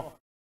before,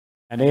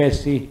 and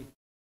ASC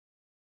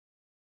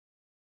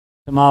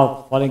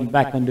somehow falling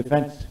back on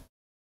defense.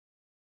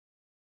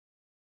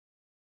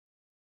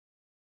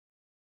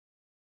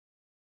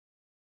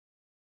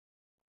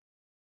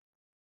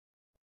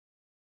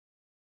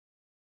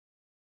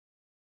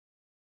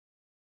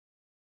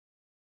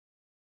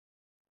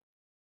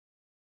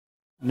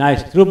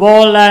 Nice through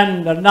ball,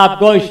 and Arnab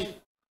Ghosh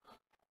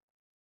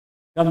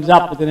comes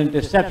up with an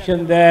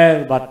interception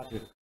there, but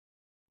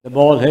the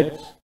ball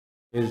hits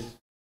his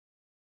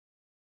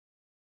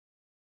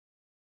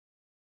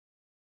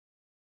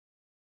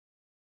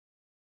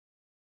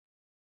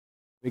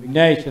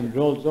Vignesh and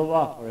rolls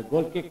over for a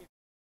goal kick,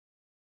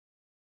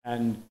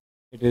 and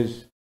it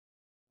is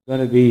going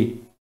to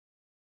be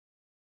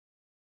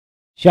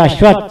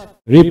Shashwat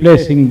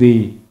replacing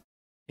the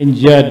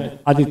injured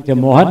Aditya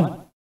Mohan.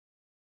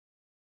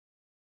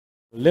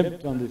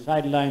 Limped on the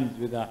sidelines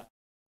with a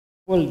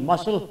pulled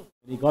muscle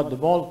when he got the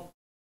ball.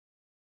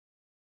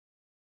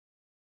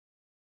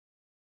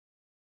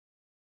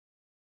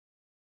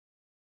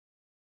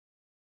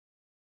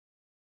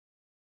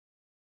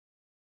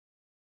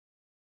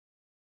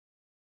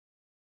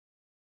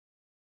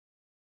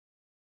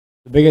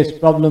 The biggest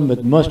problem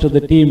with most of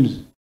the teams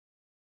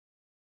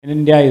in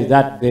India is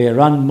that they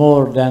run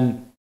more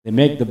than they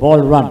make the ball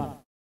run,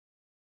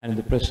 and in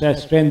the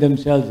process strain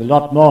themselves a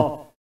lot more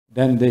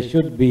than they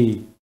should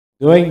be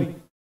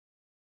doing.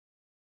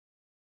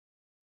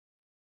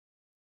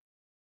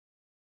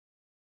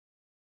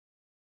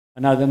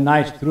 Another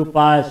nice through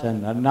pass,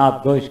 and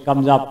Arnab Ghosh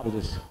comes up with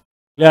his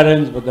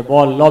clearance, but the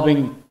ball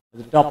lobbing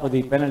at the top of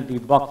the penalty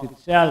box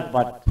itself.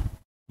 But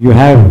you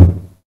have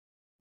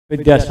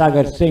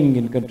Vidyasagar Singh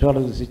in control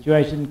of the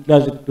situation,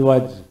 close it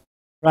towards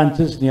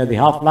Francis near the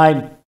half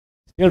line.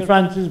 Still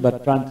Francis,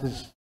 but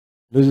Francis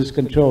loses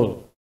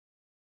control.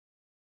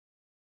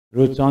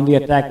 Roots on the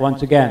attack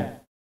once again.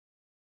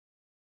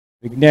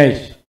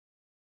 Vignesh.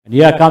 And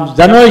here comes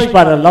Dhanush,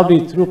 but a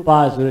lovely through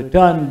pass,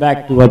 return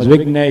back towards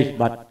Vignesh,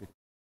 but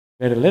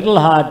played a little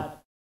hard,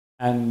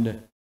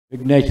 and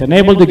Vignesh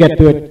unable to get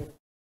to it.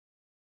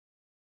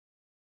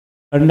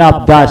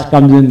 Arnab Das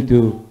comes in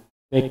to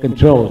take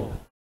control.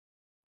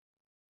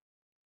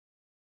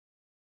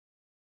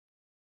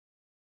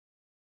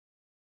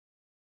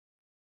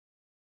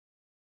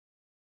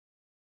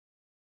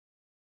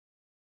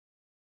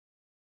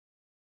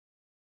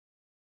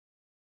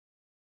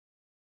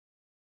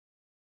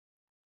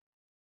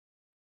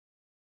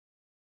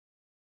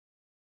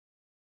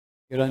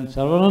 Kiran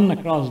Saravanan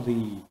across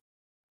the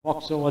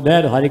box over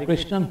there to Hari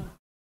Krishnan.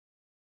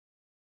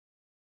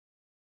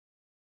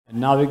 And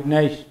now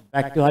Vignesh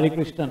Back to Hari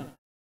Krishnan.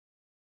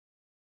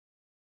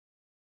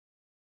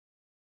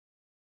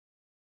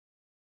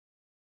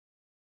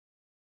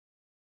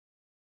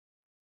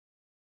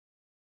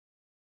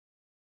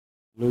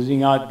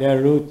 Losing out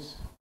their roots.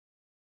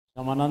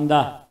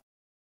 Samananda.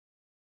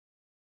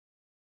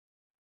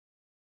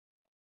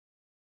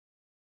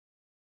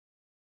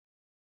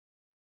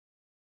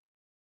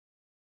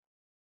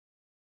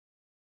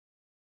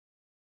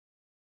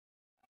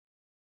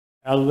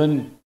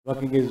 Alvin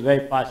working his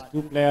way past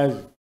two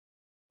players.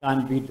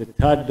 Can't beat the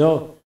third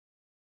though.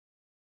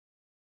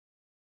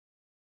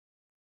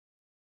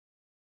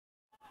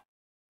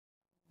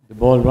 The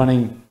ball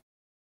running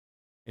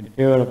in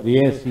favor of the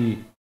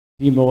ASC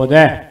team over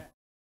there.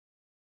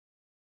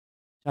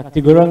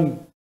 Shakti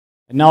Gurung.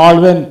 And now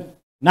Alvin.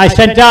 Nice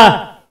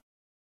centre.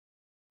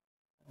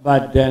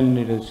 But then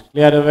it is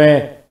cleared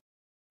away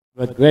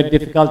with great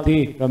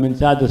difficulty from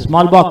inside the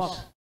small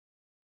box.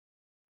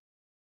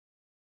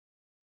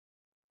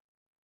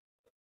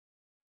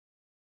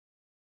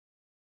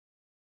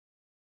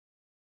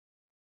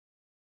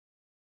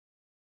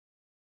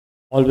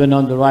 Alvin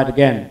on the right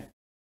again.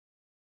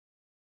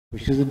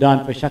 Pushes it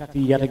down for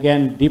Shakti yet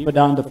again, deeper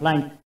down the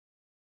flank.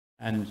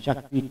 And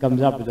Shakti comes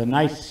up with a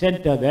nice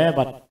centre there,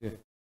 but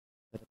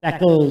the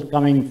tackle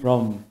coming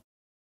from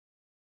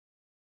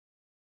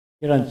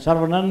Kiran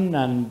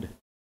Sarvanan, and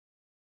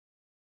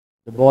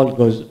the ball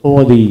goes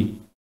over the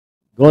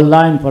goal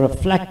line for a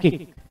flat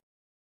kick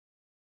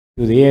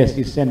to the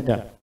ASC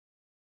Centre.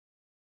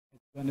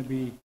 It's going to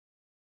be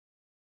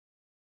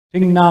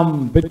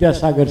Singnam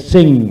Vidyasagar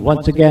Singh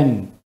once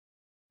again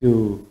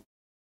to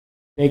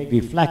take the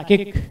flat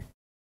kick.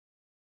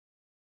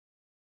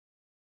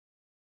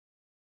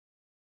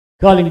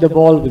 Curling the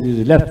ball with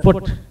his left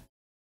foot.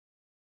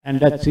 And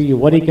let's see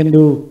what he can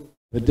do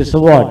with this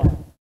award.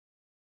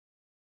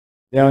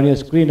 There on your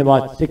screen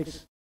about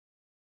 6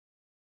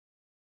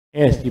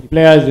 ASC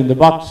players in the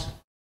box.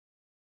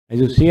 As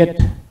you see it,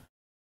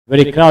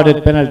 very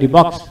crowded penalty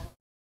box.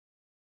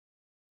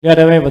 Cleared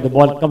away, but the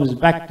ball comes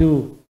back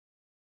to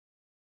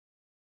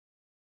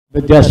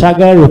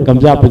Vidyasagar, who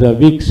comes up with a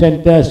weak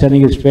centre,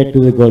 sending it straight to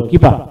the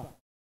goalkeeper,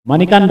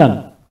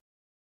 Manikandan.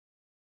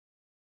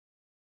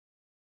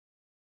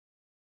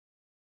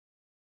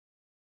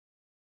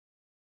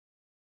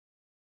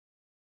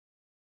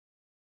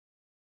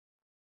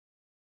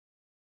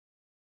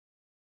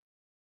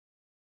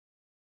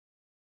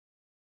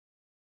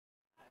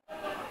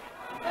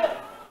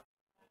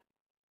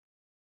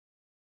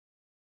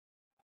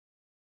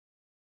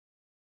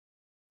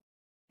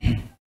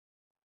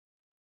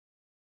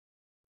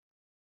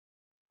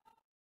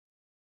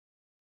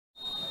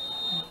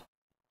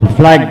 The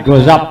flag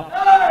goes up.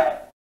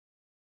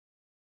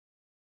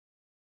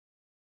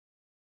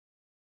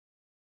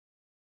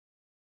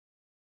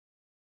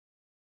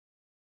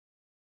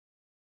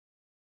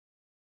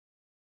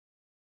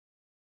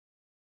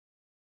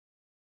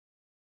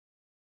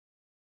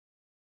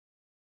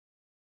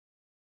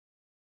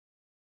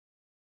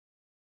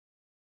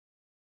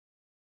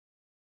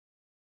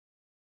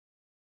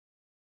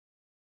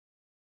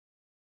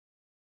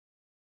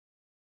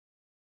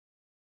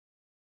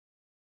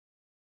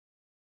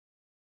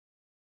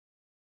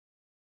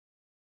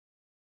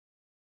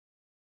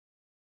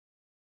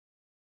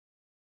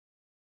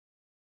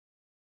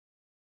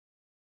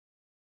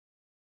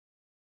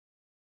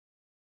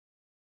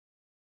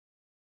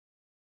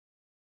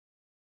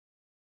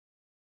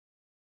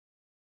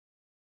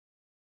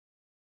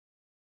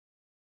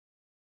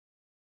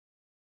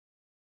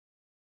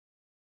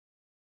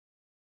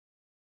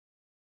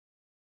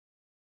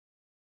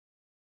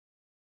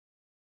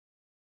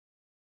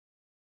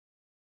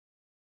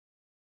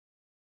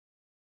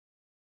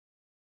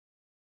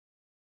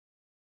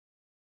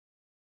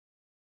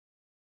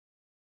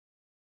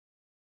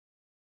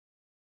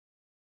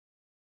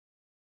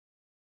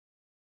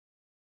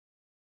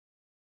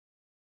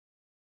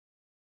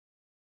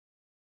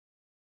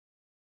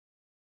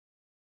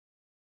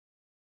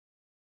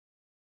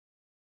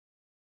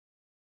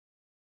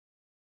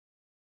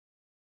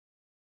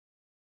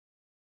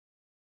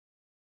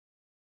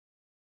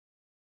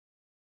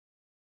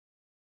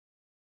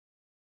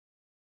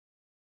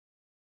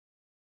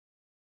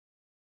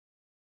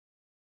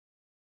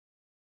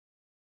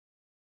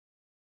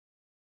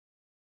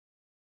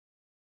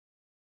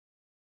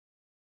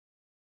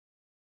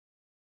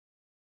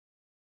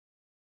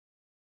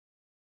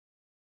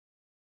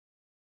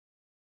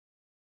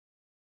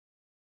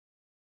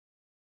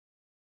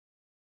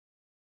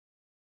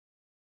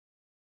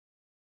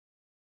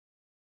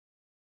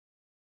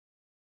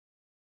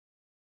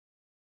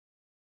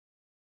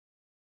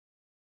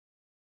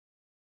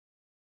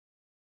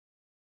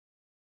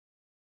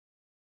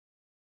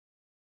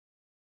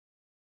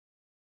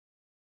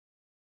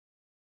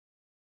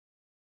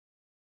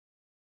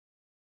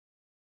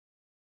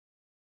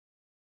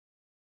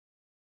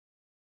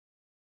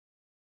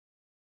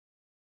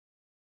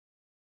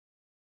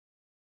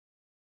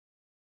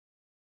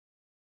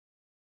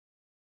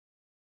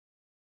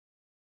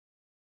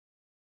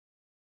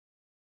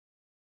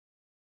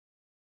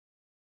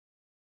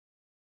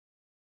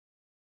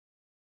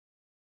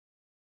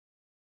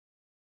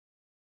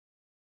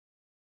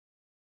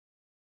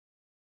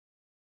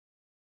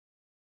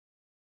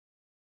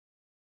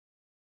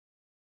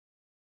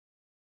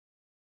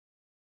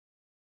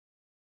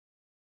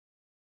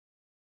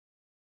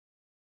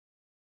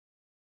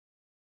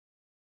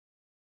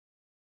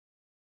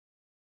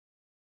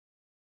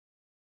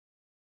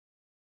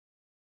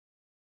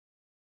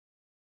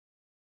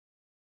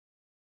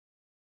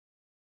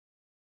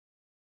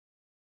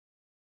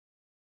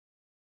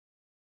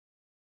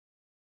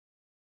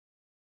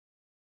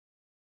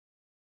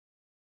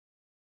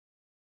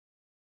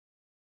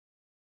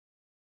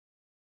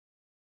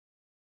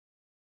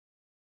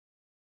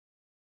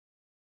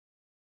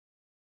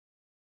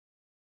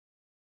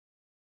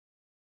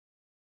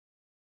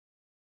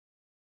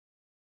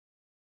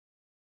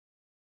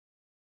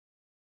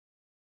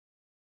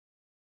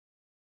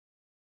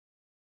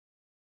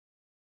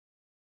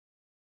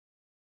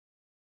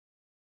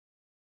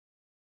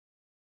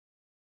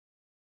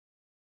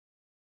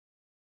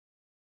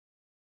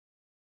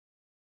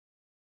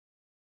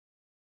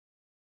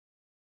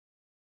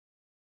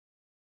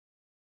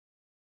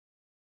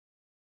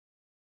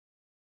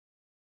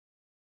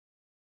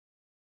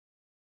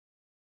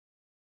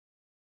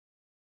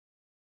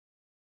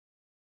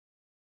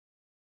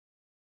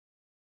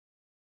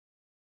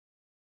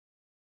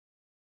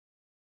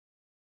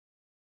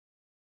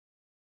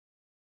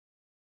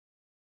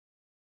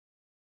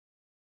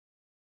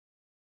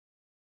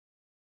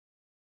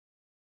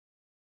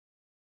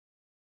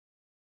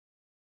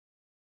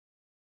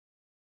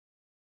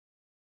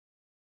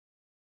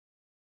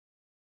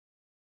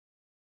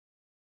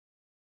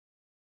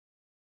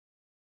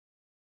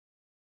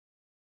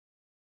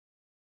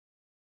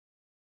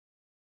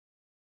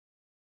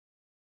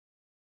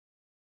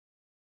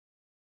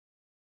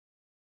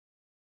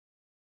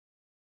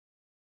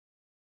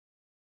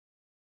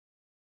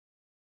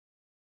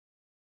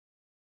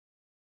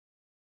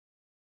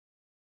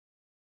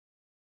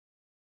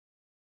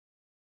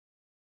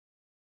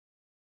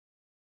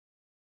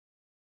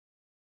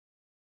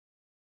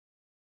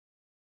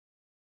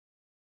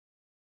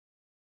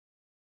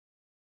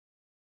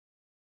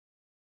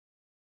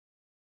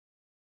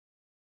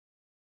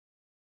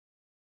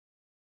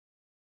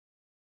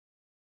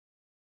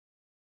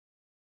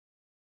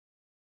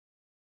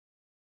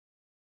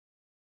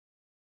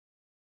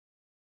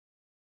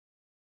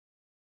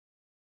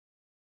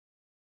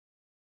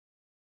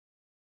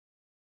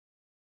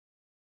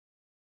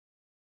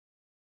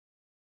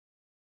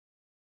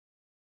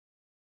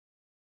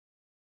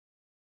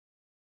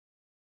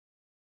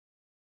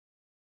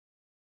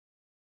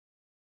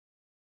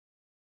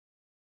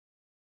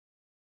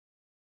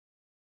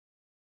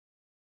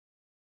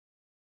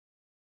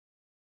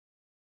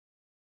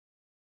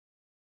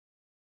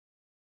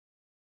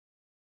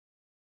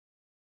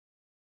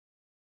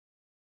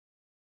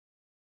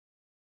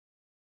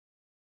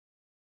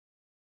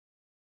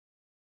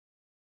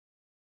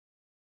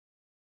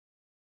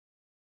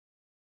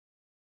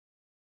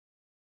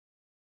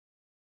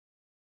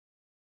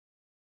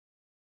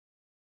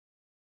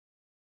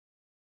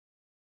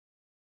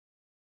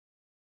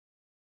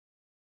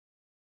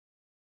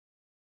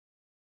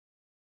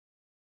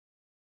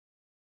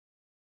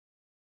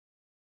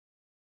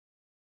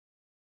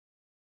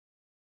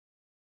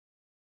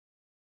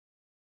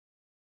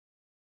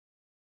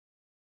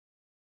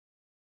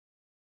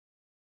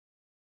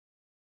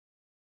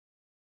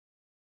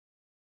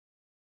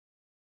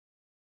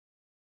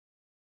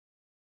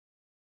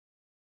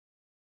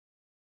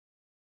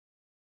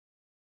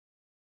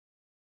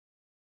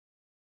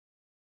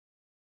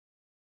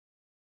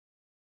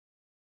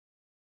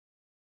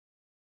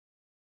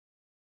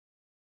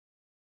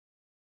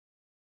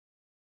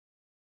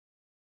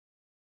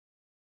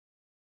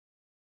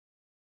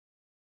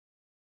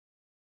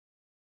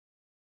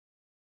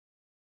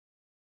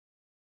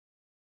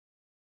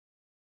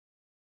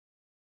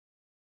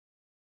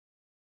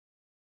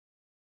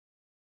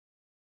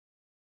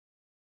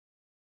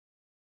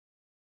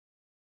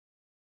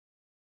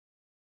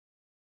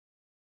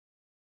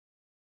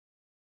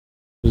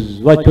 was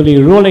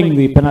virtually rolling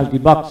the penalty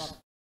box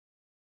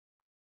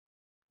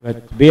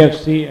with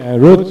BFC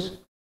Roots,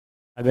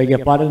 I beg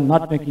your pardon,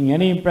 not making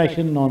any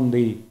impression on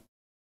the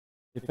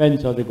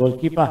defense or the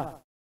goalkeeper.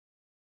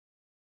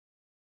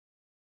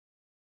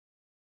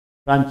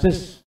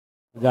 Francis,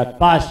 with that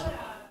pass,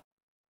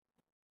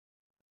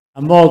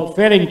 Amog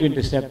failing to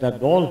intercept that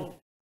ball,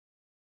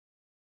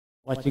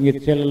 watching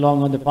it sail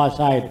along on the far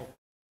side,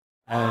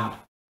 and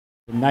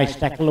a nice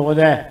tackle over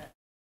there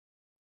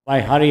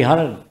by Hari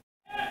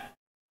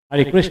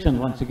Krishnan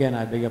once again,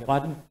 I beg your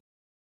pardon.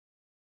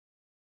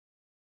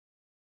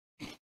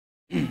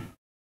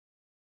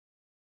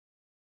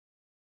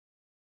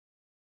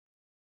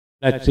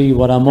 Let's see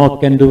what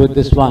Amok can do with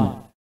this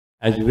one,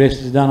 as the race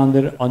is done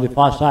on the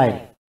far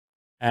side,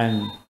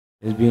 and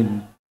has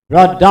been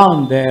brought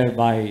down there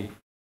by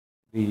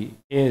the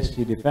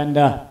ASC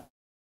defender,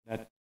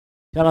 that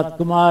Sharat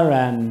Kumar,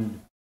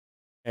 and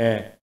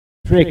a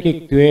free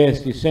kick to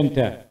ASC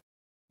Centre.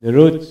 The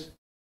Roots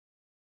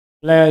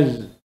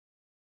players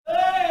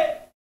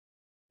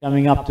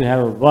coming up to have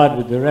a word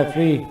with the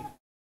referee.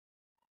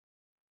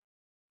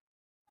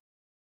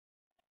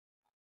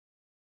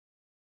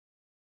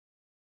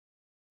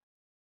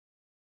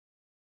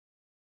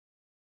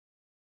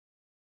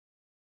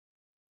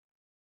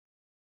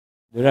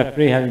 The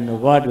referee having a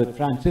word with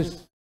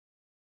Francis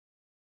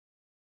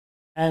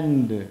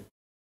and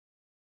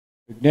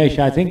Vignesh,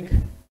 I think,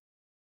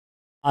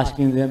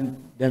 asking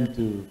them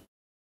to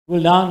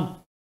cool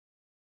down.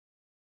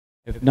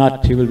 If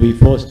not, he will be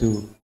forced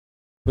to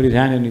put his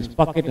hand in his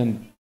pocket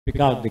and pick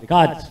out the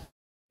cards,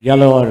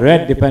 yellow or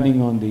red,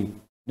 depending on the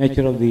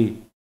nature of the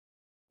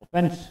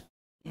offence.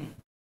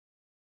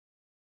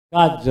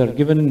 Cards are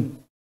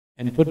given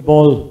in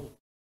football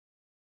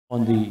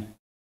on the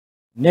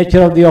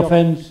nature of the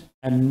offence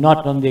and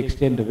not on the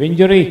extent of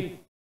injury.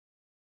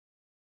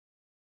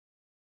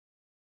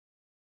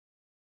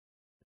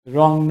 The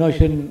wrong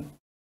notion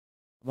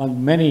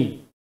among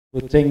many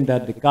who think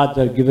that the cards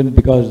are given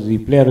because the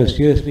player is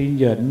seriously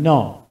injured.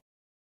 No,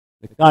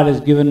 the card is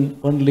given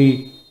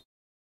only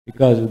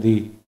because of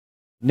the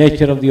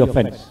nature of the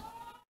offence.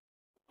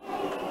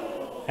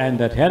 And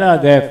that header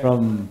there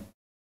from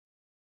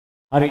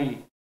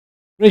Hari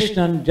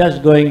Krishnan,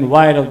 just going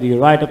wide of the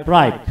right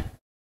upright.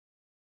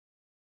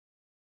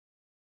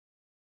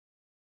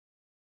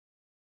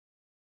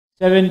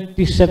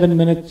 "77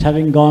 minutes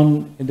having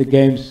gone in the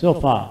game so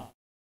far,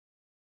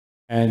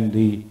 and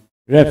the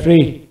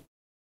referee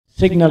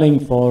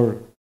signalling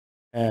for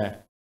a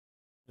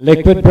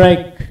liquid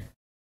break,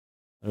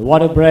 a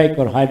water break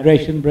or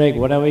hydration break,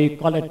 whatever you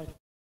call it,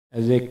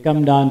 as they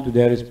come down to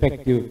their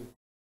respective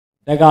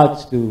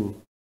dugouts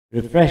to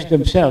refresh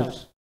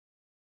themselves.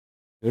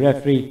 The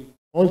referee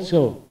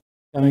also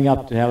coming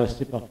up to have a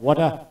sip of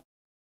water.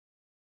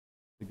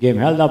 The game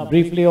held up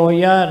briefly over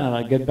here, and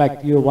I'll get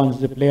back to you once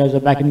the players are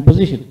back in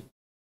position.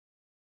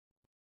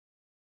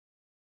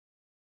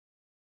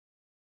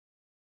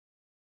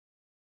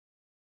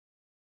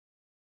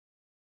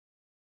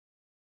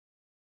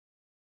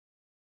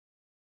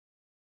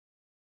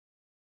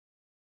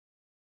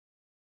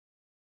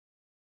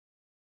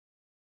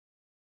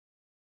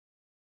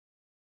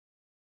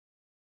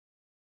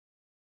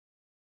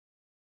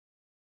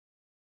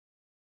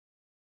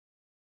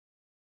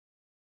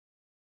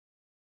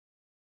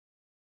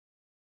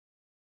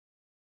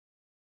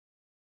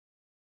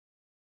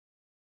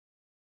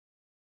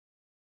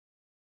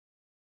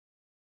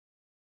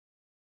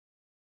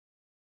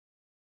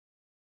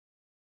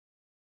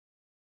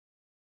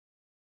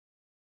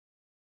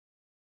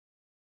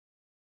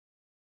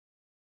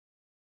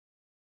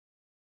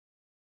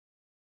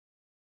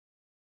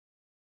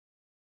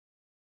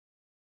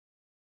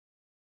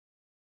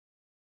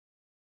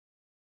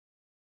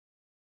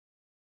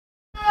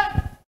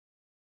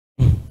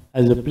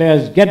 As the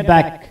players get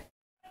back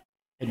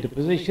into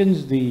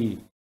positions, the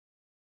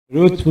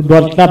Roots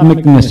Football Club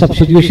making a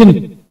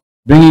substitution,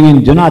 bringing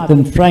in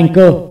Jonathan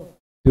Franco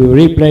to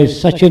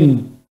replace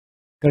Sachin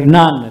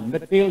Karnan in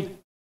midfield.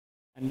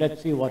 And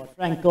let's see what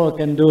Franco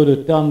can do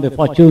to turn the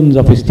fortunes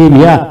of his team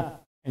here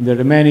in the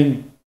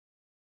remaining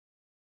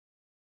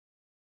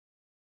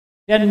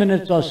 10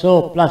 minutes or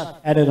so, plus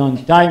added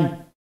on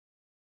time.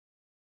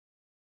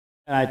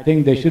 And I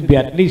think there should be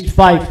at least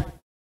 5,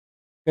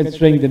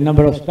 considering the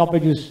number of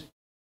stoppages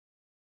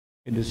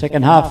in the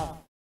second half,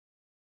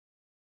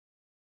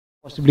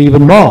 possibly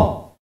even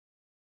more.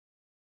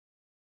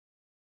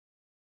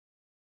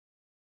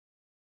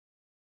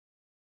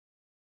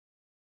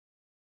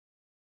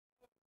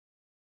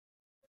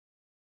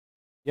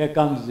 Here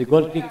comes the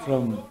goal kick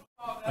from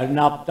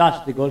Arnab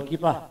Das, the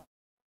goalkeeper.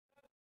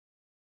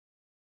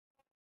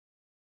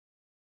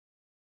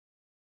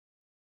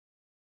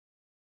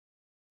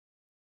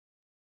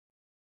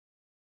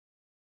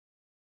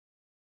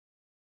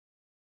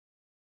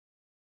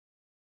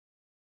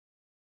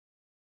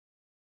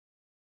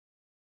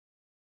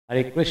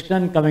 Hari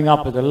Krishnan coming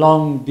up with a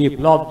long, deep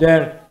lob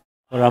there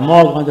for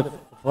Amog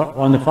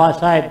on the far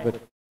side,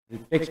 but he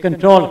takes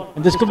control.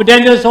 And this could be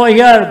dangerous over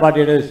here, but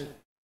it is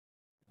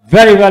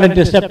very well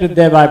intercepted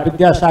there by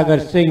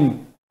Vidyasagar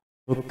Singh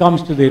who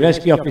comes to the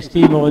rescue of his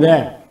team over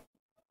there.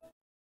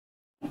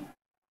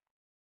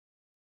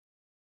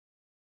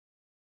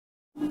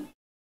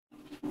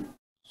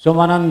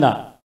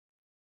 Somananda.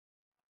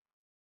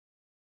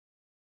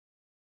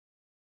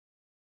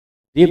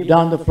 Deep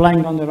down the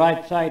flank on the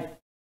right side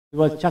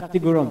towards Shakti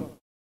Gurung.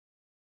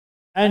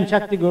 And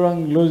Shakti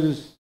Gurung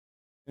loses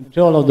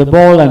control of the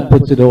ball and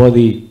puts it over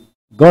the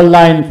goal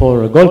line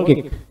for a goal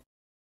kick.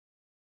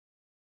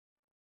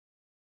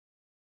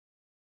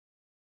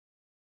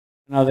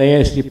 Now the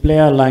ASC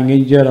player lying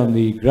injured on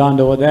the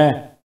ground over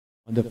there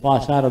on the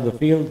far side of the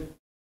field,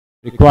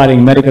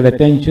 requiring medical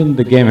attention.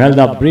 The game held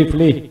up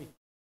briefly.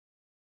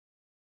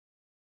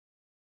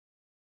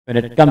 When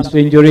it comes to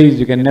injuries,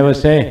 you can never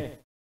say.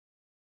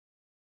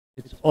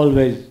 It's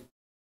always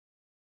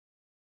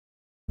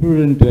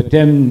prudent to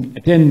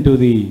attend to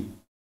the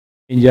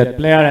injured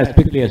player as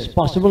quickly as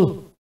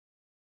possible.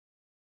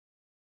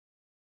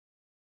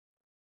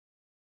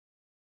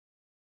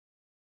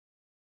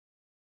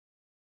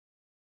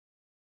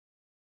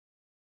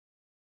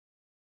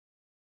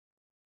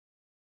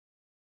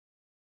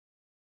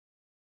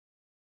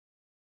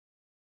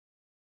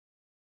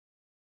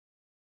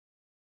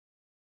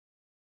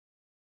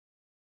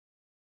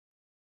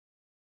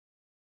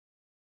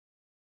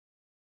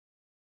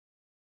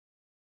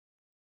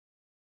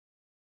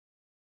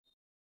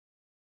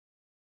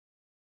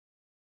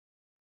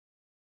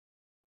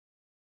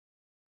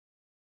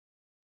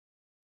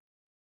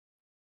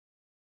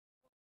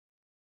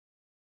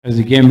 As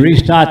the game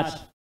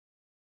restarts,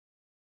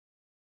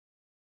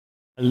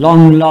 a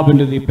long lob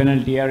into the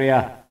penalty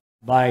area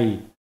by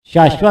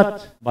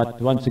Shashwat, but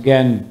once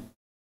again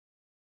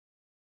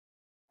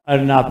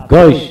Arnab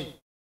Ghosh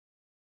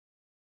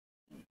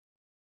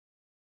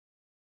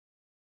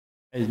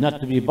is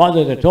not to be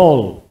bothered at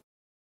all.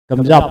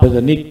 Comes up with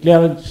a neat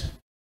clearance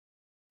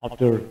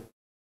after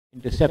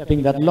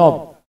intercepting that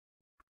lob.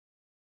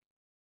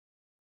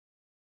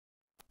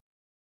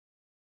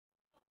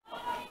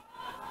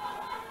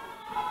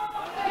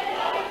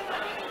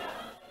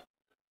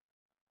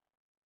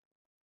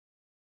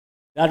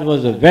 That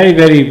was a very,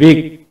 very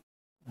weak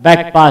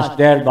back pass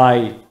there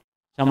by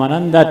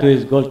Samananda to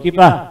his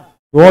goalkeeper,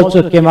 who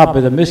also came up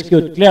with a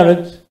miscued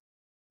clearance.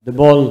 The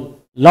ball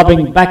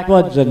lobbing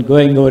backwards and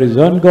going over his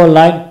own goal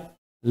line.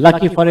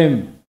 Lucky for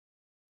him,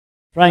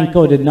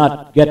 Franco did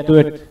not get to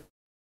it.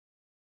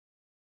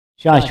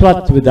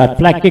 Shashwat with that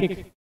flag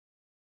kick.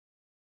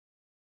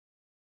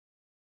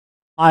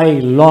 High,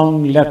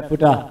 long left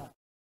footer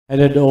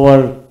headed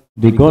over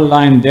the goal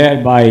line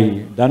there by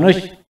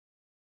Dhanush.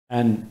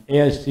 And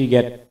ASC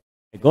get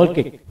a goal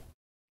kick.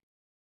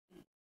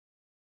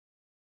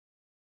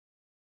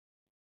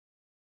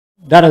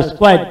 That was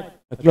quite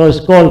a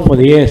close call for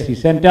the ASC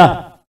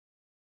Centre.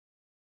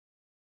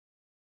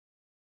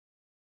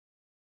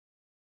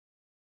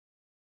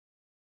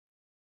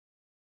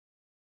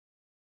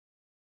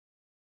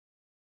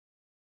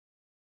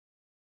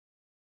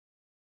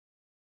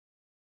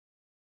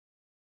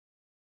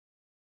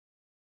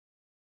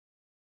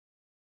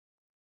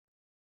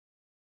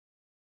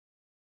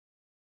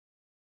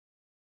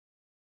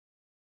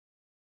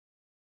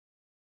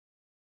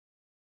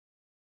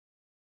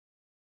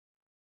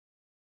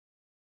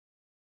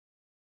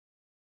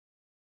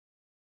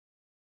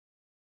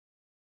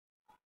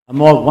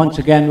 Amol once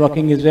again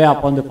working his way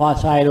up on the far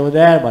side over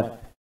there,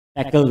 but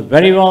tackled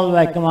very well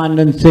by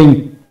Commandant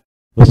Singh,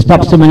 who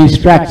stops him in his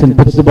tracks and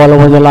puts the ball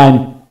over the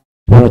line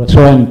for a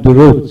throw-in to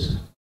Roots.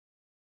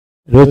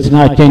 Roots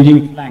now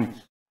changing flanks.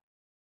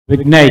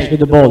 Vignesh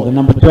with the ball, the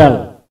number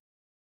 12.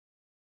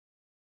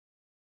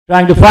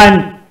 Trying to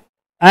find,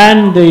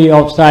 and the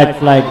offside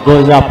flag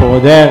goes up over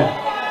there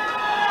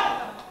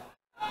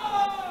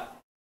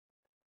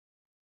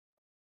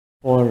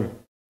for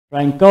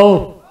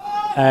Franco,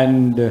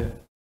 and a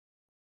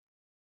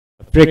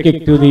free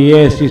kick to the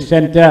ASC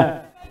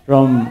Centre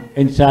from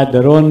inside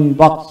their own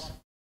box,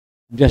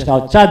 just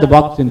outside the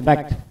box, in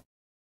fact,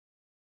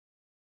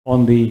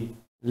 on the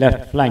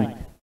left flank.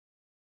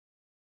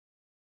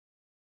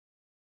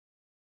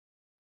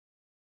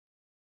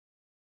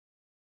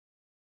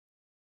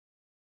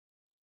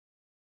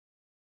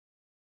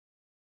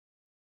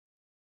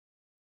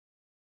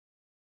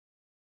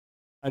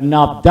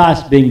 Arnab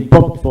Das being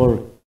booked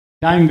for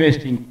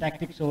time-wasting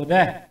tactics over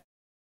there.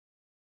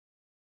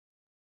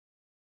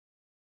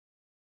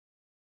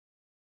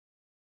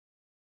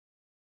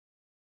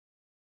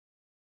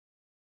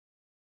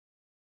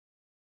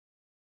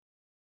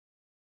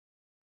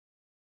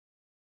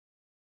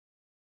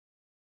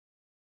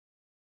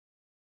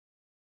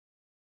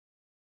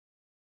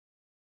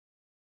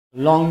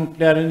 Long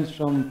clearance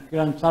from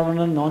Kiran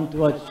Saravanan on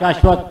towards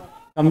Shashwat.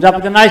 Comes up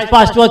with a nice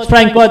pass towards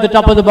Franco at the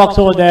top of the box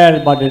over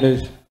there, but it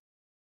is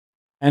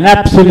an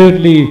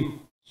absolutely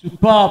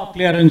superb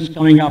clearance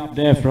coming up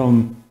there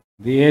from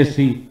the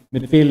ASC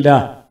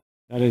midfielder.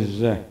 That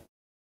is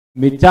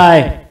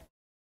Mitai,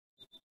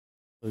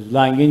 who's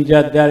lying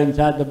injured there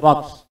inside the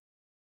box.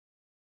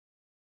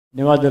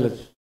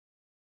 Nevertheless,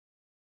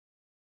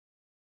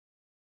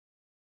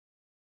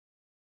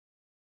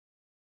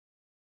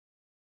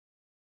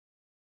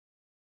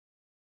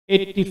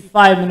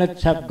 85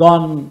 minutes have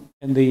gone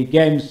in the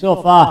game so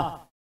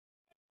far.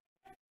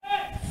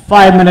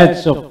 5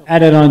 minutes of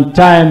added on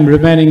time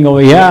remaining over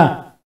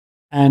here,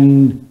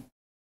 and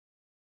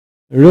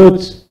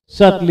Roots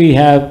certainly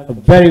have a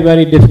very,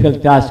 very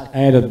difficult task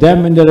ahead of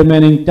them in the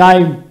remaining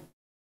time.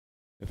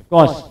 Of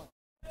course,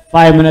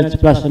 5 minutes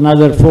plus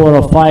another 4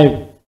 or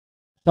 5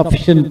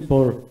 sufficient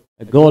for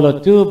a goal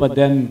or two, but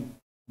then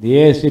the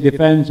ASC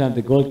defense and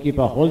the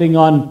goalkeeper holding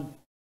on,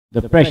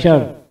 the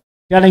pressure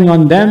telling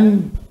on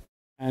them,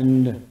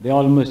 and they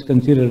almost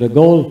conceded a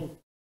goal,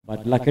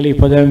 but luckily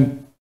for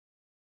them,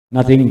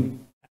 nothing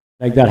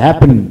like that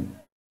happened.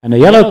 And a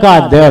yellow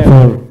card there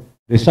for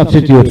the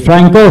substitute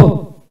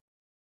Franco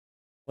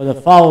for the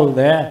foul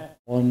there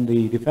on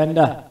the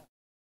defender.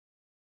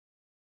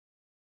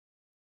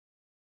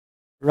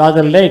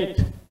 Rather late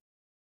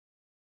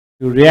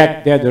to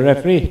react there, the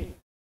referee.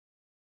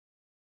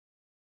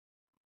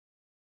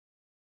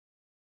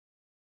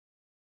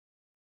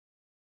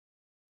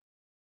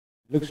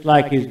 Looks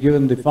like he's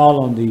given the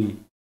foul on the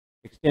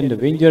extent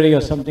of injury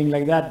or something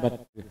like that,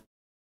 but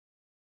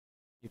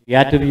if he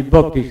had to be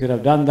booked, he should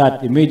have done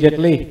that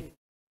immediately.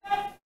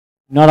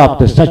 Not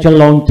after such a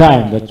long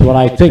time, that's what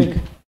I think.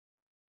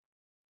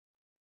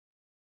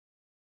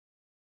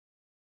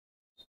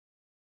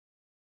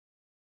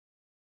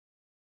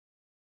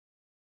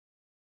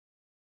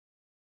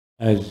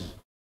 As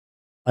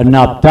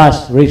Arnab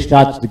Das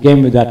restarts the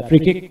game with that free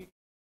kick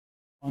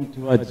on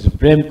towards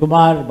Prem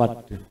Kumar,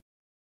 but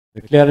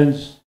the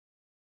clearance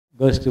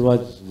goes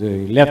towards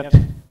the left.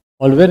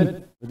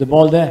 Alvin with the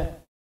ball there.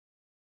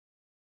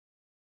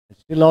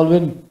 It's still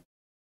Alvin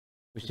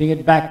pushing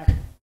it back to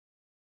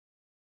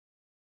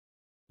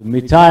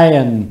Mitai,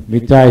 and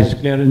Mitai's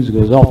clearance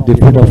goes off the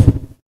foot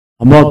of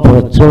Amok for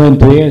a throw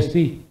into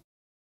ASC.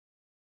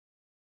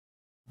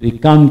 We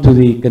come to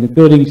the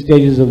concluding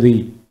stages of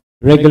the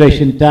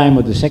regulation time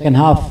of the second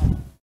half.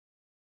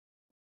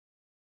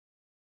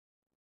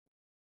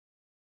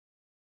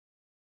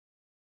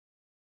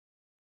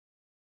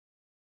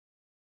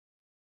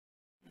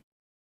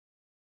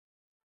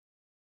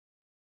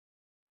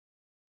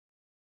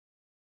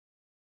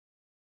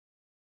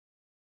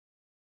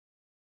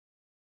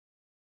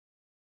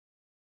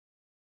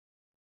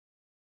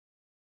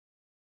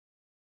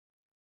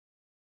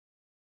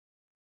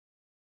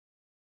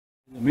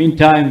 In the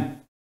meantime,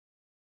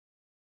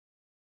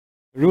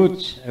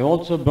 Roots have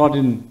also brought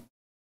in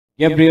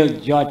Gabriel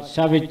George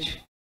Savage.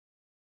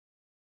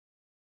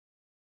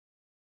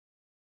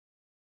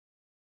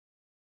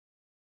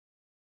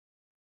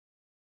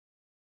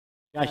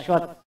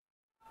 Shashwat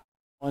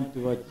on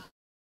towards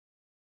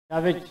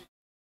Savage.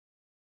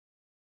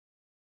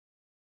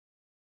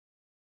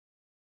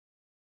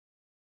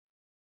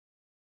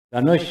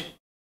 Dhanush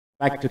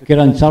back to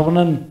Kiran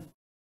Sarvanan.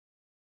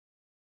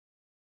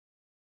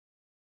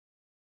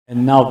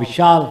 And now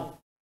Vishal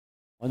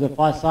on the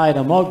far side,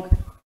 Amog.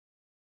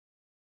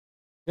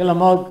 Still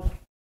Amog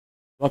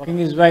working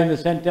his way in the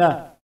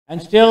center.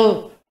 And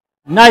still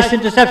nice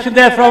interception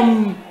there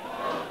from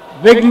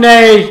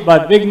Vignesh,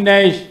 but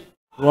Vignesh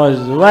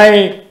was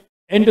way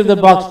into the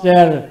box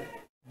there,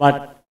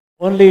 but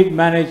only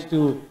managed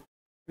to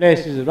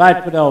place his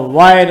right foot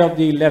wide of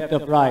the left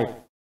upright.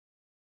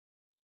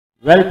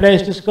 Well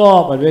placed to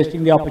score, but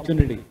wasting the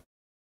opportunity.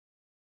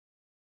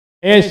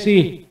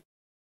 ASC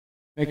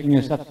making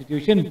a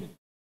substitution,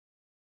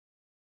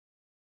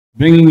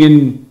 bringing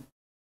in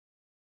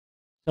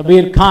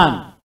Sabir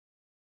Khan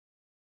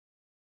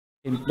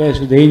in place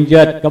of the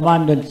injured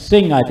Commandant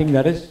Singh, I think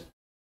that is,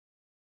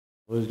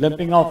 who is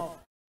limping off.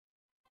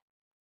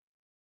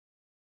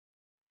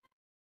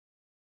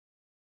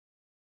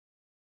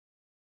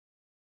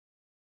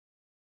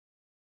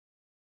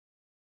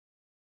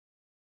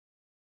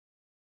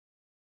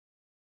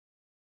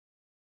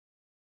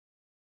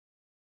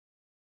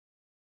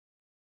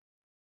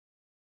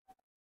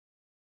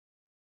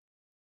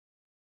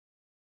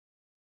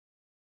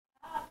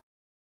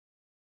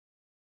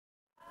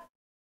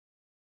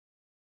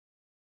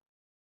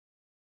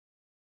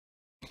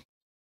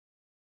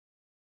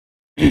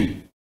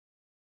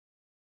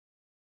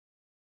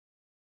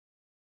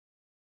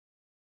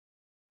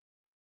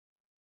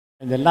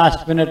 In the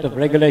last minute of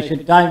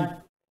regulation time,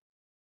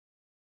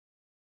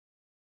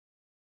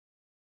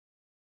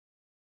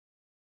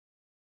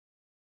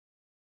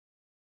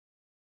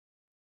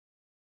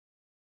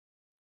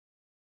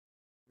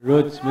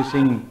 Roots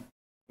missing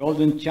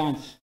golden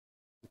chance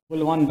to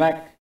pull one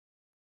back.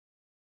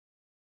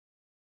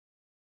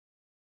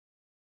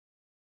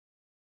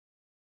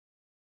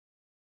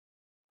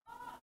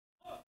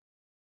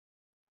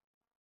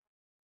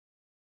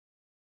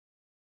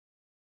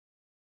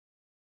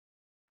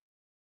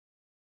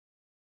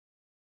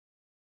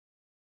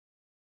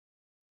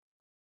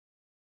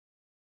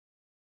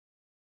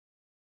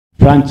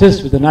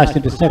 Francis with a nice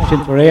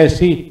interception for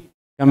ASC,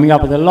 coming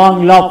up with a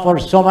long lob for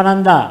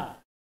Somananda,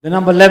 the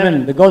number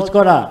 11, the goal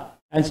scorer,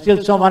 and still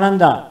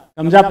Somananda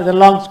comes up with a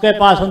long square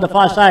pass on the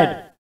far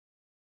side.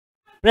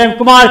 Prem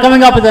Kumar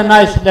coming up with a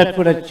nice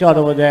left-footed shot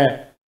over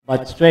there,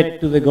 but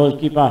straight to the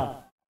goalkeeper.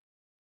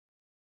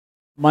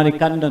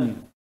 Manikandan,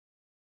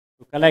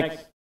 who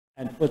collects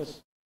and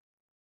puts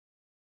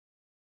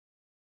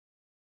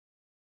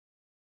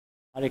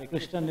Hare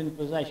Krishnan in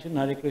possession.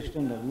 Hare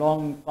Krishnan, a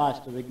long pass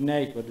to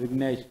Vignesh, but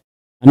Vignesh,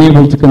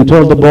 unable to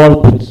control the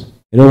ball, puts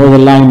it over the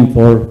line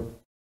for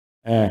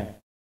a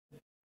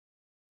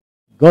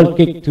goal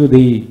kick to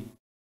the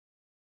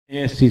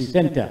ASC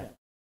Centre.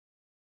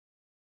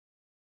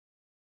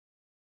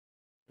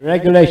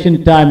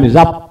 Regulation time is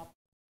up.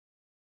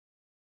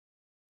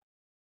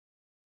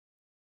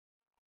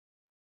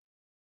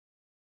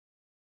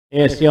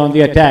 ASC on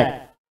the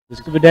attack.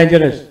 This could be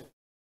dangerous.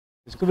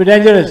 This could be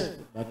dangerous.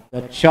 But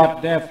that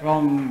shot there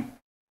from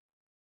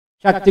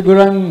Shakti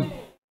Gurung,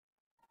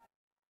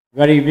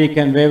 very weak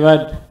and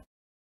wavered.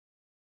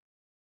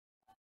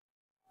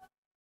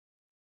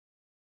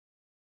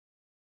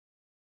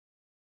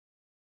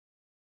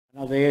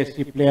 Another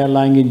ASC player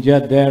lying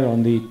injured there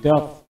on the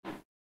turf,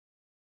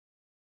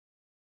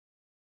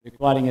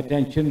 requiring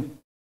attention.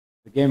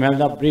 The game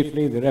held up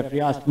briefly. The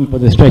referee asking for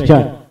the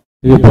stretcher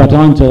to be brought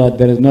on so that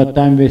there is no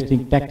time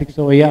wasting tactics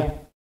over here.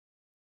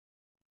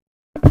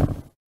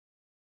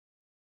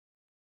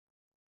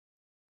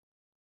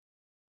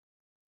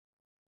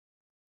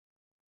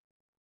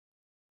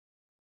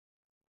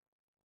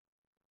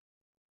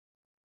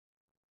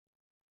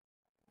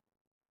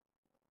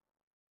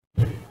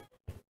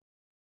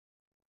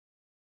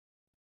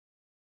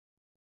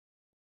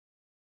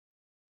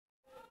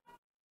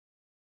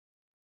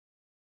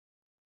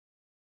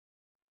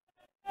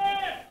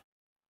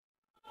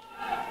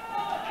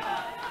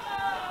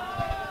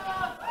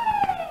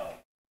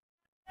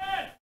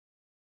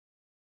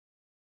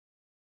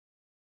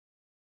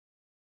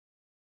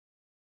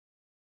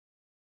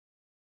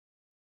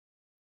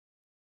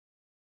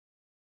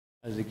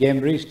 As the game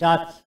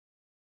restarts,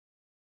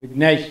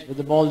 Vignesh with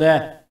the ball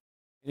there,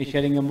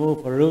 initiating a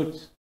move for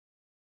Roots.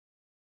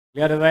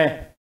 Cleared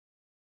away.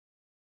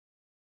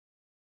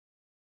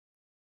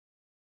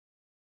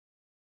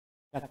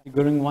 Shakti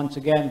Gurung once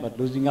again, but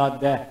losing out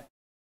there.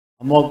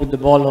 Amog with the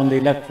ball on the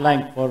left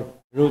flank for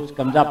Roots,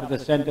 comes up with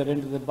the centre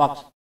into the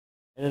box.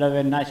 Headed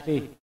away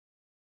nicely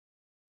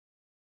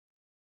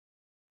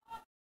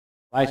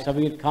by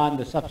Sabir Khan,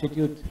 the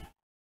substitute.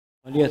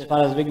 Only as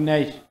far as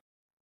Vignesh.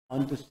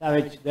 On to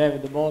Savage there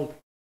with the ball.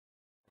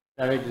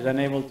 Savage is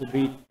unable to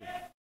beat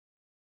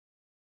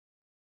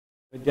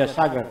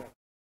Vidyasagar.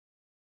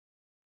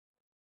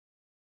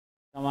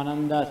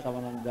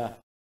 Savananda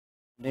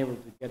unable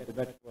to get the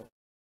better of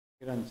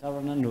Kiran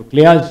Savanan, who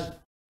clears.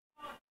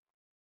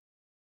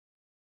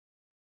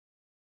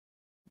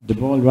 The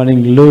ball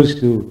running loose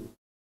to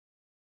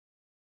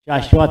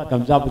Shashwat,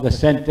 comes up with the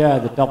centre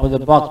at the top of the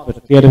box,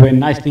 but cleared away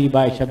nicely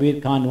by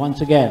Shabir Khan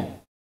once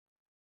again.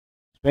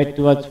 Straight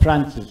towards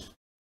Francis.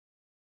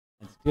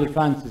 And still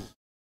Francis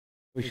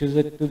pushes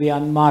it to the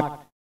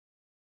unmarked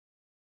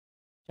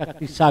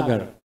Shakti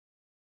Sagar.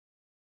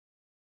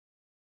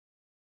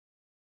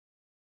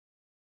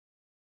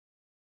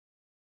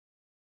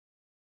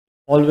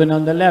 Alvin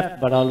on the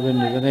left, but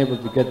Alvin is unable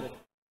to get.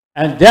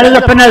 And there is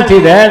a penalty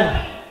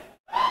there.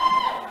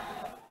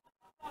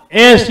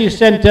 ASC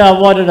Centre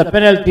awarded a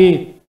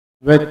penalty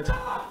with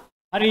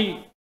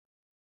Hari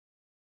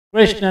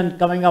Krishnan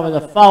coming up with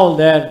a foul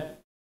there,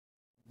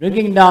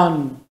 bringing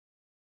down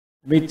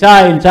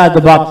Vitai inside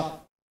the box,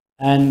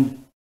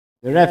 and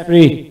the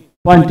referee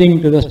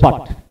pointing to the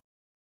spot.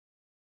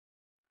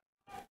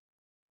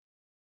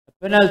 A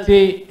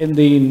penalty in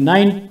the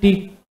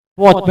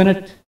 94th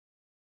minute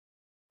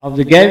of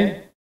the game.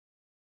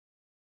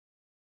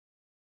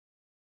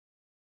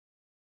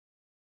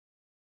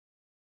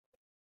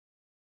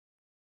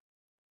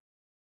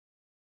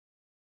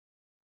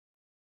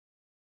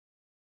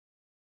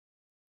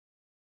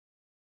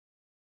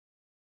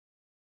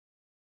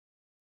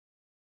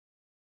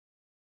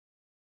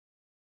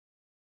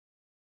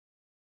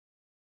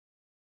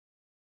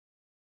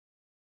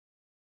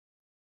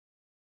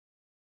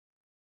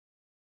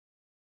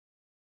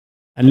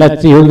 And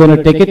let's see who's going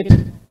to take it.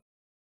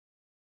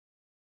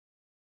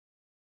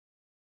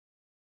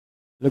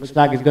 Looks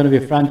like it's going to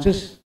be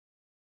Francis.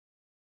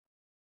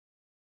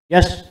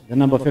 Yes, the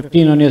number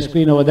 15 on your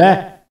screen over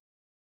there.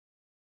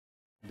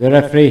 The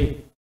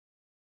referee.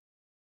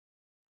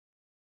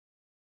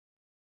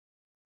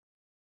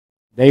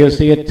 There you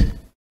see it.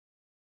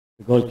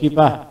 The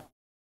goalkeeper,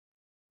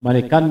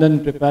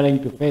 Manikandan,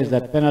 preparing to face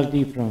that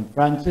penalty from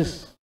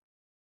Francis.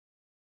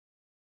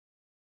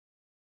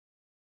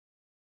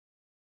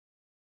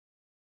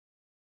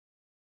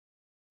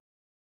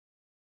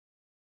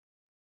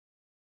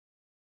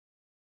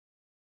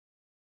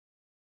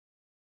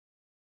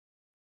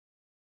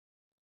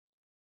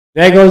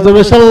 There goes the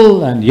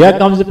whistle, and here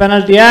comes the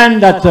penalty, and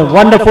that's a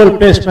wonderful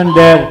placement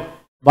there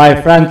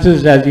by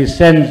Francis as he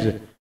sends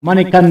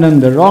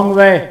Manikandan the wrong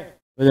way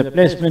with a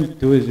placement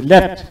to his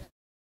left.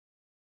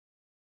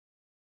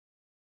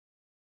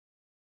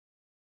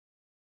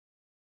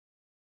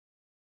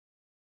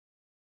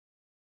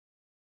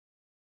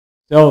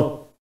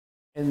 So,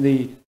 in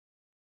the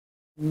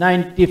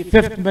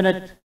 95th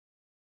minute,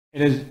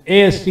 it is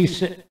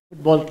ASC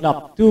Football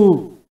Club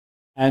 2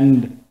 and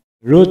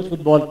Roots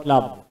Football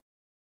Club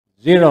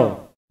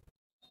 0.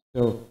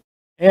 So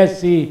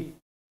ASC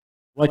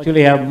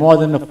virtually have more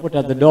than a foot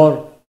at the door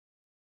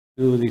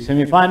to the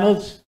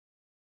semi-finals.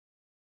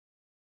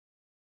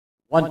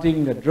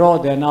 Wanting a draw,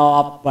 they are now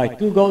up by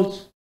 2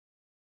 goals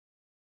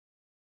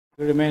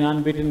to remain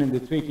unbeaten in the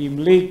 3-team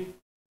league.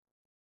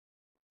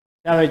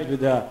 Savage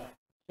with a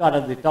shot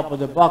at the top of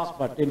the box,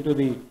 but into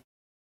the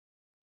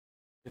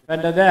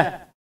defender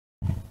there.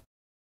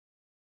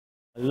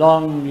 A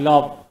long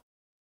lob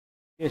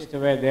chased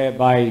away there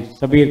by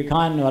Sabir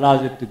Khan, who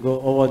allows it to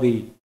go over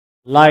the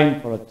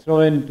line for a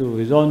throw-in to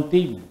his own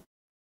team.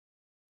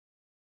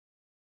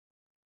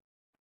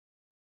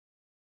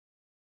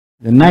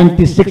 The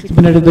 96th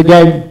minute of the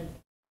game.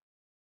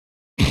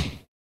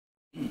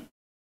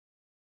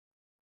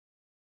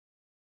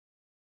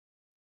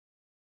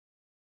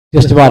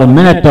 Just about a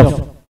minute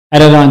of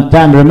added on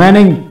time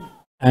remaining,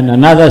 and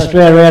another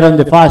stray away on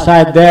the far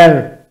side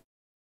there.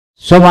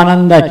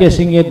 Somananda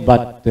chasing it,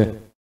 but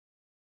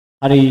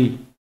Hari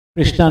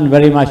Krishnan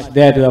very much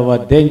there to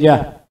avoid danger.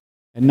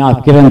 And now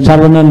Kiran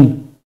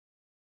Sarvanan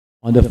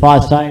on the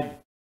far side.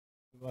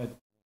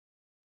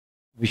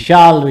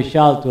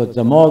 Vishal towards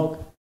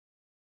Amog.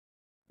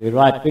 The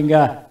right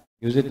finger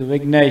gives it to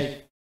Vignesh.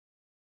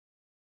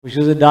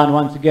 Pushes it down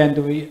once again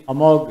to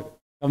Amog.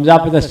 Comes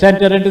up in the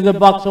center into the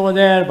box over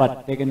there,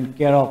 but taken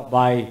care of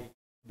by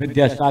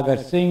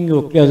Vidyasagar Singh,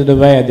 who clears it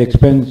away at the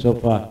expense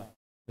of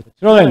the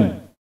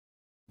throw-in.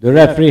 The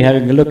referee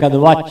having a look at the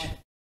watch.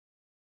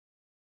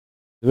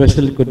 The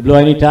whistle could blow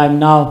any time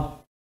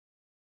now.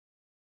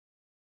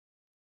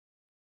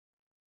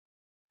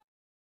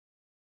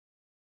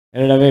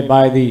 Headed away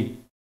by the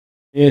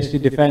ASC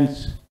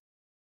defense.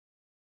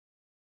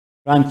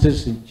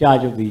 Francis in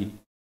charge of the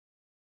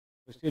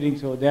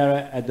proceedings over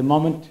there at the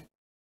moment.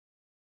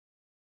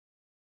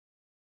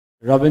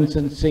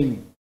 Robinson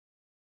Singh.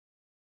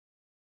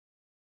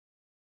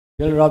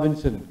 Bill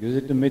Robinson gives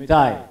it to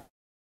Mitai.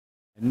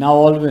 And now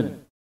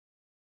Alvin.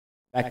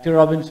 Back to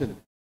Robinson.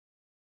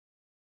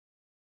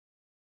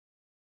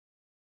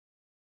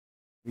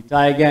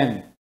 Mitai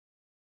again.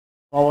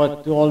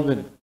 Forward to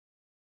Alvin.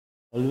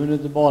 Alvin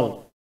with the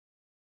ball.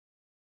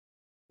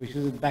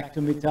 Pushes it back to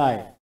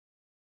Mitai.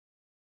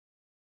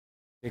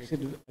 Takes it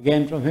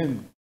again from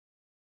him.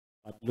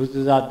 But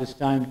loses out this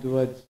time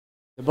towards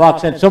the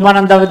box, and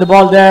Somananda with the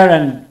ball there,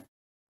 and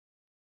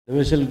the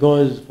whistle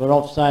goes for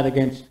offside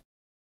against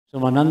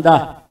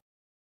Somananda.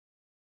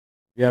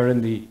 We are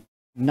in the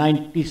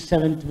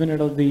 97th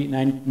minute of the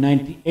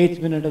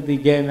 98th minute of the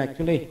game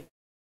actually,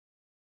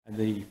 and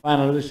the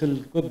final whistle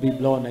could be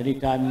blown any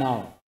time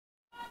now.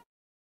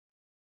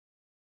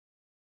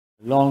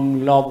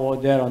 Long lob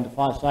over there on the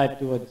far side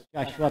towards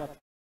Shashwat,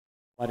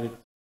 but it's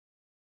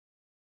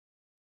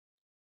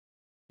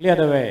cleared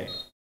away.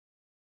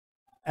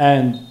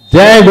 And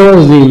there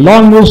goes the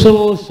long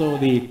whistle. So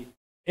the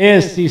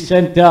ASC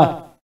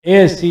Centre,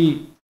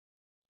 ASC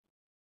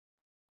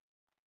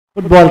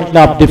Football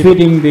Club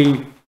defeating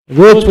the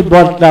Roots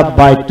Football Club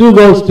by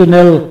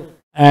 2-0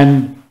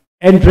 and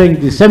entering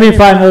the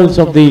semi-finals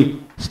of the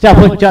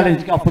Stafford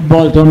Challenge Cup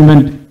Football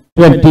Tournament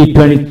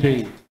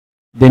 2023.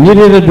 They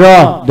needed a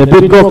draw. They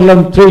beat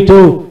Gokulam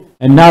 3-2,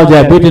 and now they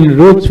have beaten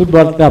Roots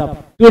Football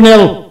Club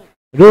 2-0.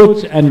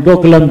 Roots and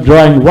Gokulam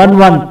drawing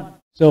 1-1.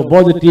 So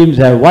both the teams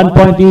have 1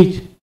 point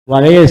each,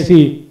 while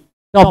ASC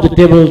top the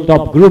table,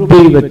 top Group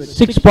B with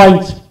 6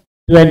 points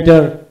to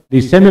enter the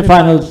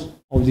semi-finals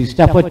of the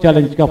Stafford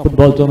Challenge Cup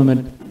Football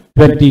Tournament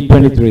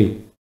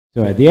 2023.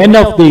 So at the end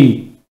of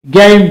the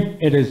game,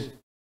 it is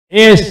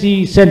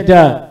ASC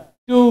Centre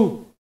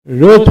 2,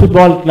 Roots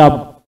Football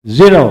Club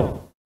 0.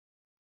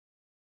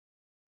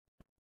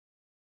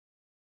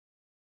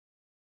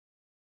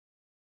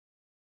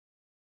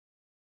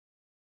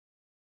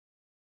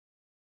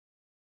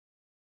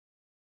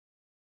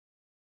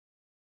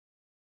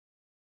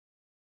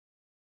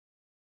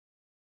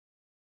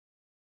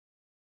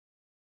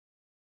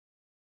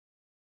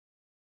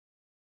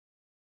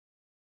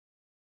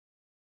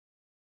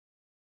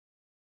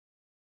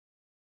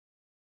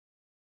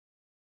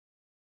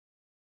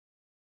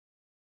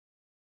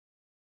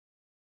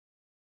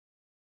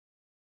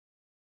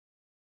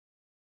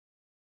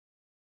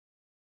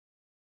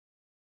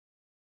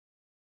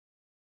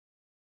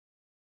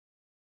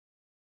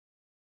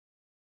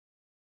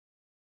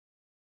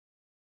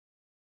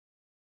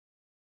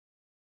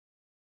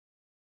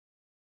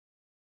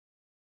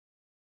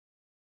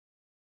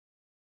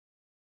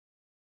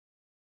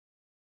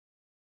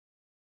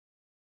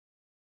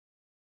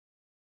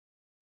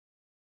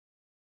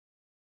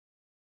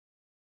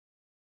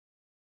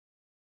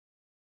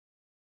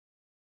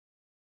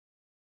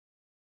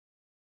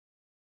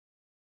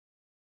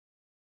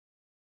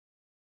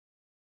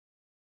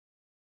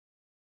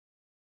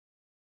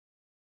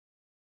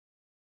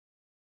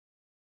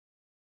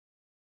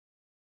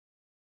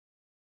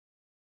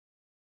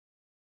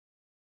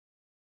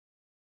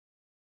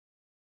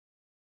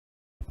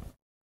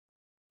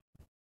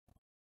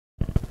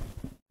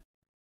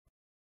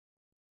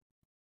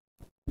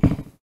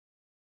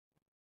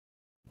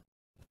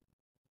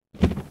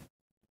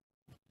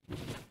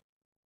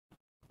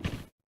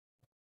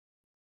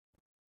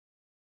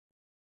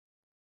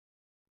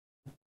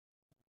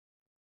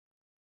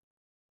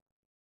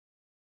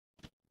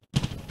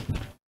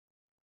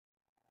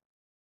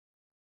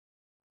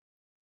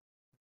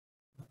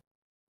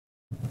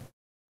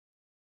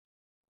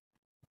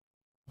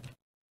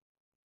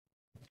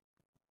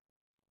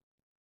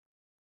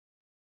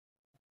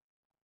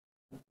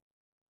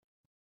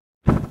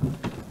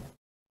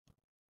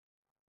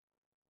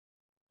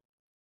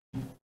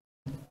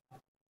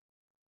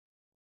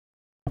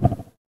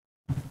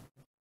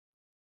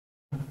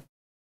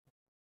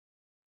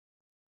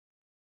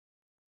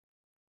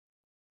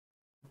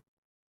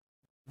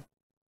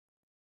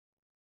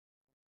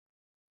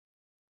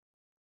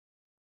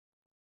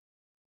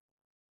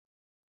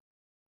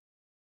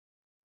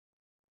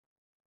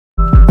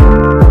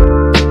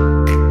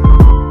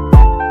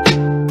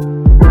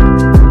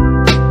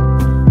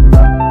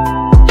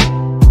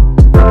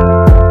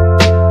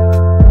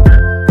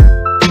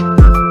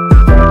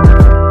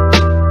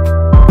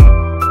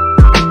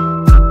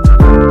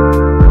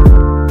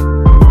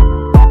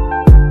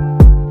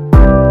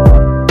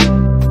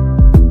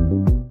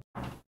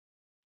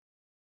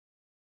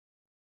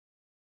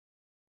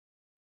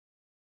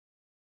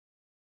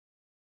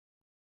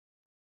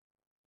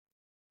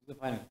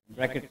 Final.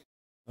 Bracket.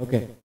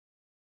 Okay.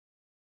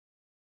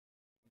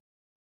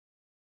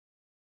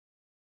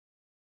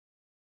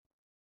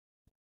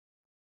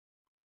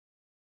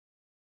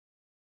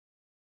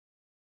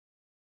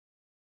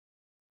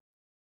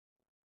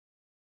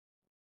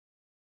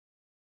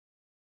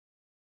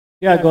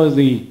 Here goes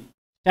the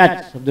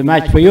stats of the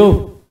match for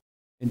you.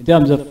 In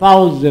terms of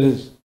fouls, there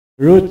is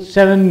Roots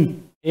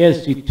 7,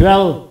 ASC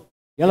 12.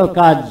 Yellow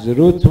cards,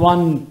 Roots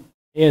 1,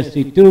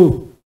 ASC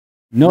 2.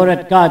 No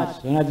red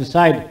cards on either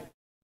side.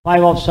 5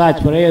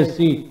 offsides for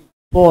ASC,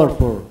 4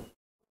 for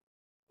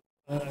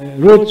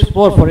Roots,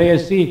 4 for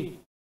ASC.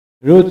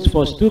 Roots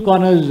forced 2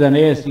 corners and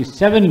ASC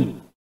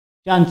 7.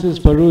 Chances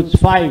for Roots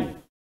 5.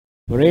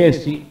 For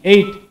ASC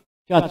 8.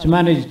 Shots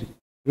managed,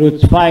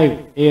 Roots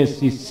 5,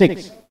 ASC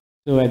 6.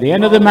 So at the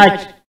end of the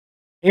match,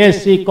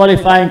 ASC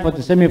qualifying for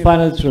the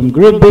semi-finals from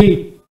Group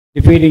B,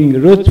 defeating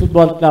Roots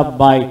Football Club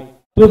by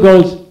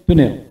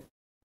 2-0.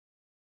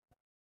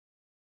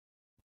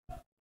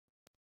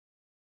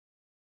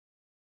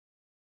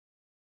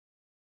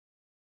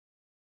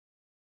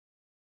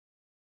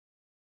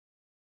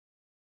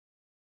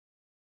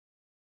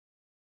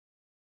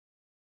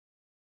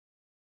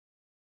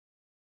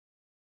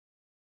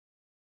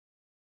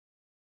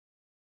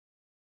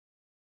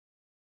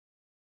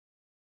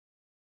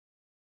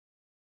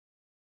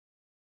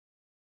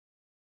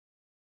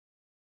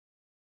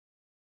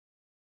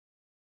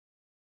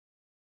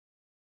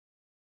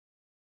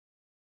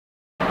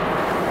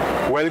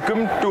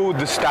 Welcome to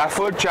the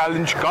Stafford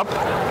Challenge Cup.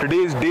 Today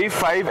is day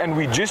 5 and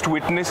we just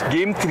witnessed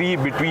game 3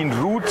 between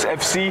Roots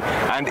FC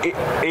and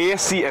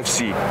ASC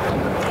FC.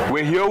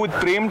 We're here with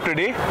Prem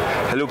today.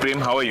 Hello Prem,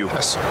 how are you?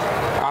 Yes,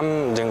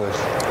 I'm doing good.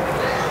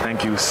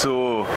 Thank you. So